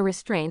some of the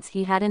restraints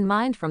he had in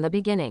mind from the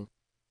beginning.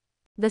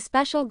 The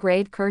special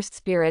grade cursed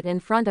spirit in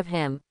front of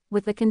him,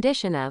 with the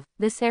condition of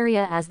this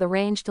area as the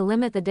range to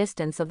limit the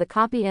distance of the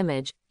copy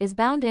image, is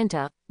bound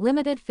into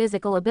limited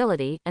physical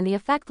ability and the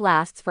effect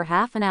lasts for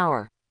half an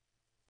hour.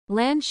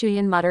 Lan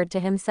Shuyan muttered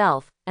to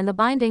himself, and the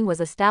binding was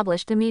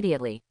established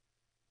immediately.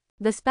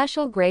 The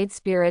special grade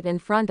spirit in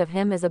front of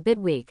him is a bit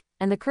weak,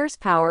 and the curse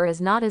power is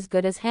not as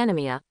good as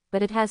Hanamiya,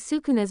 but it has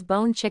Sukuna's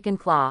bone chicken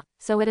claw,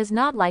 so it is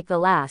not like the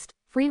last,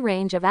 free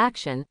range of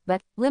action,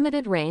 but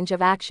limited range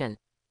of action.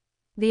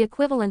 The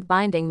equivalent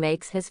binding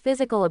makes his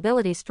physical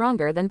ability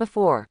stronger than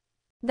before.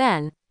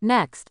 Then,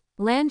 next,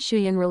 Lan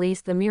Shuyan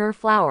released the mirror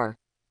flower.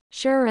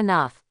 Sure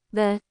enough,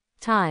 the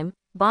time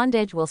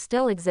bondage will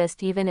still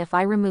exist even if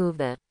I remove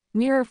the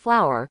mirror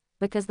flower,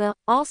 because the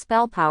all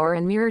spell power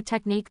and mirror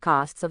technique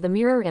costs of the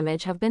mirror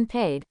image have been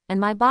paid, and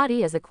my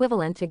body is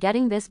equivalent to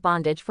getting this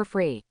bondage for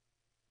free.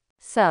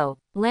 So,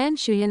 Lan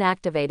Shuyan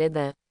activated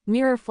the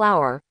mirror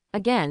flower,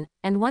 again,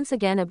 and once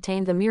again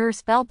obtained the mirror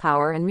spell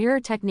power and mirror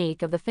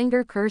technique of the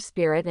finger curse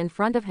spirit in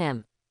front of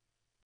him.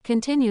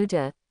 Continue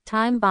to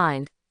time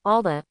bind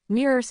all the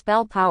mirror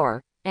spell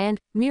power and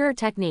mirror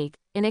technique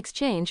in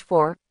exchange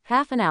for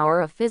half an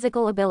hour of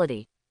physical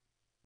ability.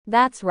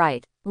 That's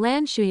right,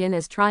 Lan Shuyan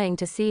is trying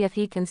to see if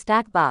he can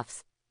stack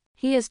buffs.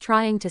 He is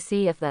trying to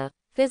see if the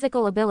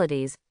physical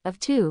abilities of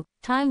 2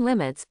 time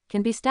limits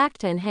can be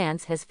stacked to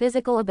enhance his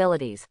physical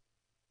abilities.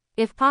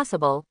 If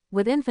possible,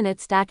 with infinite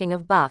stacking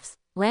of buffs,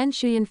 Lan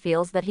Shuyan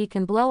feels that he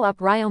can blow up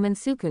Ryomen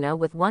Sukuna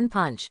with one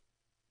punch.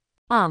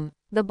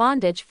 The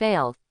bondage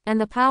failed, and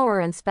the power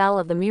and spell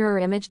of the mirror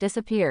image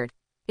disappeared.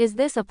 Is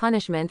this a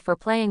punishment for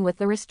playing with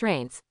the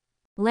restraints?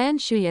 Lan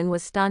Shuyan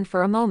was stunned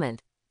for a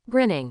moment.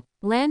 Grinning,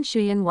 Lan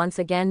Shuyan once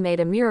again made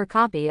a mirror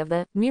copy of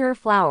the mirror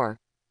flower.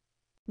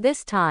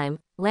 This time,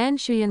 Lan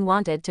Shuyan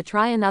wanted to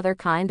try another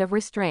kind of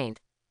restraint.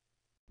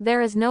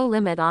 There is no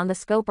limit on the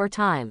scope or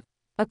time.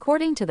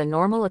 According to the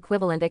normal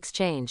equivalent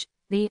exchange,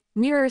 the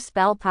mirror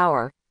spell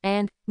power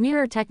and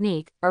mirror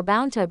technique are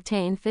bound to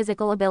obtain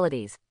physical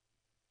abilities.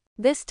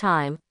 This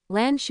time,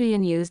 Lan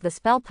Shuyan used the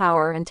spell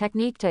power and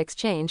technique to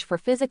exchange for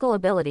physical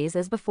abilities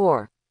as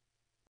before.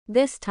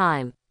 This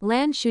time,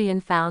 Lan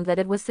Shuyan found that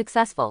it was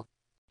successful.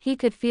 He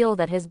could feel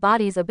that his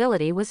body's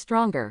ability was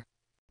stronger.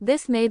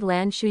 This made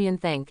Lan Shuyan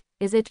think,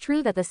 is it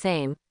true that the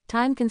same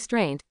time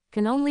constraint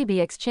can only be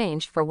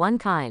exchanged for one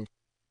kind?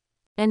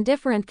 And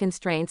different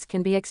constraints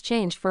can be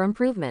exchanged for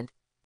improvement?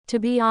 To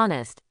be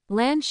honest,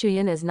 Lan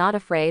Shuyan is not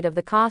afraid of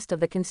the cost of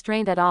the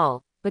constraint at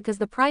all, because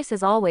the price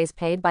is always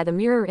paid by the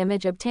mirror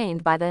image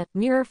obtained by the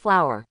mirror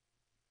flower.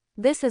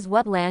 This is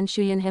what Lan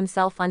Shuyan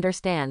himself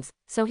understands,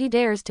 so he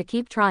dares to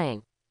keep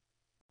trying.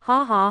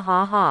 Ha ha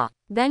ha ha,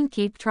 then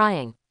keep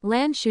trying.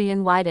 Lan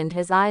Shuyan widened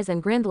his eyes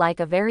and grinned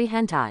like a very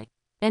hentai.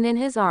 And in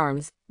his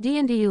arms,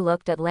 Diandiu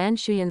looked at Lan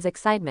Shuyan's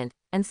excitement,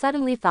 and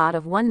suddenly thought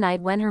of one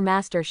night when her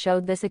master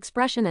showed this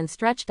expression and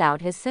stretched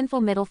out his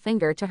sinful middle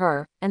finger to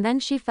her, and then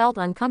she felt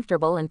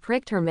uncomfortable and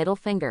pricked her middle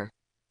finger.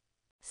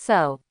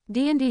 So,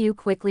 Diandiu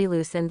quickly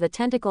loosened the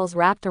tentacles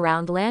wrapped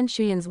around Lan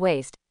Shuyan's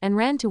waist, and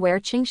ran to where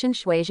Qingshan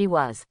Shuiji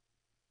was.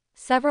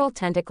 Several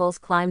tentacles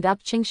climbed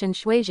up Qingshan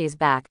Shuiji's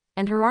back,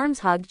 and her arms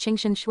hugged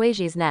Qingshan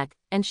Shuiji's neck,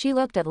 and she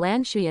looked at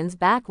Lan Shuyan's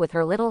back with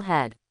her little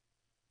head.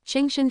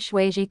 Qingshan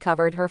Shuiji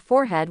covered her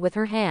forehead with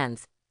her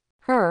hands.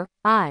 Her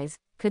eyes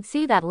could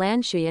see that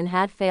Lan Shuyan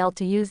had failed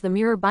to use the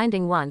mirror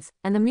binding once,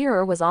 and the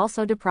mirror was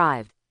also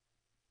deprived.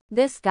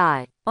 This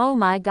guy, oh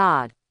my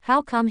god,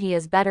 how come he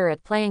is better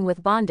at playing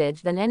with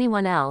bondage than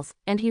anyone else,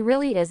 and he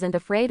really isn't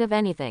afraid of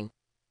anything?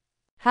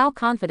 How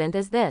confident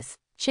is this?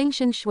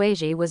 Qingshan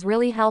Shuiji was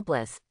really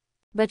helpless.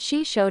 But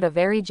she showed a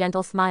very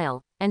gentle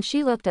smile, and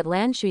she looked at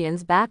Lan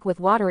Shuyan's back with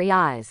watery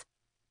eyes.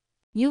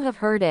 You have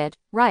heard it,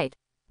 right?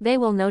 They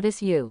will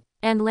notice you.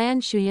 And Lan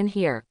Shuyan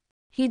here.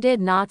 He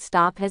did not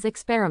stop his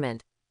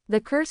experiment.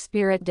 The cursed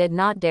spirit did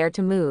not dare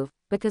to move,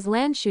 because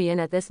Lan Shuyan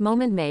at this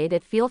moment made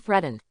it feel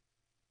threatened.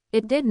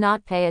 It did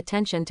not pay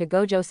attention to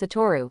Gojo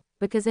Satoru,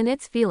 because in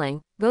its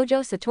feeling,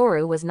 Gojo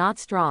Satoru was not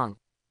strong.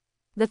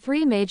 The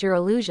three major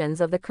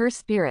illusions of the cursed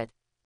spirit.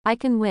 I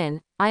can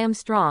win, I am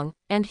strong,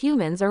 and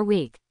humans are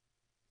weak.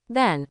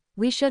 Then,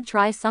 we should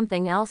try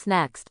something else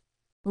next.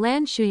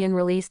 Lan Shuyan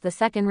released the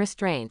second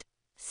restraint.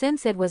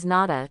 Since it was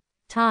not a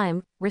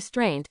time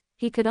restraint,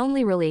 he could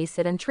only release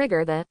it and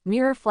trigger the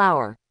mirror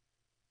flower.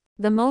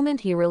 The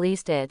moment he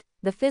released it,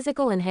 the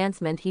physical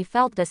enhancement he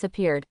felt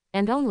disappeared,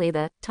 and only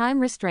the time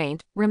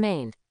restraint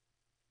remained.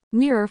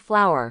 Mirror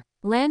flower.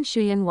 Lan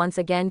Shuyan once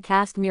again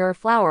cast mirror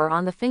flower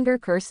on the finger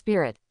curse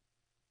spirit.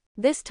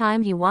 This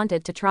time he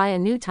wanted to try a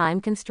new time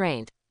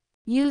constraint.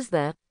 Use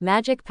the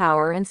magic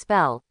power and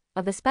spell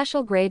of the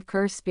special grade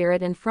curse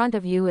spirit in front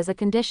of you as a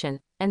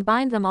condition, and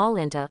bind them all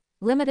into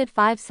limited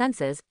 5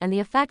 senses, and the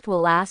effect will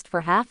last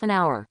for half an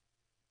hour.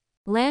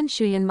 Lan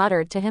Shuyan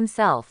muttered to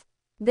himself.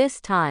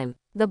 This time,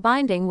 the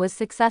binding was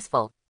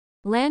successful.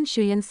 Lan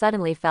Shuyan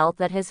suddenly felt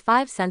that his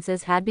 5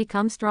 senses had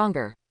become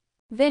stronger.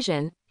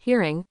 Vision,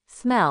 hearing,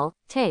 smell,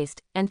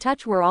 taste, and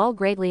touch were all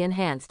greatly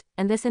enhanced,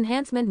 and this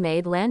enhancement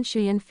made Lan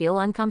Shuyan feel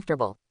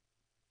uncomfortable.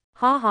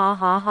 Ha ha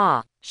ha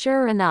ha,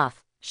 sure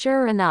enough,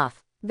 sure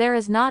enough. There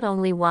is not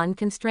only one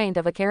constraint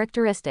of a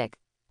characteristic.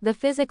 The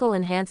physical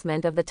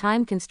enhancement of the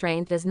time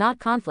constraint does not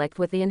conflict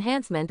with the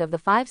enhancement of the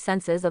 5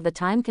 senses of the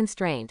time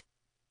constraint.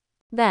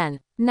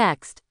 Then,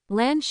 next,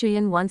 Lan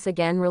Shuyan once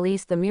again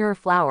released the mirror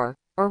flower,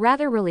 or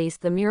rather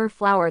released the mirror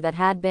flower that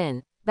had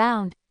been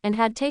bound, and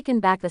had taken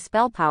back the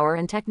spell power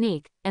and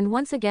technique, and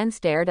once again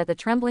stared at the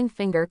trembling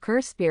finger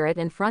curse spirit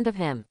in front of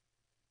him.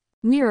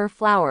 Mirror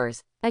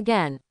flowers.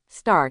 Again.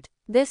 Start.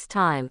 This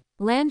time,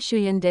 Lan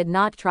Shuyan did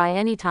not try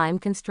any time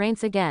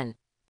constraints again.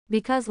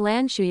 Because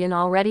Lan Shuyan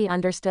already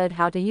understood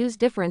how to use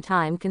different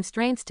time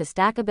constraints to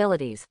stack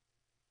abilities.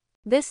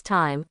 This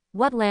time,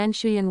 what Lan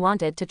Shuyan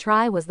wanted to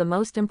try was the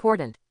most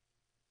important.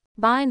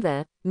 Bind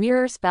the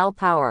mirror spell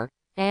power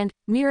and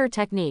mirror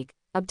technique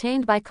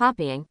obtained by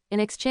copying in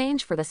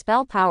exchange for the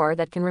spell power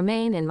that can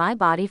remain in my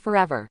body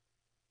forever.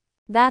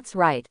 That's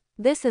right,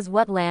 this is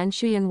what Lan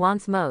Shuyan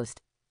wants most.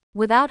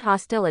 Without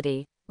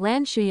hostility,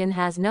 Lan Shuyan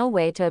has no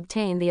way to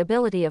obtain the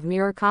ability of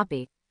mirror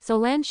copy, so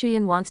Lan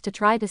Shuyan wants to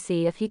try to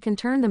see if he can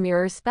turn the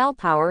mirror's spell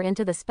power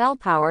into the spell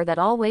power that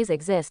always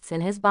exists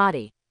in his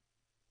body.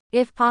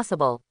 If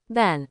possible,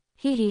 then,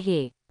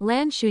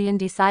 Lan Shuyan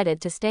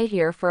decided to stay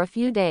here for a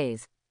few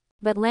days.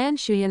 But Lan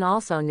Shuyan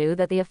also knew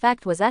that the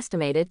effect was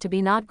estimated to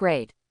be not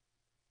great.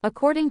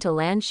 According to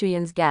Lan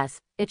Shuyan's guess,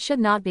 it should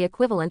not be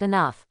equivalent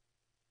enough.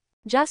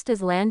 Just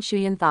as Lan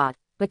Shuyan thought,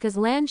 because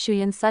Lan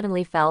Shuyan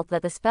suddenly felt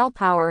that the spell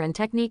power and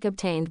technique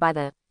obtained by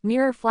the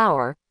mirror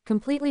flower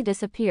completely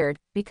disappeared,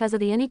 because of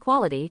the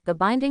inequality, the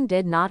binding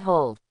did not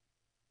hold.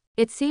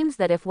 It seems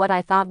that if what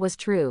I thought was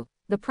true,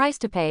 the price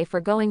to pay for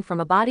going from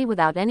a body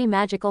without any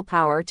magical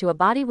power to a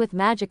body with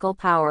magical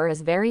power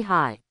is very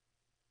high.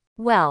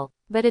 Well,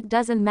 but it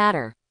doesn't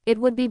matter. It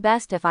would be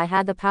best if I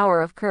had the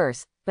power of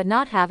curse, but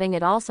not having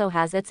it also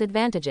has its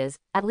advantages.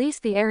 At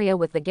least the area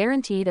with the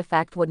guaranteed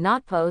effect would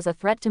not pose a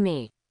threat to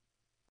me.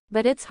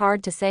 But it's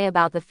hard to say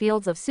about the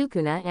fields of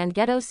Sukuna and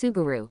Geto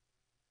Suguru.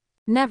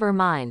 Never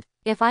mind.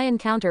 If I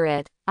encounter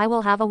it, I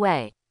will have a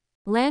way.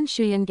 Lan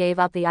Shuyan gave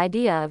up the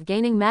idea of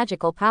gaining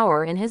magical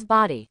power in his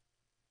body.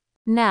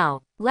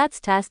 Now, let's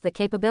test the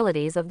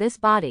capabilities of this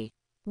body.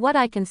 What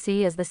I can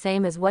see is the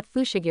same as what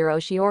Fushiguro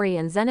Shiori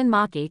and Zenin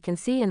Maki can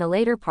see in the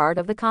later part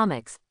of the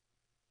comics.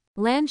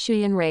 Lan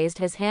Shuyan raised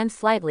his hand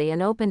slightly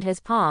and opened his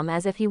palm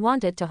as if he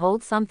wanted to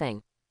hold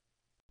something.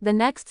 The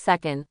next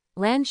second,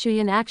 Lan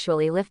Shuyan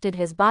actually lifted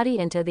his body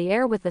into the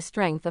air with the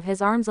strength of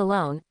his arms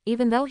alone,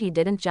 even though he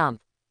didn't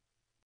jump.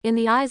 In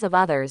the eyes of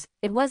others,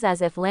 it was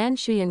as if Lan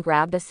Shuyan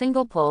grabbed a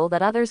single pole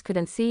that others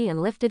couldn't see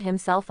and lifted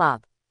himself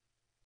up.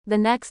 The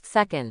next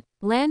second,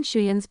 Lan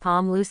Shuyan's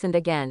palm loosened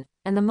again,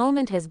 and the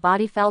moment his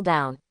body fell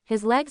down,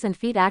 his legs and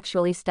feet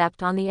actually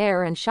stepped on the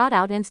air and shot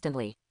out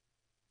instantly.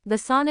 The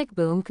sonic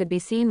boom could be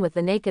seen with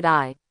the naked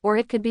eye, or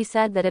it could be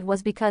said that it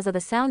was because of the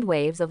sound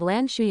waves of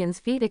Lan Shuyan's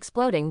feet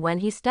exploding when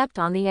he stepped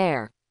on the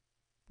air.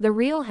 The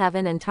real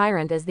heaven and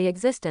tyrant is the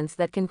existence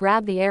that can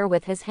grab the air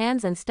with his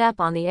hands and step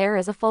on the air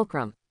as a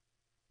fulcrum.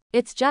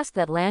 It's just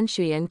that Lan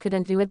Shuyan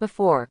couldn't do it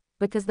before,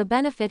 because the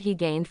benefit he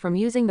gained from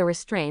using the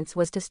restraints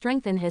was to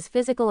strengthen his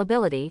physical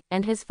ability,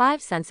 and his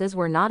 5 senses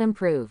were not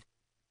improved.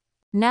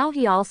 Now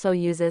he also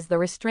uses the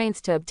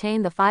restraints to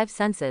obtain the 5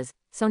 senses,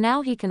 so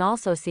now he can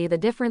also see the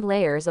different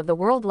layers of the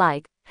world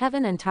like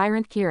heaven and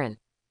tyrant Kirin.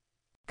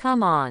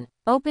 Come on,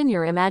 open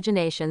your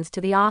imaginations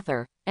to the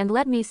author, and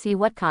let me see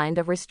what kind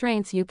of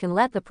restraints you can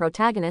let the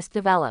protagonist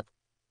develop.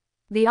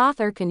 The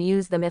author can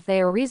use them if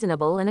they are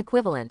reasonable and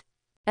equivalent.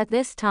 At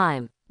this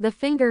time, the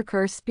finger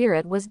curse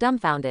spirit was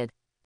dumbfounded,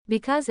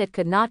 because it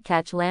could not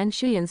catch Lan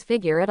Shuyan's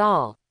figure at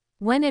all.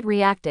 When it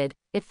reacted,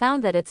 it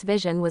found that its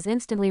vision was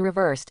instantly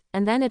reversed,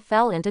 and then it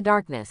fell into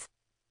darkness.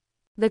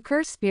 The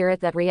curse spirit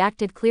that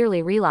reacted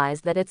clearly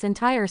realized that its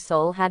entire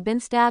soul had been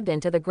stabbed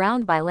into the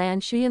ground by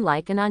Lan Shuyan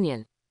like an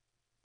onion.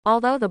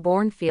 Although the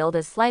born field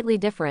is slightly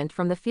different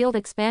from the field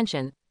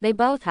expansion, they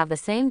both have the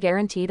same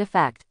guaranteed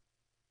effect.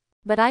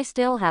 But I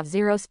still have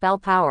 0 spell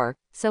power,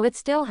 so it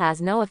still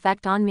has no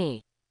effect on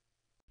me.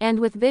 And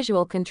with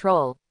visual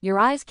control, your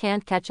eyes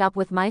can't catch up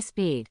with my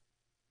speed.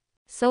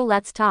 So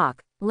let's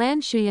talk.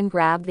 Lan Shuyan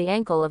grabbed the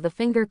ankle of the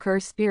finger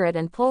curse spirit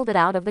and pulled it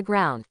out of the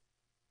ground.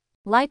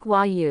 Like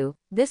Hua Yu,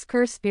 this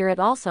curse spirit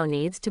also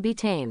needs to be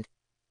tamed.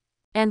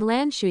 And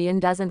Lan Shuyan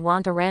doesn't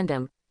want a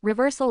random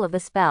reversal of the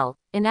spell,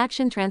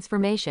 inaction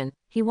transformation.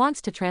 He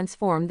wants to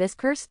transform this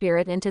curse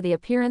spirit into the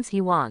appearance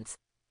he wants.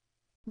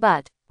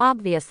 But,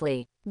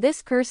 obviously,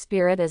 this curse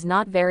spirit is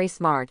not very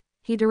smart.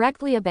 He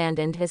directly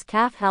abandoned his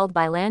calf held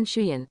by Lan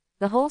Shuyan,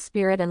 the whole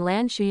spirit, and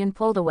Lan Shuyan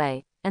pulled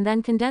away, and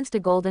then condensed a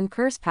golden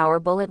curse power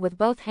bullet with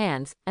both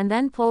hands, and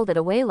then pulled it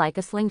away like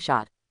a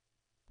slingshot.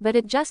 But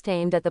it just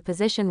aimed at the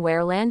position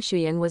where Lan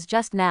Shuyan was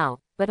just now,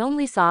 but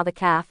only saw the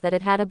calf that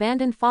it had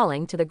abandoned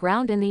falling to the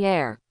ground in the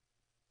air.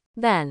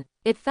 Then,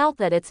 it felt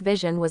that its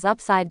vision was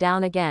upside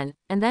down again,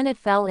 and then it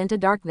fell into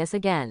darkness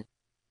again.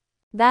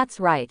 That's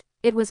right,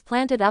 it was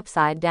planted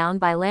upside down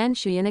by Lan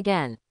Shuyan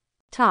again.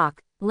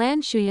 Talk.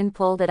 Lan Shuyan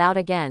pulled it out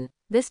again,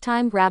 this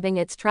time grabbing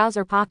its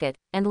trouser pocket,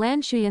 and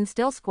Lan Shuyan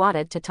still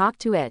squatted to talk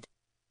to it.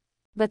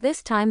 But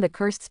this time the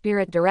cursed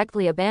spirit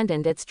directly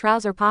abandoned its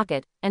trouser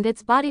pocket, and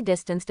its body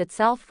distanced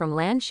itself from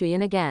Lan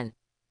Shuyan again.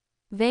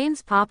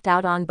 Veins popped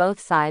out on both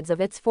sides of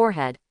its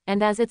forehead,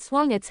 and as it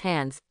swung its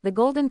hands, the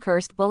golden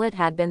cursed bullet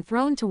had been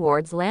thrown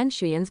towards Lan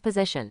Shuyan's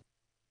position.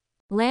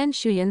 Lan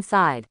Shuyan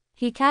sighed.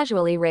 He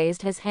casually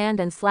raised his hand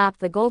and slapped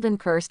the golden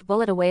cursed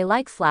bullet away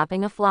like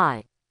slapping a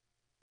fly.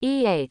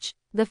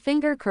 The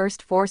finger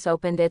cursed force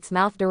opened its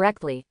mouth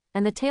directly,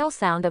 and the tail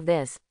sound of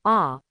this,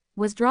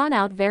 was drawn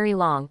out very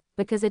long,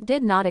 because it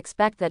did not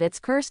expect that its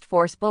cursed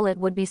force bullet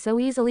would be so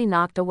easily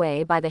knocked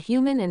away by the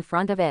human in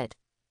front of it.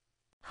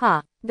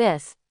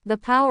 The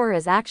power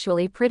is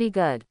actually pretty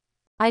good.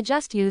 I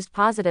just used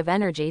positive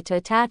energy to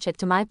attach it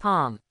to my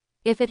palm.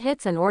 If it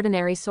hits an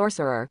ordinary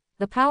sorcerer,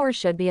 the power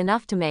should be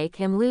enough to make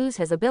him lose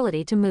his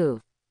ability to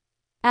move.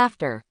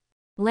 After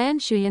Lan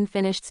Shuyan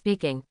finished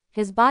speaking,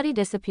 his body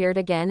disappeared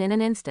again in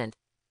an instant.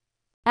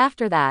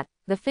 After that,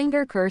 the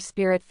finger curse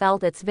spirit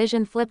felt its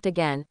vision flipped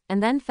again,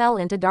 and then fell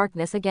into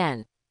darkness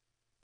again.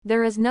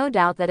 There is no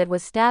doubt that it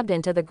was stabbed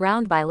into the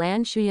ground by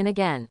Lan Shuyan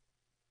again.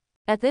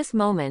 At this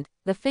moment,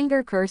 the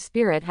finger curse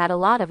spirit had a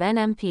lot of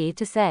NMP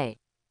to say.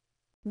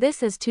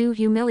 This is too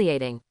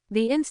humiliating.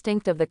 The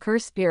instinct of the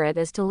curse spirit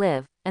is to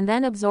live, and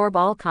then absorb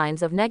all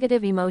kinds of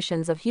negative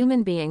emotions of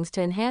human beings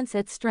to enhance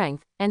its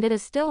strength, and it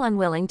is still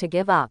unwilling to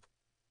give up.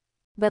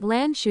 But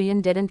Lan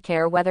Shuyan didn't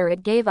care whether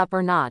it gave up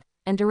or not,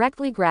 and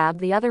directly grabbed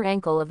the other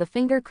ankle of the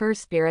finger curse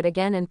spirit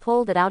again and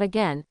pulled it out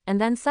again, and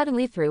then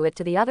suddenly threw it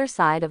to the other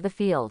side of the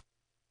field.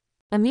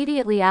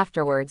 Immediately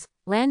afterwards,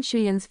 Lan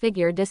Shuyan's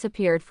figure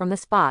disappeared from the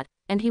spot,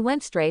 and he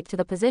went straight to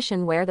the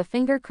position where the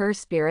finger curse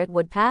spirit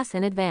would pass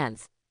in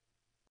advance.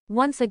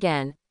 Once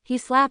again, he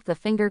slapped the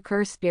finger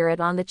curse spirit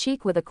on the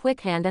cheek with a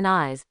quick hand and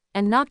eyes,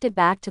 and knocked it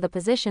back to the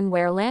position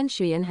where Lan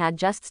Shuyan had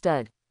just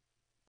stood.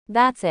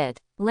 That's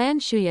it. Lan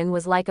Shuyan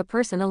was like a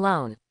person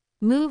alone.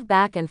 Move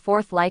back and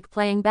forth like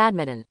playing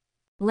badminton.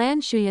 Lan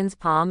Shuyan's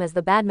palm is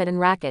the badminton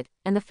racket,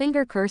 and the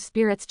finger curse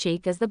spirit's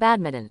cheek is the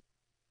badminton.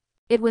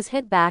 It was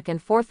hit back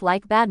and forth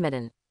like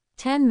badminton.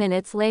 10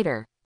 minutes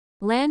later,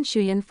 Lan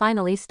Shuyan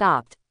finally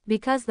stopped.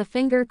 Because the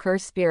finger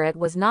curse spirit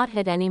was not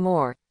hit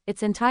anymore,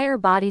 its entire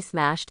body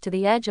smashed to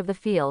the edge of the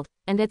field,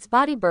 and its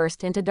body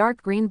burst into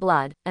dark green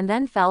blood, and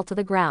then fell to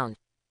the ground.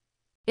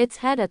 Its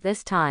head at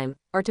this time,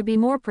 or to be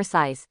more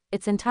precise,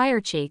 its entire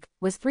cheek,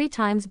 was 3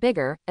 times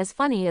bigger, as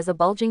funny as a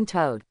bulging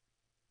toad.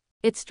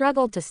 It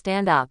struggled to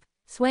stand up,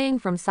 swaying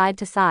from side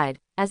to side,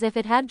 as if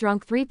it had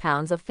drunk 3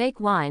 pounds of fake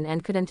wine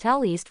and couldn't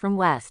tell east from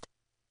west.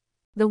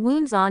 The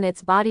wounds on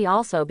its body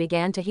also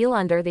began to heal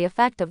under the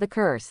effect of the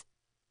curse.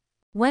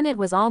 When it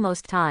was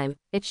almost time,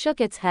 it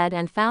shook its head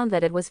and found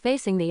that it was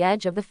facing the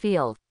edge of the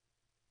field.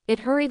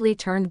 It hurriedly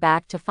turned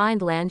back to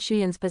find Lan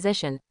Shuyan's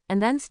position,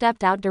 and then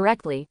stepped out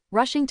directly,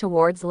 rushing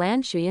towards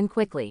Lan Shuyan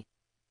quickly.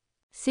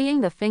 Seeing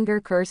the finger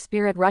curse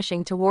spirit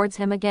rushing towards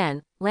him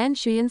again, Lan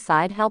Shuyan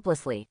sighed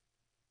helplessly.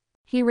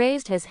 He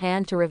raised his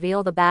hand to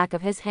reveal the back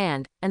of his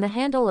hand, and the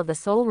handle of the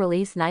soul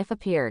release knife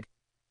appeared.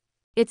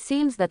 It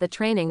seems that the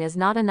training is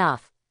not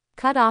enough.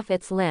 Cut off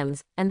its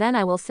limbs, and then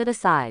I will sit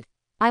aside.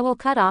 I will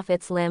cut off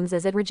its limbs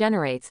as it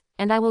regenerates,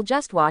 and I will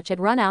just watch it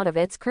run out of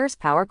its curse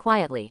power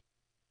quietly.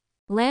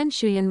 Lan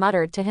Shuyan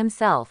muttered to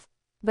himself.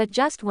 But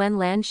just when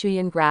Lan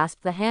Shuyan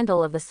grasped the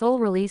handle of the soul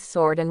release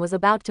sword and was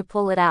about to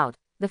pull it out,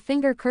 the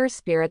finger curse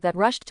spirit that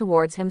rushed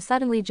towards him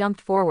suddenly jumped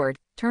forward,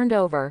 turned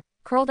over,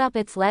 curled up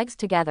its legs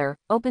together,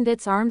 opened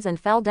its arms and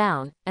fell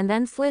down, and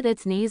then slid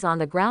its knees on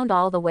the ground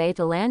all the way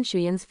to Lan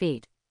Shuyan's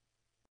feet.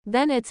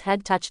 Then its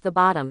head touched the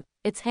bottom,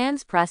 its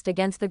hands pressed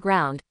against the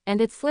ground,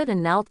 and it slid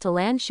and knelt to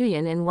Lan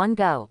Shuyan in one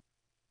go.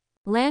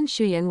 Lan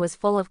Shuyan was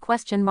full of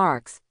question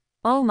marks.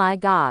 Oh my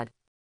god.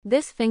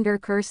 This finger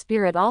curse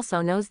spirit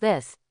also knows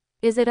this.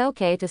 Is it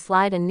okay to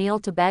slide and kneel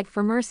to beg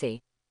for mercy?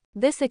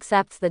 This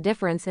accepts the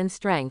difference in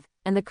strength,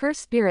 and the curse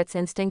spirit's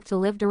instinct to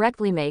live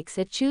directly makes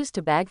it choose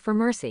to beg for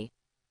mercy.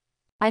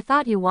 I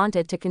thought you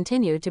wanted to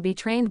continue to be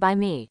trained by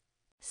me.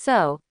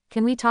 So,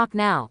 can we talk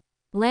now?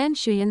 Lan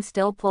Shuyan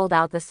still pulled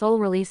out the soul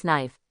release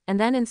knife, and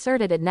then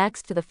inserted it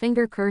next to the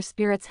finger curse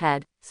spirit's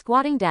head,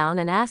 squatting down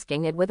and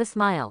asking it with a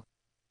smile.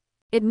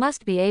 It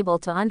must be able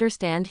to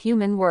understand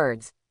human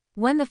words.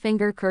 When the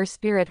finger curse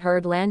spirit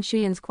heard Lan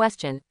Shuyan's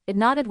question, it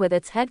nodded with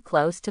its head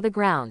close to the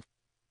ground.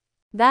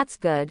 That's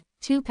good.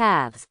 2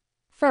 paths.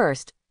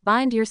 First,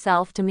 bind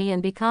yourself to me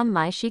and become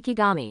my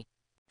Shikigami.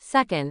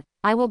 Second,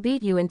 I will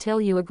beat you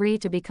until you agree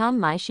to become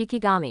my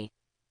Shikigami.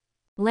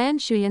 Lan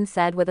Shuyan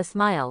said with a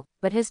smile,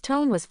 but his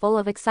tone was full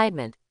of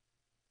excitement.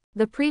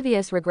 The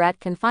previous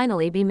regret can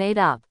finally be made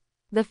up.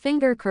 The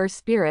finger curse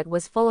spirit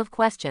was full of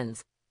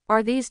questions.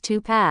 Are these 2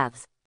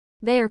 paths?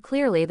 They are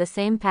clearly the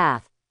same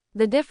path.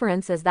 The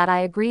difference is that I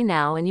agree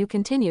now and you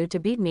continue to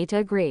beat me to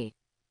agree.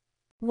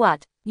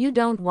 What? You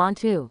don't want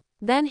to?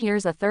 Then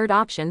here's a third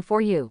option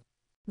for you.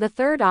 The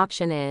third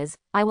option is,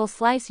 I will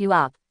slice you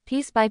up,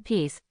 piece by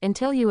piece,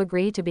 until you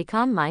agree to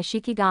become my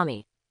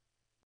Shikigami.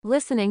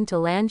 Listening to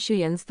Lan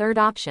Shuyan's third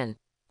option,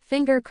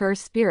 finger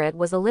curse spirit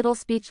was a little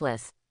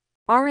speechless.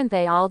 Aren't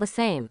they all the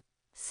same?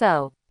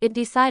 So, it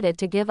decided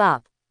to give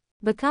up.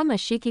 Become a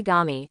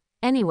Shikigami.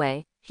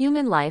 Anyway,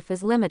 human life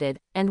is limited,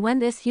 and when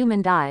this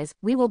human dies,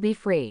 we will be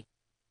free.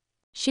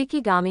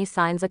 Shikigami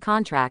signs a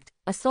contract,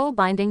 a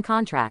soul-binding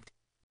contract.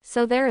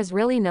 So there is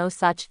really no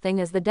such thing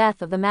as the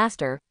death of the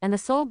master, and the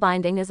soul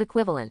binding is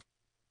equivalent.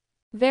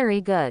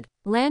 Very good.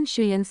 Lan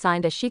Shuyan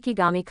signed a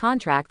Shikigami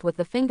contract with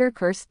the finger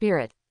curse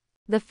spirit.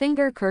 The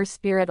finger curse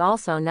spirit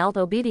also knelt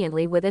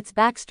obediently with its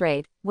back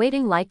straight,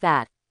 waiting like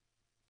that.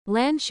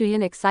 Lan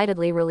Shuyan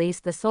excitedly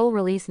released the soul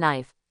release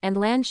knife, and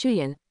Lan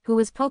Shuyan, who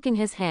was poking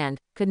his hand,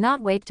 could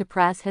not wait to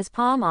press his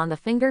palm on the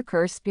finger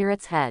curse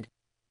spirit's head.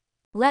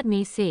 Let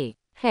me see.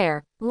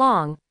 Hair,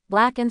 long,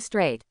 black and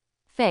straight.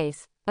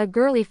 Face, a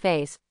girly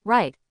face,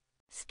 right.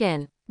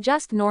 Skin,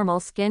 just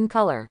normal skin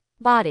color.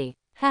 Body,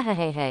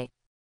 hehehehe.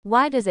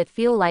 Why does it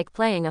feel like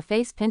playing a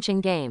face-pinching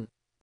game?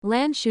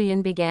 Lan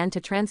Shuyan began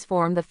to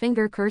transform the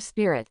finger curse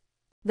spirit.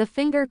 The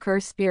finger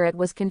curse spirit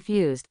was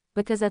confused,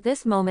 because at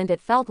this moment it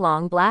felt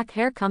long black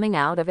hair coming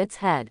out of its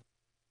head.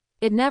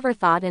 It never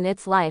thought in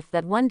its life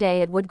that one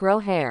day it would grow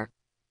hair.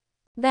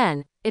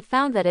 Then, it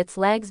found that its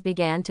legs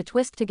began to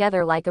twist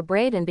together like a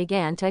braid and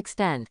began to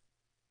extend.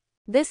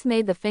 This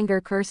made the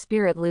finger curse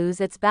spirit lose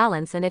its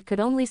balance and it could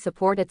only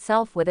support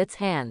itself with its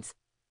hands.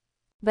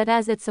 But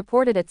as it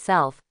supported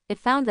itself, it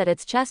found that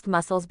its chest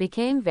muscles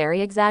became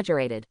very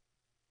exaggerated.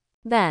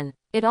 Then,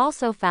 it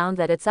also found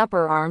that its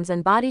upper arms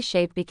and body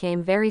shape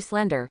became very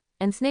slender,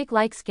 and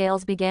snake-like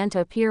scales began to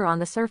appear on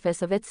the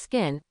surface of its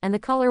skin, and the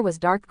color was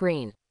dark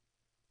green.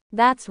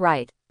 That's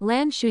right,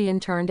 Lan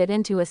Shuyan turned it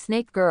into a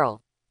snake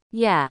girl.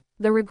 Yeah,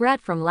 the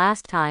regret from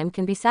last time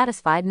can be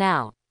satisfied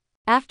now.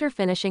 After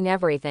finishing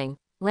everything,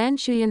 Lan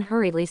Shuyan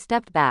hurriedly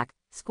stepped back,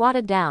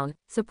 squatted down,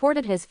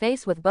 supported his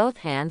face with both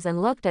hands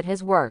and looked at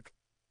his work.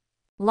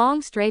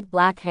 Long straight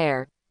black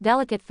hair,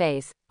 delicate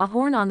face, a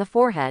horn on the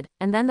forehead,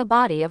 and then the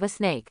body of a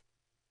snake.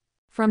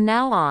 From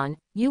now on,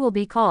 you will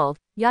be called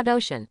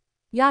Yadoshin.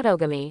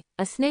 Yadogami,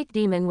 a snake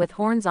demon with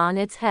horns on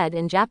its head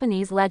in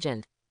Japanese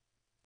legend.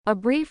 A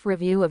brief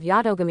review of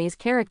Yadogami's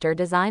character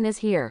design is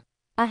here.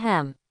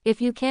 Ahem, if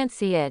you can't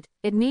see it,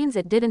 it means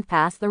it didn't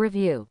pass the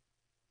review.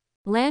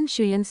 Lan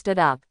Shuyan stood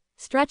up,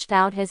 stretched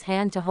out his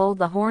hand to hold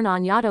the horn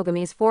on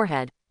Yadogami's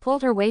forehead,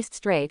 pulled her waist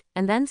straight,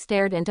 and then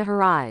stared into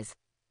her eyes.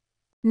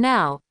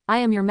 Now, I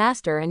am your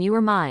master and you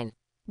are mine.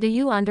 Do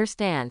you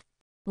understand?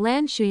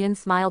 Lan Shuyan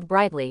smiled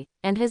brightly,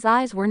 and his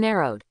eyes were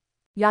narrowed.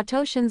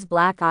 Yatoshin's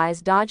black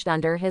eyes dodged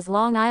under his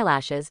long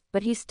eyelashes,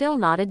 but he still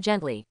nodded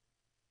gently.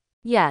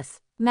 Yes,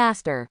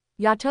 master.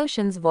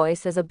 Yatoshin's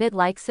voice is a bit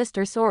like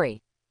Sister Sori.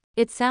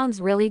 It sounds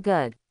really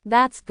good.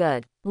 That's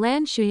good.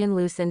 Lan Shuyan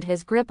loosened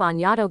his grip on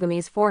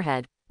Yadogami's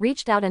forehead,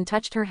 reached out and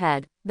touched her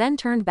head, then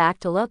turned back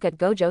to look at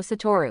Gojo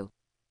Satoru.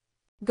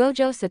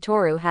 Gojo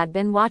Satoru had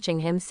been watching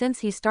him since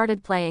he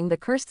started playing the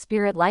cursed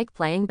spirit like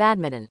playing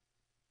badminton.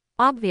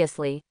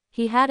 Obviously,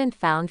 he hadn't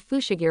found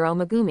Fushiguro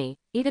Megumi,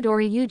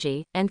 Itadori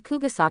Yuji, and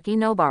Kugasaki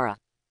Nobara.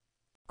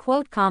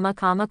 Quote.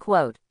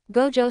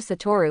 Gojo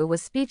Satoru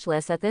was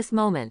speechless at this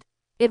moment.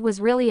 It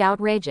was really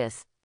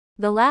outrageous.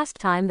 The last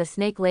time the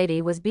snake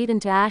lady was beaten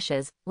to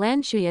ashes,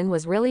 Lan Shuyan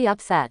was really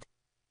upset.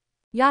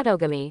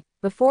 Yadogami,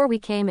 before we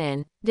came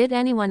in, did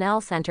anyone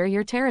else enter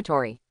your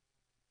territory?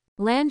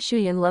 Lan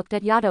Shuyan looked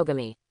at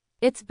Yadogami.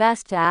 It's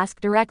best to ask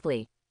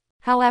directly.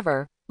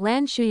 However,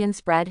 Lan Shuyan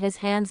spread his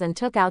hands and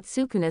took out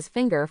Sukuna's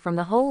finger from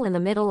the hole in the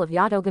middle of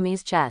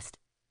Yadogami's chest.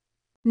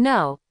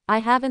 No, I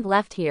haven't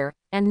left here,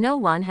 and no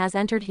one has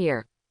entered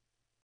here.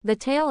 The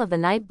tail of the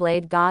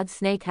Nightblade god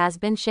snake has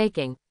been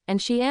shaking,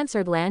 and she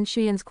answered Lan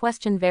Shuyan's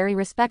question very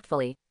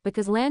respectfully,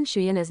 because Lan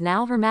Shuyan is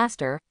now her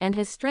master, and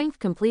his strength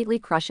completely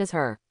crushes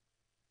her.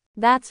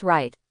 That's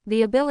right.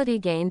 The ability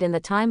gained in the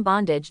time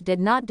bondage did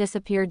not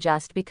disappear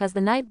just because the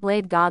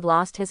Nightblade god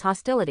lost his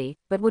hostility,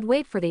 but would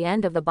wait for the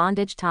end of the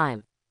bondage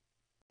time.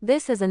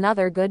 This is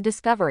another good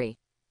discovery.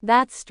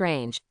 That's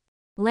strange.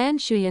 Lan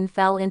Shuyan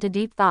fell into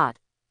deep thought.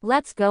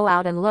 Let's go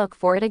out and look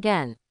for it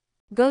again.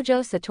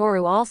 Gojo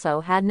Satoru also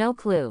had no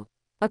clue.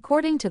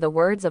 According to the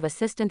words of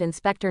Assistant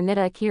Inspector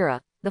Nita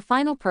Akira, the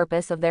final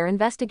purpose of their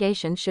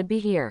investigation should be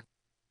here.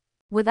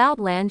 Without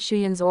Lan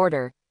Shuyan's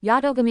order,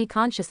 Yadogami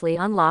consciously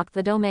unlocked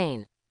the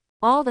domain.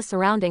 All the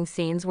surrounding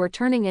scenes were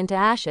turning into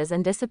ashes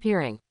and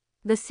disappearing.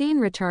 The scene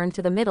returned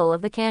to the middle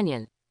of the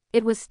canyon.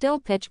 It was still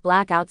pitch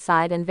black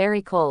outside and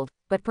very cold,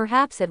 but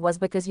perhaps it was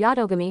because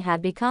Yadogami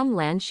had become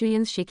Lan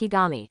Shuyan's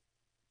Shikigami.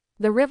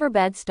 The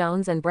riverbed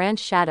stones and branch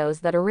shadows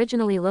that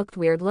originally looked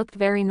weird looked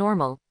very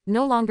normal,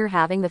 no longer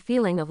having the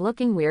feeling of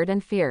looking weird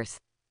and fierce.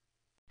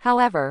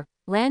 However,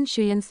 Lan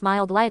Shuyan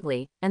smiled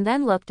lightly, and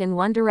then looked in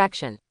one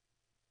direction.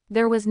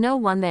 There was no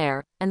one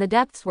there, and the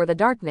depths were the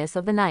darkness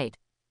of the night.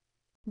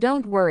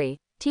 Don't worry,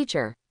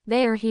 teacher,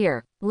 they are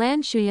here.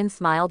 Lan Shuyan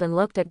smiled and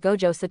looked at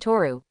Gojo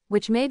Satoru,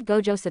 which made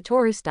Gojo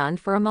Satoru stunned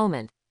for a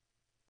moment.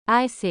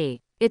 I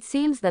see. It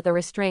seems that the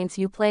restraints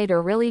you played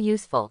are really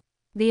useful.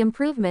 The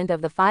improvement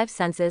of the 5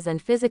 senses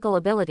and physical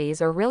abilities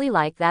are really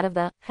like that of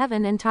the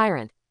Heaven and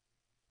Tyrant.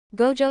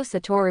 Gojo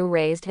Satoru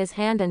raised his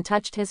hand and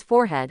touched his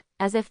forehead,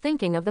 as if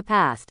thinking of the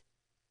past.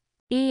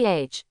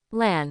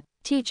 Lan,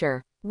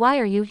 teacher, why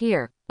are you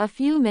here? A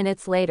few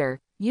minutes later,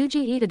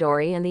 Yuji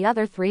Itadori and the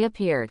other 3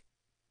 appeared.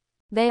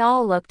 They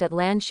all looked at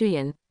Lan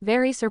Shuyan,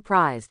 very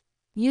surprised.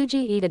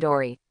 Yuji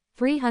Itadori,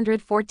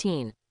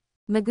 314.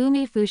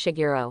 Megumi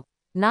Fushiguro,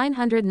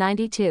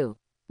 992.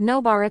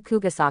 Nobara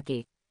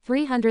Kugasaki,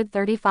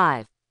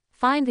 335.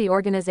 Find the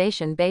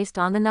organization based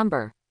on the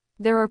number.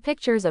 There are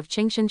pictures of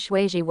Chingshin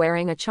Shueiji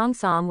wearing a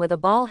cheongsam with a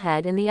ball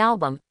head in the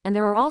album, and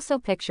there are also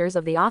pictures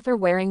of the author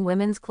wearing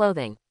women's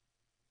clothing.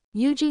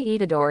 Yuji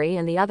Itadori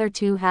and the other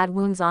 2 had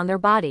wounds on their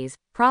bodies,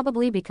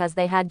 probably because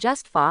they had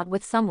just fought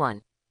with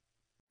someone.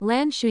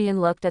 Lan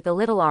Shuyan looked at the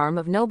little arm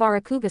of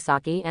Nobara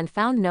Kugasaki and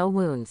found no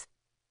wounds.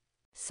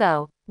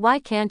 So, why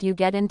can't you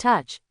get in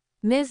touch?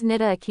 Ms.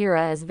 Nita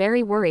Akira is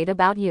very worried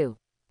about you.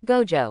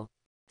 Gojo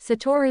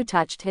Satoru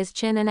touched his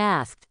chin and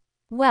asked.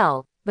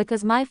 Well,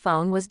 because my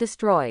phone was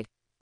destroyed.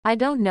 I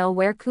don't know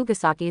where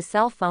Kugasaki's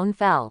cell phone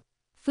fell.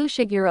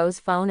 Fushigiro's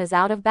phone is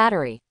out of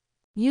battery.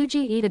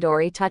 Yuji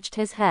Itadori touched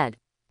his head.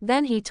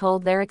 Then he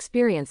told their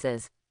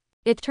experiences.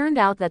 It turned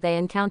out that they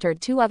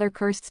encountered 2 other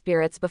cursed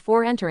spirits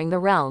before entering the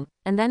realm,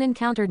 and then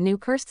encountered new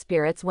cursed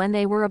spirits when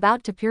they were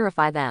about to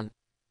purify them.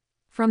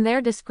 From their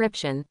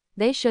description,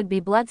 they should be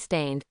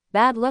blood-stained,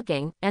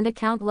 bad-looking, and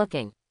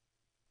account-looking.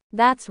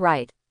 That's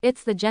right,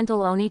 it's the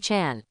gentle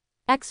Oni-chan.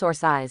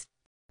 Exorcised.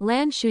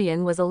 Lan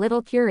Shuyan was a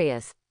little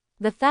curious.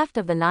 The theft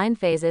of the 9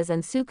 phases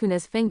and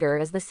Sukuna's finger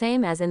is the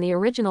same as in the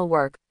original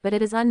work, but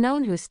it is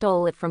unknown who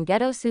stole it from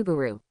Geto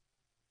Suguru.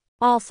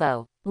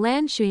 Also,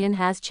 Lan Shuyan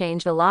has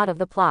changed a lot of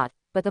the plot,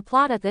 but the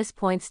plot at this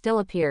point still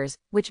appears,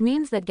 which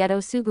means that Geto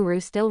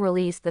Suguru still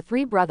released the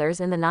 3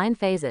 brothers in the 9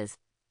 phases.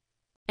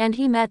 And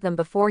he met them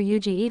before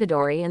Yuji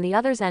Itadori and the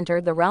others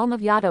entered the realm of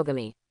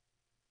Yatogami.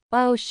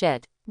 Oh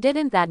shit,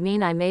 didn't that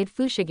mean I made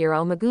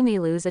Fushiguro Megumi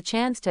lose a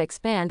chance to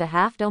expand a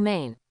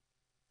half-domain?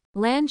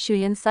 Lan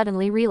Shuyan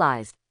suddenly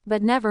realized.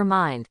 But never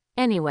mind.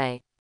 Anyway,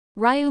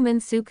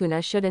 Ryuman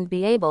Sukuna shouldn't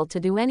be able to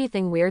do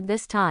anything weird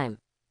this time.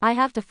 I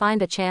have to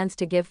find a chance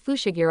to give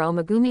Fushiguro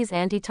Megumi's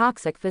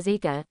anti-toxic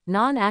Physika,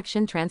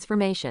 non-action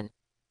transformation.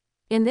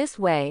 In this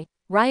way,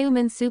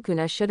 Ryuman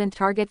Sukuna shouldn't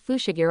target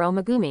Fushiguro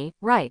Megumi,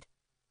 right?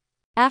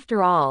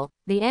 After all,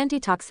 the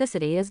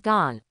anti-toxicity is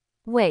gone.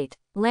 Wait,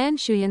 Lan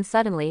Shuyan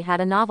suddenly had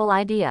a novel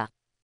idea.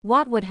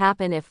 What would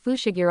happen if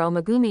Fushiguro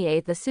Megumi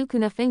ate the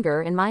Sukuna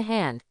finger in my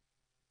hand?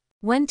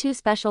 When 2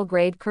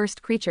 special-grade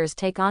cursed creatures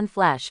take on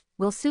flesh,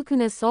 will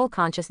Sukuna's soul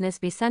consciousness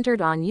be centered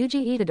on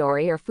Yuji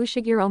Itadori or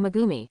Fushiguro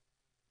Megumi?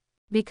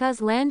 Because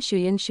Lan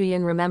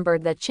Shuyan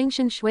remembered that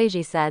Chingshin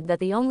Shueiji said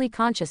that the only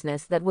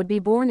consciousness that would be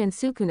born in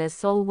Sukuna's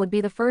soul would be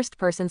the first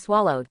person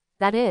swallowed,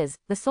 that is,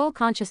 the soul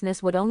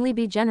consciousness would only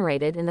be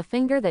generated in the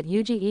finger that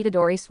Yuji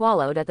Itadori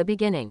swallowed at the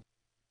beginning.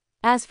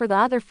 As for the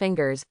other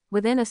fingers,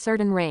 within a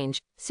certain range,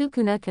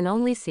 Sukuna can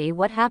only see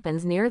what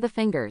happens near the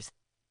fingers.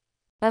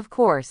 Of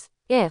course,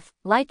 if,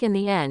 like in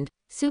the end,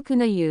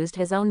 Sukuna used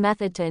his own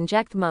method to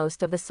inject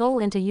most of the soul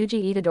into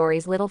Yuji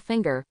Itadori's little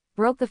finger,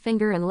 broke the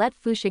finger and let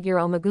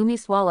Fushiguro Megumi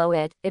swallow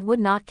it, it would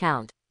not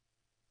count.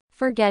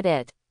 Forget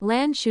it.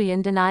 Lan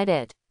Shuyan denied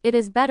it. It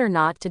is better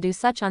not to do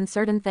such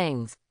uncertain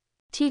things.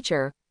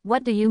 Teacher,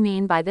 what do you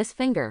mean by this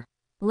finger?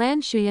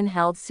 Lan Shuyan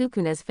held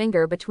Sukuna's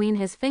finger between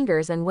his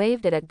fingers and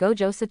waved it at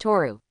Gojo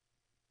Satoru.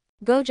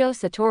 Gojo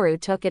Satoru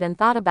took it and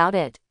thought about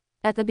it.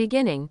 At the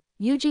beginning,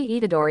 Yuji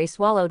Itadori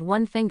swallowed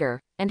 1 finger,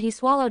 and he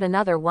swallowed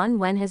another one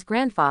when his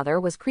grandfather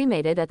was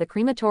cremated at the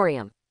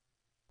crematorium.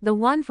 The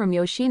one from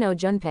Yoshino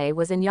Junpei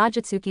was in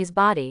Yajutsuki's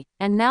body,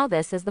 and now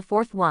this is the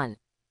 4th one.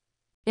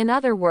 In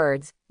other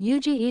words,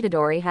 Yuji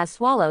Itadori has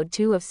swallowed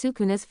 2 of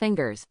Sukuna's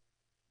fingers.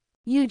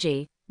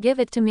 Yuji, give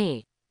it to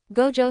me.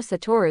 Gojo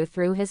Satoru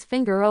threw his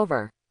finger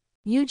over.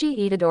 Yuji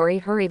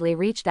Itadori hurriedly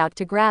reached out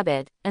to grab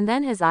it, and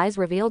then his eyes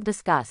revealed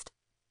disgust.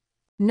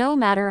 No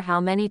matter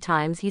how many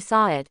times he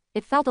saw it,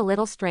 it felt a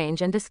little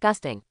strange and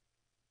disgusting.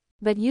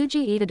 But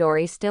Yuji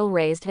Itadori still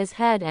raised his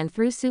head and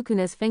threw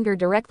Sukuna's finger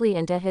directly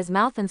into his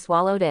mouth and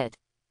swallowed it.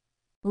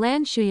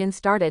 Lan Shuyan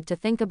started to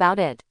think about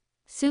it.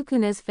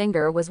 Sukuna's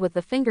finger was with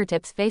the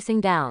fingertips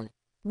facing down.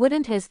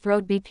 Wouldn't his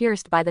throat be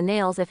pierced by the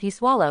nails if he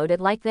swallowed it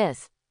like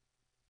this?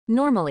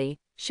 Normally,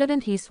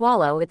 shouldn't he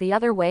swallow it the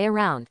other way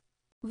around?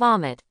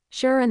 Vomit.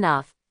 Sure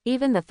enough,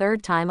 even the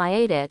 3rd time I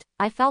ate it,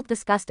 I felt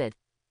disgusted.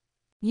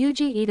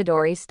 Yuji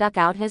Itadori stuck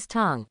out his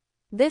tongue.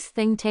 This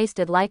thing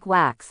tasted like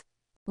wax.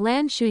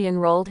 Lan Shuyan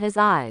rolled his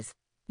eyes.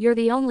 You're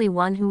the only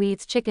one who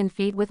eats chicken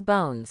feet with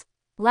bones.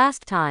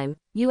 Last time,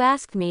 you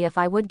asked me if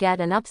I would get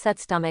an upset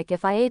stomach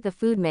if I ate the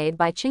food made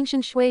by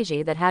Chingshin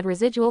Shueiji that had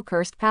residual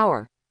cursed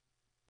power.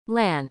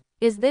 Lan,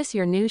 is this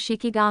your new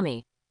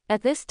Shikigami?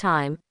 At this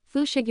time,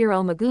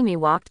 Fushiguro Megumi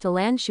walked to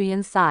Lan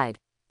Shuyan's side.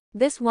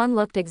 This one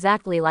looked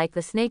exactly like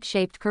the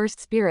snake-shaped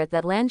cursed spirit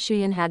that Lan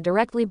Shuyan had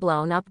directly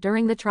blown up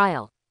during the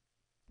trial.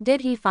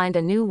 Did he find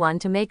a new one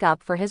to make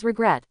up for his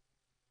regret?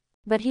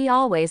 But he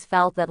always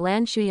felt that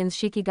Lan Shuyan's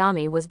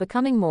Shikigami was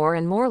becoming more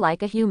and more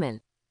like a human.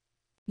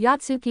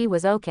 Yatsuki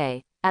was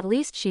okay, at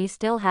least she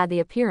still had the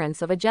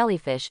appearance of a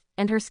jellyfish,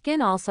 and her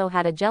skin also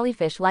had a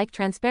jellyfish-like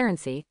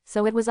transparency,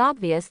 so it was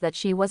obvious that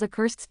she was a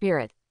cursed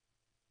spirit.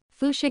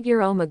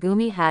 Fushiguro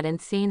Megumi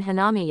hadn't seen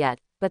Hanami yet,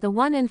 but the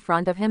one in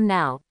front of him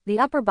now, the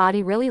upper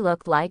body really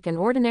looked like an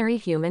ordinary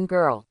human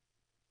girl.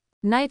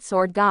 Night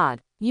Sword God,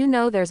 you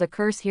know there's a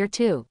curse here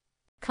too.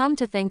 Come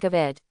to think of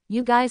it,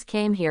 you guys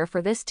came here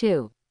for this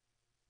too.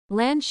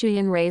 Lan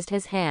Shuyan raised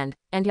his hand,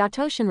 and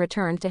Yatoshin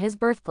returned to his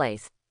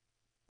birthplace.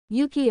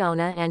 Yuki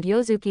Onna and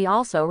Yozuki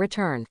also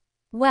returned.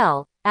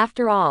 Well,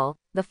 after all,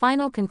 the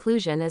final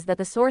conclusion is that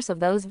the source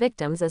of those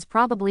victims is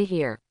probably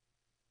here.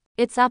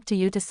 It's up to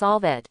you to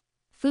solve it,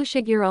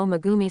 Fushiguro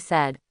Megumi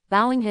said,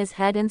 bowing his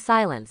head in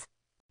silence.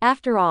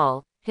 After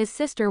all, his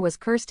sister was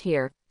cursed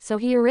here, so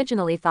he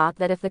originally thought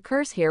that if the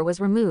curse here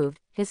was removed,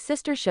 his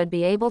sister should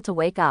be able to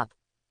wake up.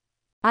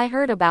 I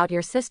heard about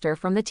your sister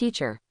from the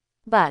teacher.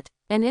 But,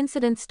 an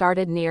incident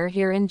started near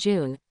here in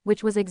June,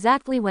 which was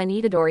exactly when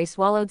Itadori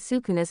swallowed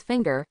Sukuna's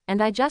finger,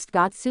 and I just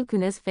got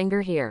Sukuna's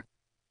finger here.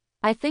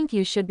 I think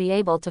you should be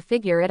able to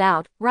figure it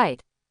out,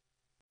 right?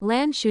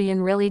 Lan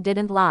Shuyan really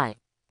didn't lie.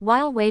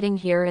 While waiting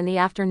here in the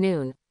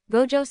afternoon,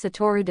 Gojo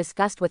Satoru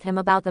discussed with him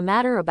about the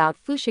matter about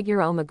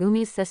Fushiguro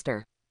Megumi's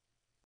sister.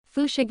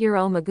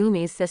 Fushiguro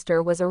Megumi's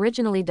sister was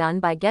originally done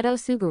by Geto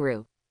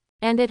Suguru.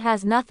 And it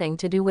has nothing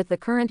to do with the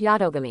current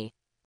Yatogami.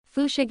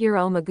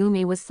 Fushiguro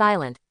Megumi was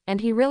silent,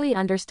 and he really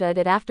understood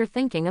it after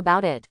thinking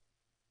about it.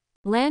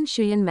 Lan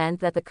Shuyan meant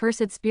that the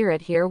cursed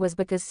spirit here was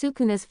because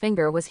Sukuna's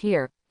finger was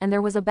here, and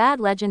there was a bad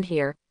legend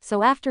here,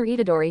 so after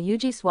Itadori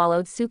Yuji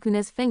swallowed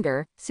Sukuna's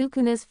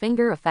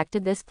finger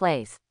affected this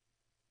place.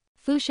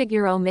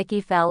 Fushiguro Miki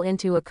fell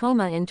into a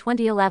coma in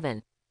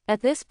 2011.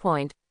 At this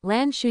point,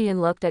 Lan Shuyan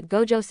looked at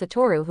Gojo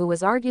Satoru who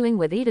was arguing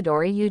with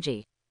Itadori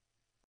Yuji.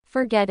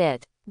 Forget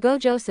it.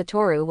 Gojo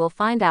Satoru will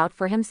find out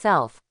for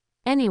himself.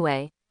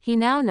 Anyway, he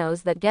now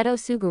knows that Geto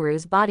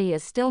Suguru's body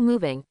is still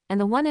moving, and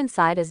the one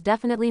inside is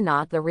definitely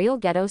not the real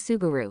Geto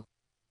Suguru.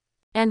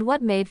 And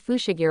what made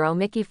Fushiguro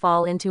Miki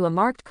fall into a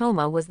marked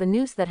coma was the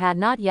noose that had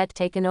not yet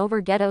taken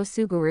over Geto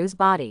Suguru's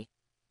body.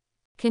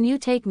 Can you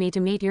take me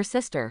to meet your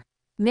sister?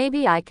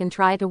 Maybe I can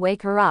try to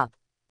wake her up.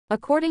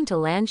 According to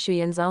Lan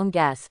Shuyan's own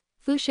guess,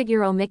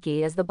 Fushiguro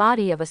Miki is the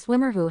body of a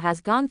swimmer who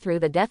has gone through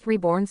the Death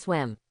Reborn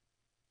swim.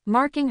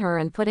 Marking her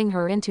and putting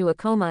her into a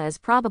coma is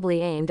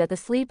probably aimed at the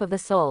sleep of the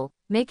soul,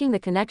 making the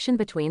connection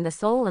between the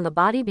soul and the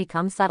body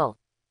become subtle.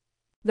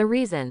 The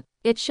reason,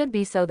 it should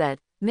be so that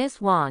Miss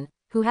Wan,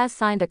 who has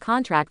signed a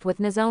contract with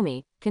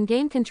Nozomi, can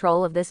gain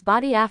control of this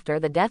body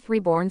after the Death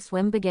Reborn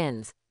swim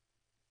begins.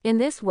 In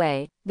this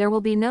way, there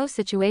will be no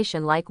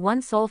situation like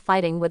one soul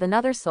fighting with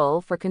another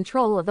soul for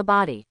control of the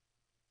body.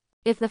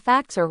 If the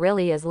facts are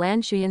really as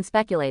Lan Shuyan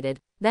speculated,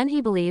 then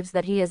he believes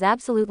that he is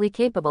absolutely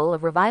capable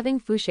of reviving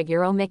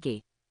Fushiguro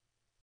Miki.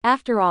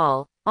 After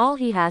all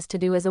he has to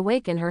do is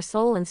awaken her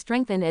soul and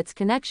strengthen its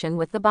connection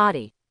with the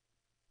body.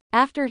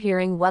 After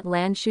hearing what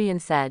Lan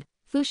Shuyan said,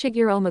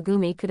 Fushiguro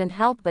Megumi couldn't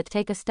help but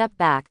take a step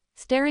back,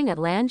 staring at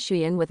Lan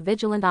Shuyan with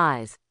vigilant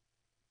eyes.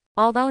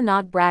 Although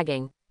not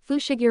bragging,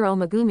 Fushiguro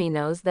Megumi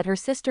knows that her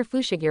sister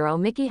Fushiguro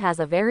Miki has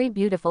a very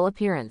beautiful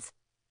appearance.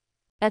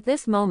 At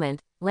this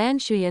moment, Lan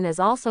Shuyan is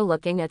also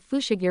looking at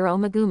Fushiguro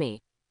Megumi.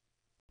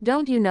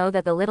 Don't you know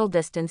that the little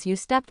distance you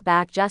stepped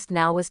back just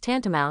now was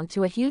tantamount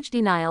to a huge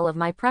denial of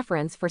my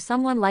preference for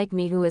someone like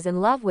me who is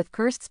in love with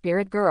cursed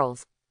spirit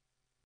girls?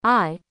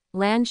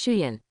 Lan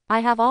Shuyan,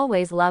 I have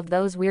always loved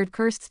those weird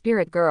cursed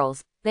spirit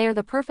girls, they are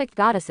the perfect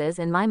goddesses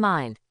in my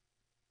mind.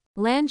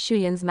 Lan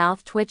Shuyan's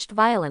mouth twitched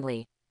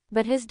violently.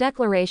 But his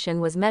declaration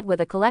was met with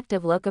a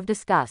collective look of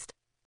disgust.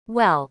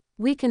 Well,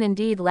 we can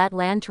indeed let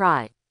Lan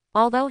try.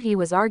 Although he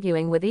was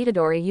arguing with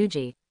Itadori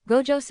Yuji,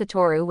 Gojo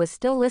Satoru was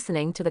still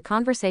listening to the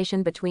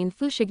conversation between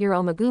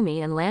Fushiguro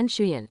Megumi and Lan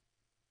Shuyan.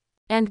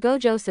 And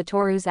Gojo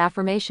Satoru's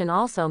affirmation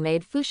also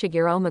made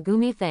Fushiguro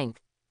Megumi think.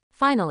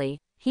 Finally,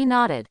 he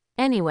nodded.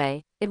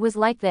 Anyway, it was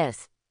like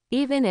this.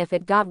 Even if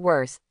it got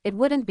worse, it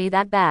wouldn't be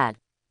that bad.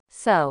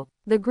 So,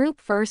 the group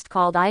first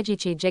called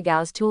Eiichi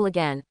Jigao's tool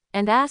again,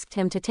 and asked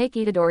him to take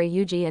Itadori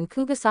Yuji and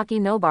Kugasaki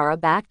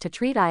Nobara back to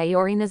treat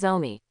Iori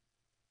Nozomi.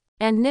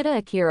 And Nida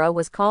Akira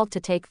was called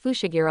to take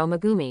Fushiguro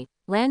Megumi,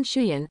 Lan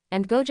Shuyan,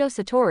 and Gojo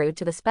Satoru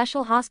to the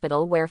special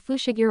hospital where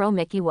Fushiguro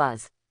Miki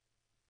was.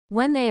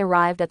 When they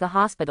arrived at the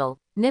hospital,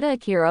 Nida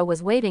Akira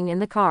was waiting in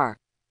the car.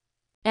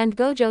 And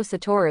Gojo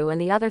Satoru and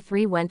the other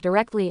three went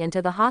directly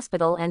into the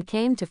hospital and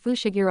came to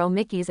Fushiguro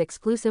Miki's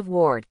exclusive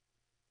ward.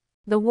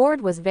 The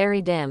ward was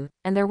very dim,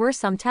 and there were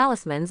some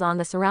talismans on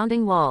the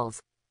surrounding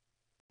walls.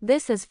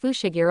 This is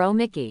Fushiguro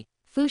Miki.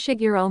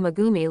 Fushiguro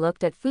Megumi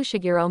looked at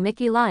Fushiguro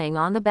Miki lying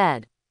on the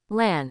bed.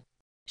 Lan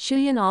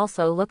Shuyan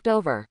also looked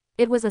over.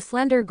 It was a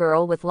slender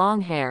girl with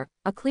long hair,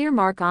 a clear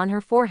mark on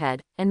her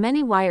forehead, and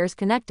many wires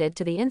connected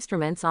to the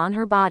instruments on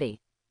her body.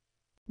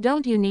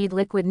 Don't you need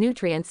liquid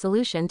nutrient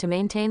solution to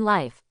maintain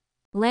life?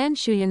 Lan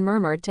Shuyan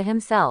murmured to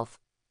himself.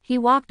 He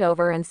walked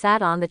over and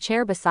sat on the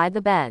chair beside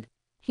the bed.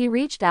 He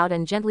reached out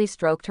and gently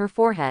stroked her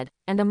forehead,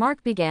 and a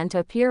mark began to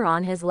appear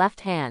on his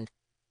left hand.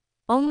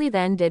 Only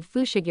then did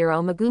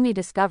Fushiguro Megumi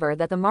discover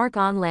that the mark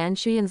on Lan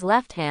Shuyan's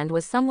left hand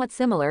was somewhat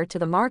similar to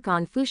the mark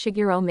on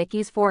Fushiguro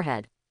Miki's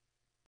forehead.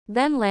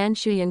 Then Lan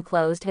Shuyan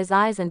closed his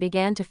eyes and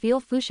began to feel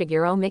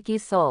Fushiguro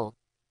Miki's soul.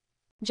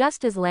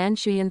 Just as Lan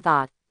Shuyan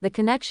thought, the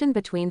connection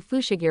between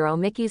Fushiguro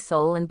Miki's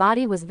soul and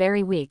body was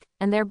very weak,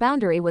 and their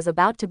boundary was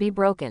about to be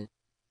broken.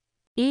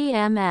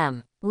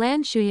 Lan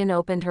Shuyan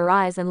opened her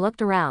eyes and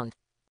looked around.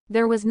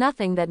 There was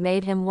nothing that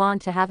made him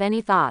want to have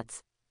any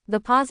thoughts. The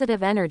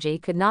positive energy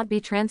could not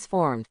be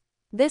transformed.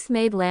 This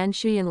made Lan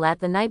Shuyan let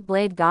the Night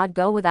Blade God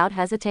go without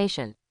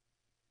hesitation.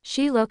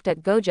 She looked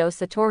at Gojo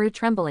Satoru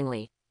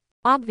tremblingly.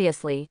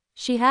 Obviously,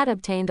 she had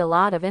obtained a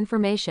lot of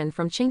information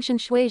from Qingshan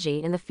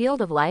Shuiji in the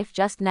field of life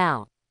just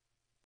now.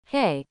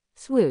 Hey,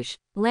 swoosh.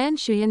 Lan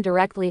Shuyan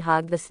directly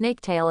hugged the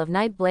snake tail of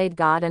Night Blade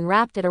God and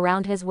wrapped it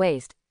around his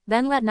waist,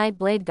 then let Night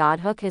Blade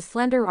God hook his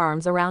slender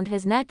arms around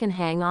his neck and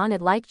hang on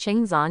it like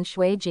Qingzhan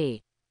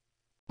Shuiji.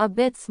 A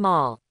bit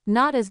small,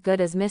 not as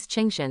good as Miss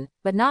Qingshan,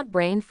 but not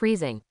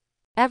brain-freezing.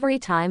 Every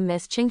time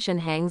Miss Qingshan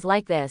hangs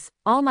like this,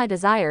 all my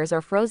desires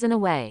are frozen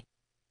away.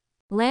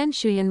 Lan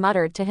Shuyan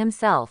muttered to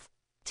himself.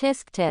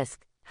 Tisk tisk.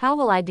 How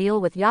will I deal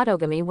with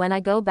Yatogami when I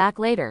go back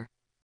later?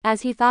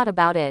 As he thought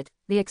about it,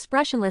 the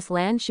expressionless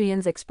Lan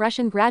Shuyan's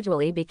expression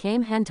gradually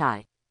became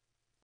hentai.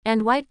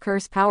 And white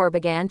curse power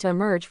began to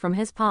emerge from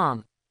his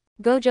palm.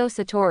 Gojo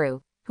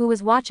Satoru, who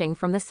was watching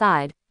from the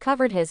side,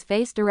 covered his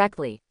face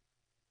directly.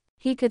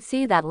 He could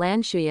see that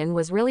Lan Shuyan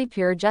was really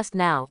pure just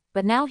now,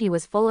 but now he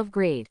was full of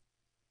greed.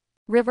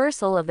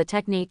 Reversal of the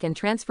technique and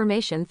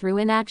transformation through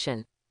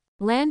inaction.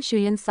 Lan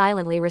Shuyan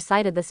silently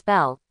recited the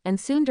spell, and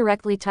soon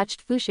directly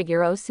touched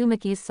Fushiguro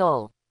Sumiki's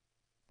soul.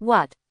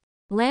 What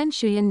Lan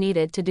Shuyan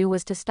needed to do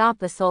was to stop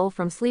the soul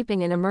from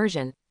sleeping in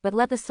immersion, but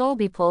let the soul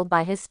be pulled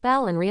by his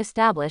spell and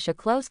re-establish a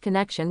close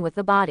connection with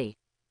the body.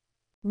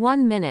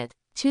 1 minute,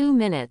 2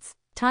 minutes,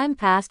 time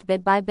passed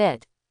bit by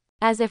bit.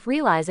 As if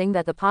realizing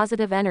that the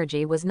positive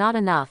energy was not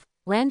enough,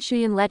 Lan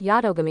Shuyan let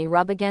Yatogami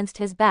rub against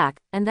his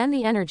back, and then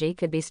the energy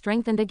could be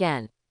strengthened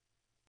again.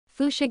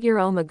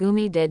 Fushiguro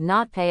Megumi did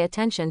not pay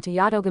attention to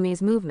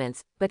Yatogami's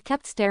movements, but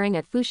kept staring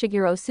at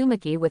Fushiguro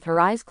Sumiki with her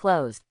eyes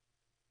closed.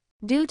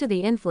 Due to the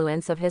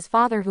influence of his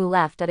father who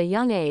left at a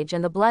young age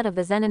and the blood of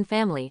the Zenin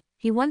family,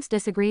 he once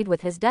disagreed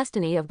with his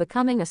destiny of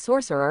becoming a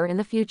sorcerer in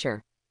the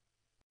future.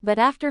 But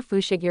after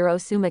Fushiguro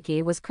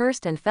Sumiki was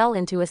cursed and fell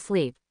into a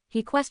sleep,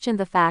 he questioned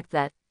the fact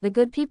that the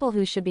good people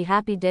who should be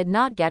happy did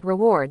not get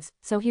rewards,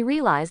 so he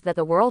realized that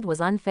the world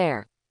was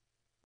unfair.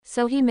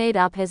 So he made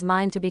up his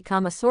mind to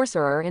become a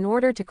sorcerer in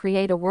order to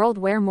create a world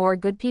where more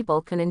good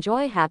people can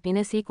enjoy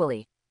happiness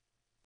equally.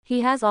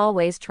 He has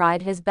always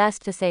tried his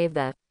best to save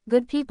the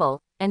good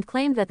people, and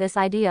claimed that this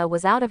idea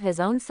was out of his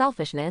own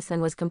selfishness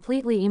and was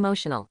completely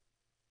emotional.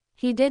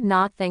 He did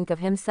not think of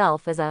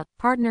himself as a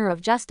partner of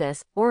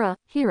justice or a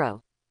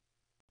hero.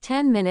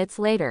 10 minutes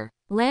later,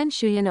 Lan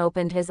Shuyan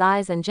opened his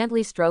eyes and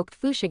gently stroked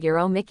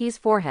Fushiguro Miki's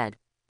forehead.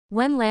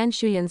 When Lan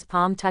Shuyan's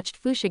palm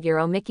touched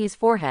Fushiguro Miki's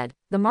forehead,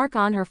 the mark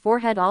on her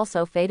forehead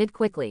also faded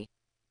quickly.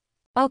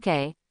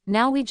 Okay,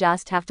 now we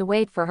just have to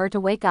wait for her to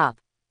wake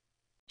up.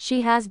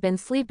 She has been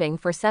sleeping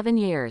for 7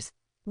 years.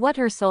 What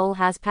her soul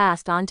has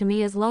passed on to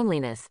me is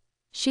loneliness.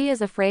 She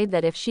is afraid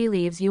that if she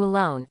leaves you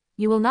alone,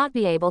 you will not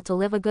be able to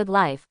live a good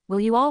life. Will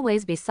you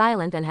always be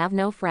silent and have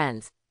no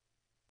friends?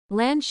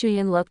 Lan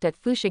Shuyan looked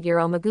at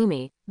Fushiguro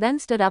Megumi, then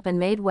stood up and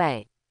made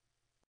way.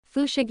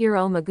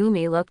 Fushiguro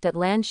Megumi looked at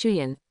Lan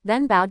Shuyan,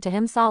 then bowed to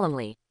him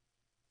solemnly.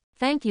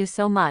 Thank you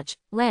so much,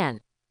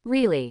 Lan.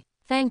 Really,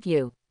 thank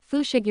you.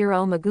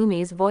 Fushiguro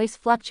Megumi's voice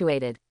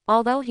fluctuated.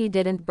 Although he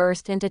didn't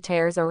burst into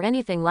tears or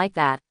anything like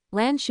that,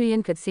 Lan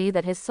Shuyan could see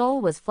that his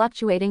soul was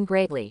fluctuating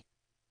greatly.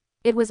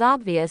 It was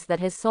obvious that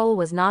his soul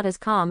was not as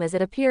calm as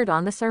it appeared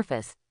on the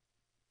surface.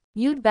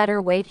 You'd better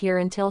wait here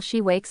until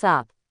she wakes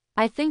up.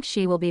 I think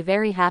she will be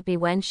very happy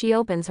when she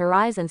opens her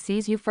eyes and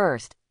sees you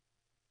first.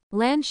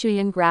 Lan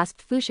Shuyan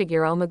grasped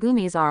Fushiguro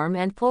Megumi's arm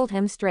and pulled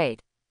him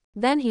straight.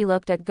 Then he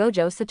looked at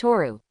Gojo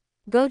Satoru.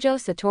 Gojo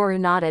Satoru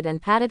nodded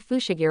and patted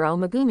Fushiguro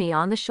Megumi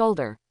on the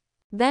shoulder.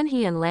 Then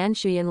he and Lan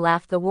Shuyan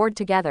left the ward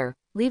together,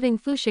 leaving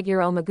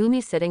Fushiguro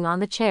Megumi sitting on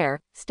the chair,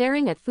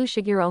 staring at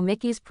Fushiguro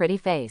Miki's pretty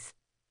face.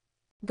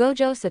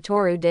 Gojo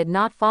Satoru did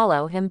not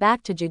follow him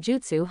back to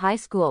Jujutsu High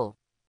School.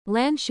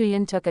 Lan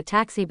Shuyan took a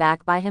taxi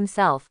back by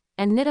himself,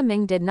 and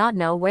Nitaming did not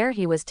know where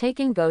he was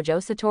taking Gojo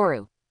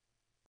Satoru.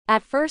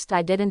 At first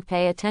I didn't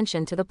pay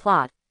attention to the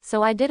plot,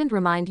 so I didn't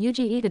remind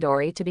Yuji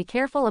Itadori to be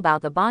careful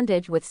about the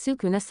bondage with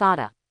Sukuna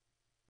Sada.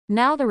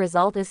 Now the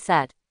result is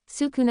set.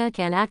 Sukuna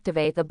can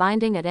activate the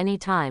binding at any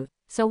time,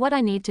 so what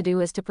I need to do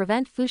is to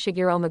prevent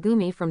Fushiguro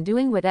Megumi from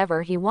doing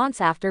whatever he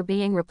wants after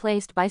being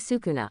replaced by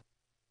Sukuna.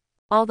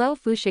 Although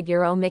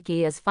Fushiguro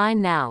Miki is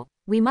fine now,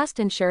 we must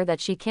ensure that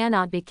she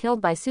cannot be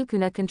killed by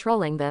Sukuna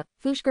controlling the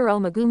Fushiguro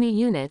Megumi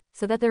unit,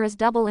 so that there is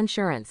double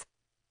insurance.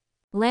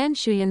 Lan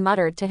Shuyan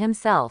muttered to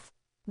himself.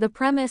 The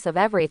premise of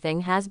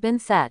everything has been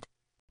set.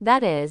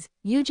 That is,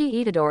 Yuji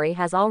Itadori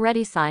has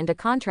already signed a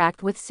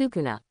contract with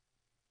Sukuna.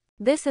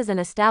 This is an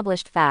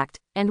established fact,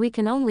 and we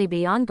can only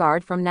be on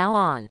guard from now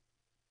on.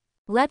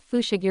 Let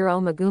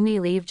Fushiguro Megumi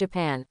leave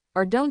Japan,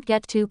 or don't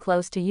get too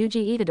close to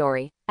Yuji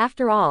Itadori.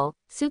 After all,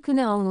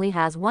 Sukuna only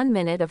has 1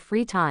 minute of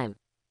free time.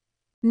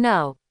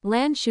 No,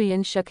 Lan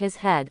Shuyan shook his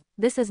head,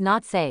 this is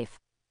not safe.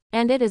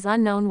 And it is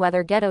unknown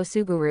whether Geto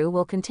Suguru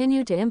will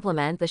continue to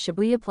implement the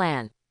Shibuya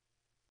plan.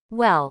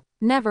 Well,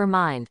 never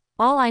mind,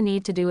 all I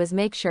need to do is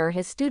make sure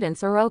his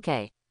students are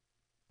okay.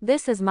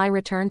 This is my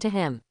return to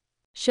him.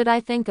 Should I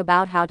think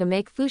about how to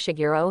make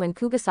Fushiguro and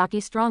Kugasaki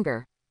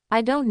stronger?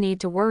 I don't need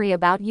to worry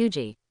about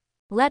Yuji.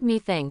 Let me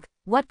think,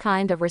 what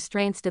kind of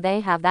restraints do they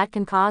have that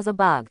can cause a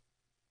bug?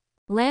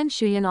 Lan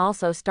Shuyan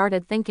also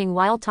started thinking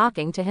while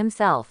talking to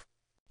himself.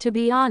 To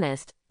be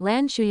honest,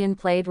 Lan Shuyan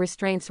played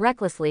restraints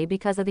recklessly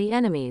because of the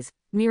enemy's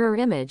mirror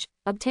image,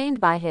 obtained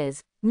by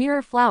his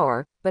mirror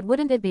flower, but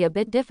wouldn't it be a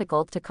bit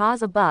difficult to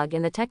cause a bug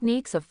in the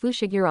techniques of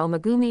Fushiguro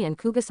Megumi and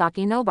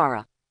Kugasaki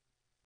Nobara?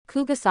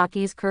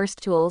 Kugasaki's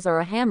cursed tools are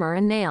a hammer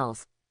and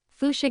nails.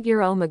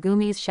 Fushiguro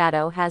Megumi's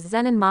shadow has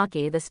Zenin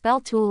Maki. The spell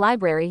tool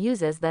library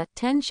uses the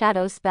 10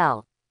 Shadows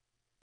spell.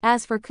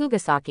 As for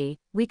Kugasaki,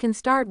 we can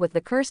start with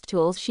the cursed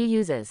tools she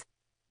uses.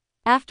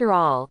 After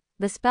all,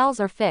 the spells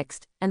are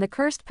fixed, and the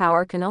cursed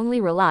power can only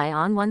rely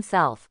on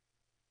oneself.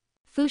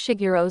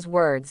 Fushigiro's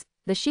words,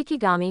 the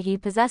Shikigami he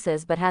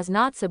possesses but has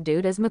not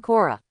subdued is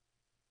Makora.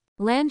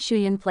 Lan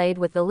Shuyan played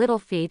with the little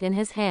feet in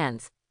his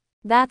hands.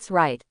 That's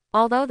right,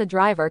 although the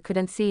driver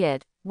couldn't see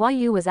it,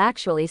 Yu was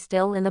actually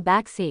still in the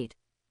back seat.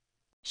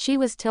 She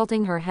was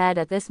tilting her head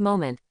at this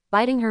moment,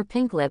 biting her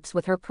pink lips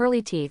with her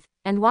pearly teeth,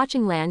 and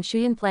watching Lan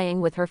Shuyan playing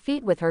with her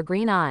feet with her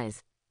green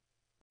eyes.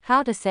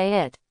 How to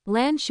say it?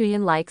 Lan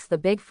Shuyan likes the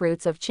big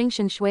fruits of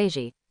Qingshan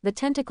Shuiji, the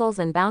tentacles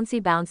and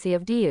bouncy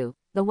of Diu,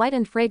 the white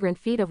and fragrant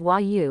feet of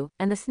Yu,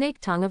 and the snake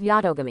tongue of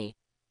Yadogami.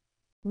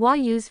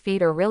 Yu's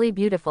feet are really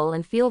beautiful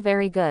and feel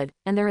very good,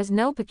 and there is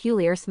no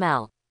peculiar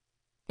smell.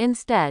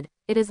 Instead,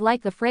 it is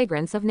like the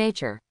fragrance of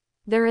nature.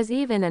 There is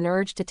even an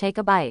urge to take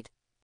a bite.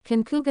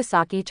 Can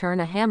Kugasaki turn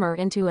a hammer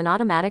into an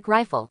automatic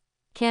rifle?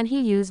 Can he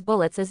use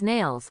bullets as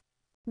nails?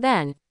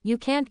 Then, you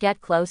can't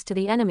get close to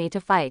the enemy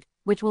to fight,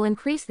 which will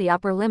increase the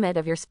upper limit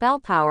of your spell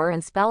power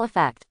and spell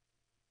effect.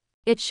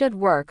 It should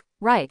work,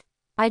 right?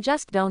 I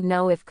just don't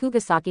know if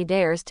Kugasaki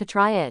dares to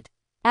try it.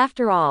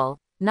 After all,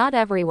 not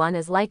everyone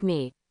is like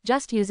me,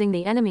 just using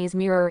the enemy's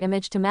mirror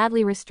image to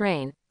madly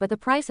restrain, but the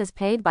price is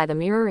paid by the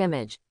mirror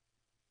image.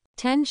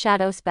 10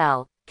 Shadow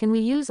Spell. Can we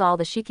use all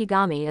the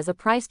Shikigami as a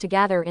price to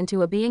gather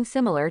into a being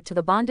similar to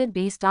the bonded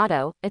beast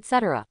Otto,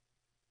 etc.?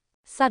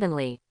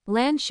 Suddenly,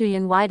 Lan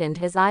Shuyan widened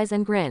his eyes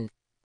and grinned.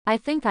 I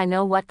think I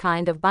know what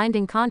kind of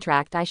binding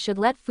contract I should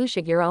let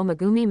Fushiguro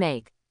Megumi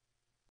make.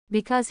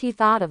 Because he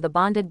thought of the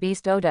bonded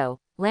beast Odo,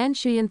 Lan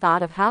Shuyan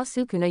thought of how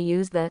Sukuna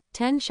used the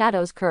 10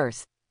 Shadows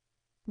curse.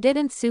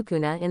 Didn't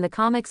Sukuna in the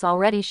comics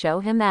already show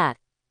him that?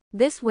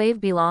 This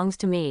wave belongs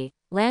to me,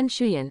 Lan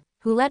Shuyan,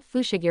 who let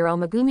Fushiguro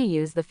Megumi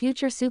use the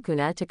future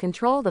Sukuna to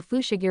control the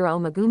Fushiguro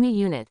Megumi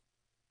unit.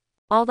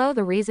 Although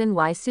the reason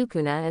why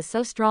Sukuna is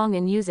so strong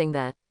in using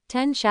the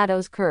 10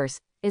 Shadows curse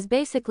is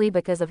basically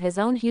because of his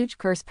own huge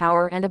curse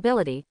power and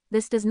ability,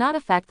 this does not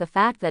affect the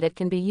fact that it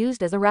can be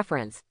used as a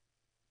reference.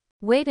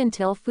 Wait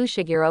until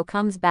Fushiguro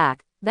comes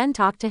back, then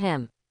talk to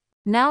him.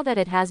 Now that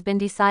it has been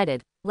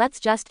decided,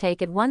 let's just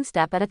take it one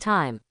step at a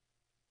time.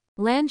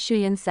 Lan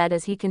Shuyan said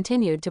as he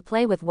continued to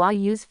play with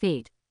Yu's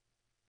feet.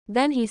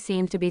 Then he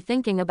seemed to be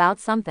thinking about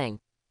something.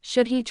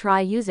 Should he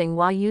try using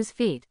Yu's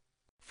feet?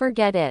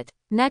 Forget it.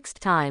 Next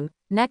time.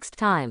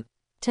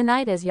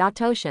 Tonight is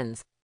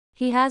Yatoshin's.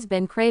 He has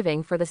been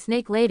craving for the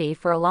snake lady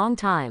for a long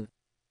time.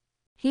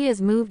 He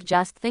is moved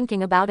just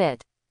thinking about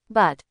it.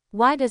 But,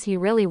 why does he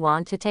really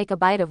want to take a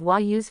bite of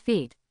Yu's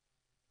feet?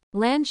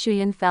 Lan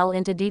Shuyan fell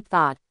into deep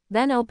thought,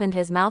 then opened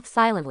his mouth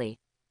silently.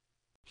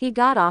 He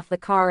got off the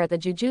car at the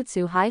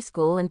Jujutsu High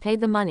School and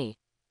paid the money.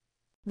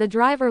 The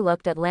driver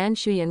looked at Lan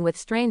Shuyan with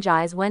strange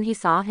eyes when he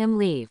saw him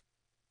leave.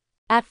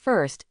 At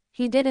first,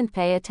 he didn't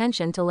pay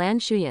attention to Lan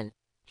Shuyan.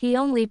 He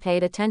only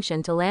paid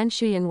attention to Lan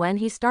Shuyan when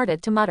he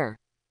started to mutter.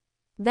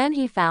 Then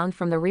he found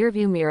from the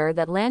rearview mirror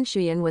that Lan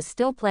Shuyan was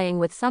still playing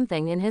with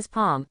something in his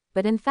palm,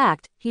 but in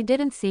fact, he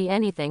didn't see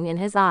anything in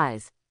his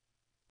eyes.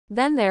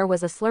 Then there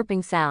was a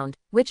slurping sound,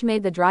 which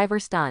made the driver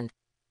stunned.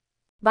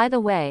 By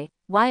the way,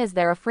 why is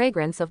there a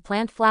fragrance of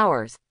plant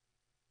flowers?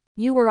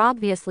 You were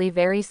obviously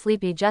very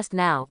sleepy just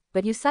now,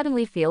 but you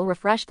suddenly feel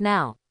refreshed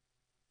now.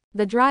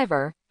 The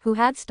driver, who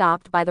had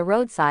stopped by the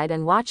roadside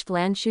and watched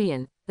Lan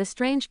Shuyan, the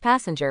strange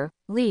passenger,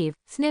 leave,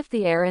 sniffed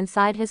the air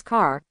inside his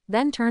car,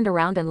 then turned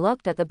around and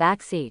looked at the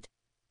back seat.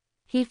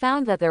 He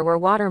found that there were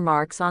water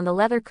marks on the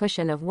leather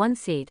cushion of one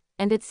seat,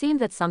 and it seemed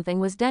that something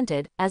was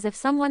dented, as if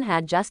someone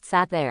had just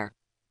sat there.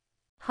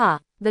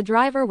 The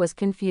driver was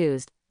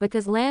confused,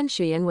 because Lan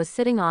Shuyan was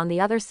sitting on the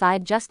other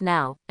side just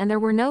now, and there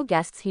were no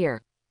guests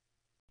here.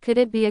 Could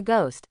it be a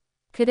ghost?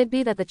 Could it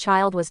be that the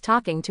child was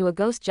talking to a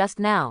ghost just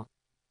now?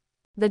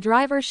 The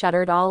driver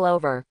shuddered all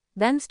over,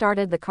 then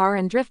started the car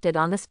and drifted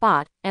on the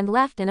spot, and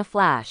left in a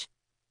flash.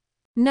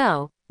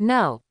 No,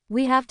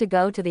 we have to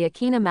go to the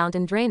Akina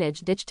mountain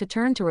drainage ditch to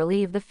turn to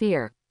relieve the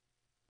fear.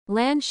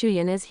 Lan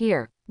Shuyan is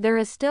here. There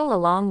is still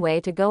a long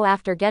way to go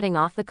after getting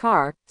off the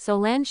car, so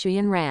Lan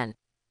Shuyan ran.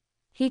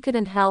 He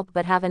couldn't help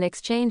but have an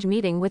exchange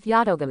meeting with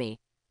Yadogami.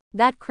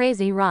 That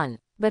crazy run.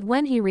 But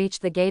when he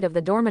reached the gate of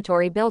the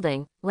dormitory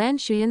building, Lan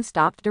Shuyan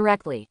stopped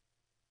directly.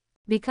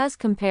 Because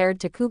compared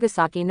to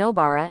Kugasaki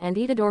Nobara and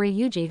Itadori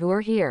Yuji who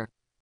are here.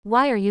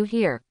 Why are you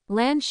here?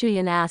 Lan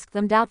Shuyan asked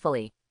them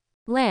doubtfully.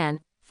 Lan,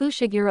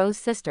 Fushiguro's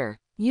sister.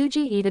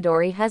 Yuji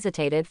Itadori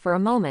hesitated for a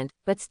moment,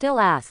 but still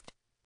asked.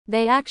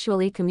 They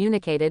actually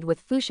communicated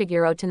with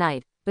Fushiguro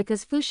tonight,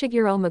 because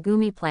Fushiguro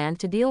Megumi planned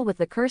to deal with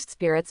the cursed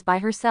spirits by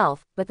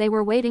herself, but they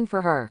were waiting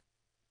for her.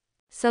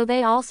 So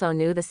they also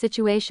knew the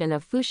situation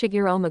of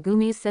Fushiguro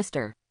Megumi's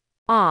sister.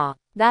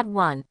 That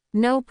one.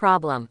 No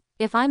problem.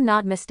 If I'm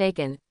not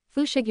mistaken,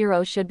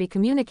 Fushiguro should be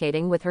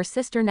communicating with her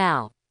sister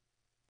now.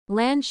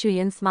 Lan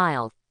Shuyan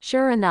smiled.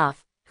 Sure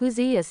enough,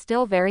 Huzi is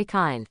still very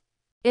kind.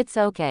 It's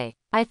okay.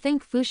 I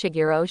think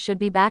Fushiguro should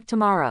be back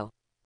tomorrow.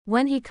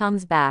 When he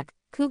comes back,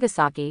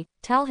 Kugasaki,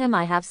 tell him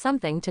I have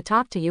something to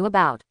talk to you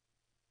about.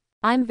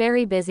 I'm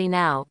very busy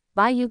now,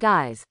 bye you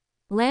guys.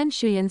 Lan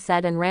Shuyan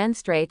said and ran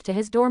straight to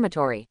his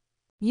dormitory.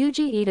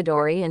 Yuji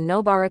Itadori and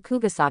Nobara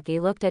Kugasaki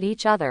looked at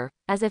each other,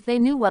 as if they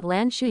knew what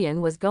Lan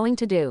Shuyan was going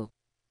to do.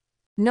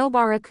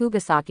 Nobara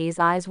Kugasaki's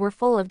eyes were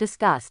full of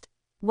disgust.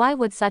 Why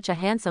would such a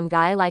handsome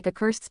guy like a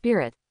cursed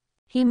spirit?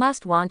 He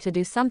must want to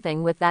do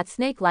something with that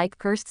snake-like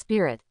cursed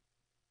spirit.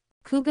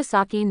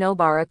 Kugasaki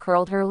Nobara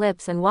curled her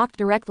lips and walked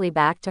directly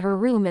back to her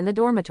room in the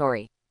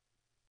dormitory.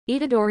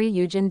 Itadori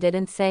Yujin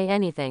didn't say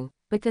anything,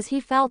 because he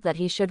felt that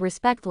he should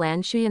respect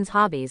Lan Shuyan's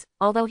hobbies,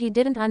 although he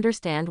didn't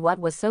understand what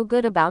was so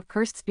good about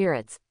cursed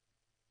spirits.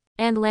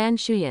 And Lan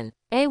Shuyan,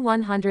 a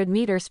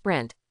 100-meter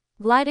sprint.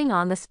 Gliding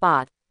on the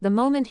spot, the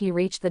moment he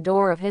reached the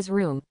door of his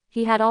room,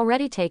 he had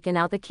already taken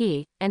out the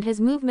key, and his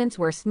movements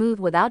were smooth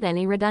without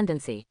any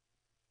redundancy.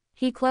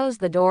 He closed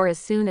the door as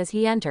soon as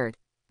he entered.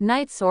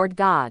 Night Sword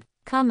God,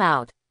 come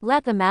out.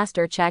 Let the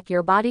master check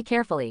your body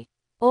carefully.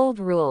 Old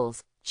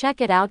rules.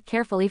 Check it out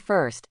carefully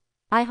first.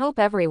 I hope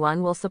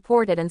everyone will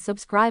support it and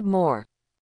subscribe more.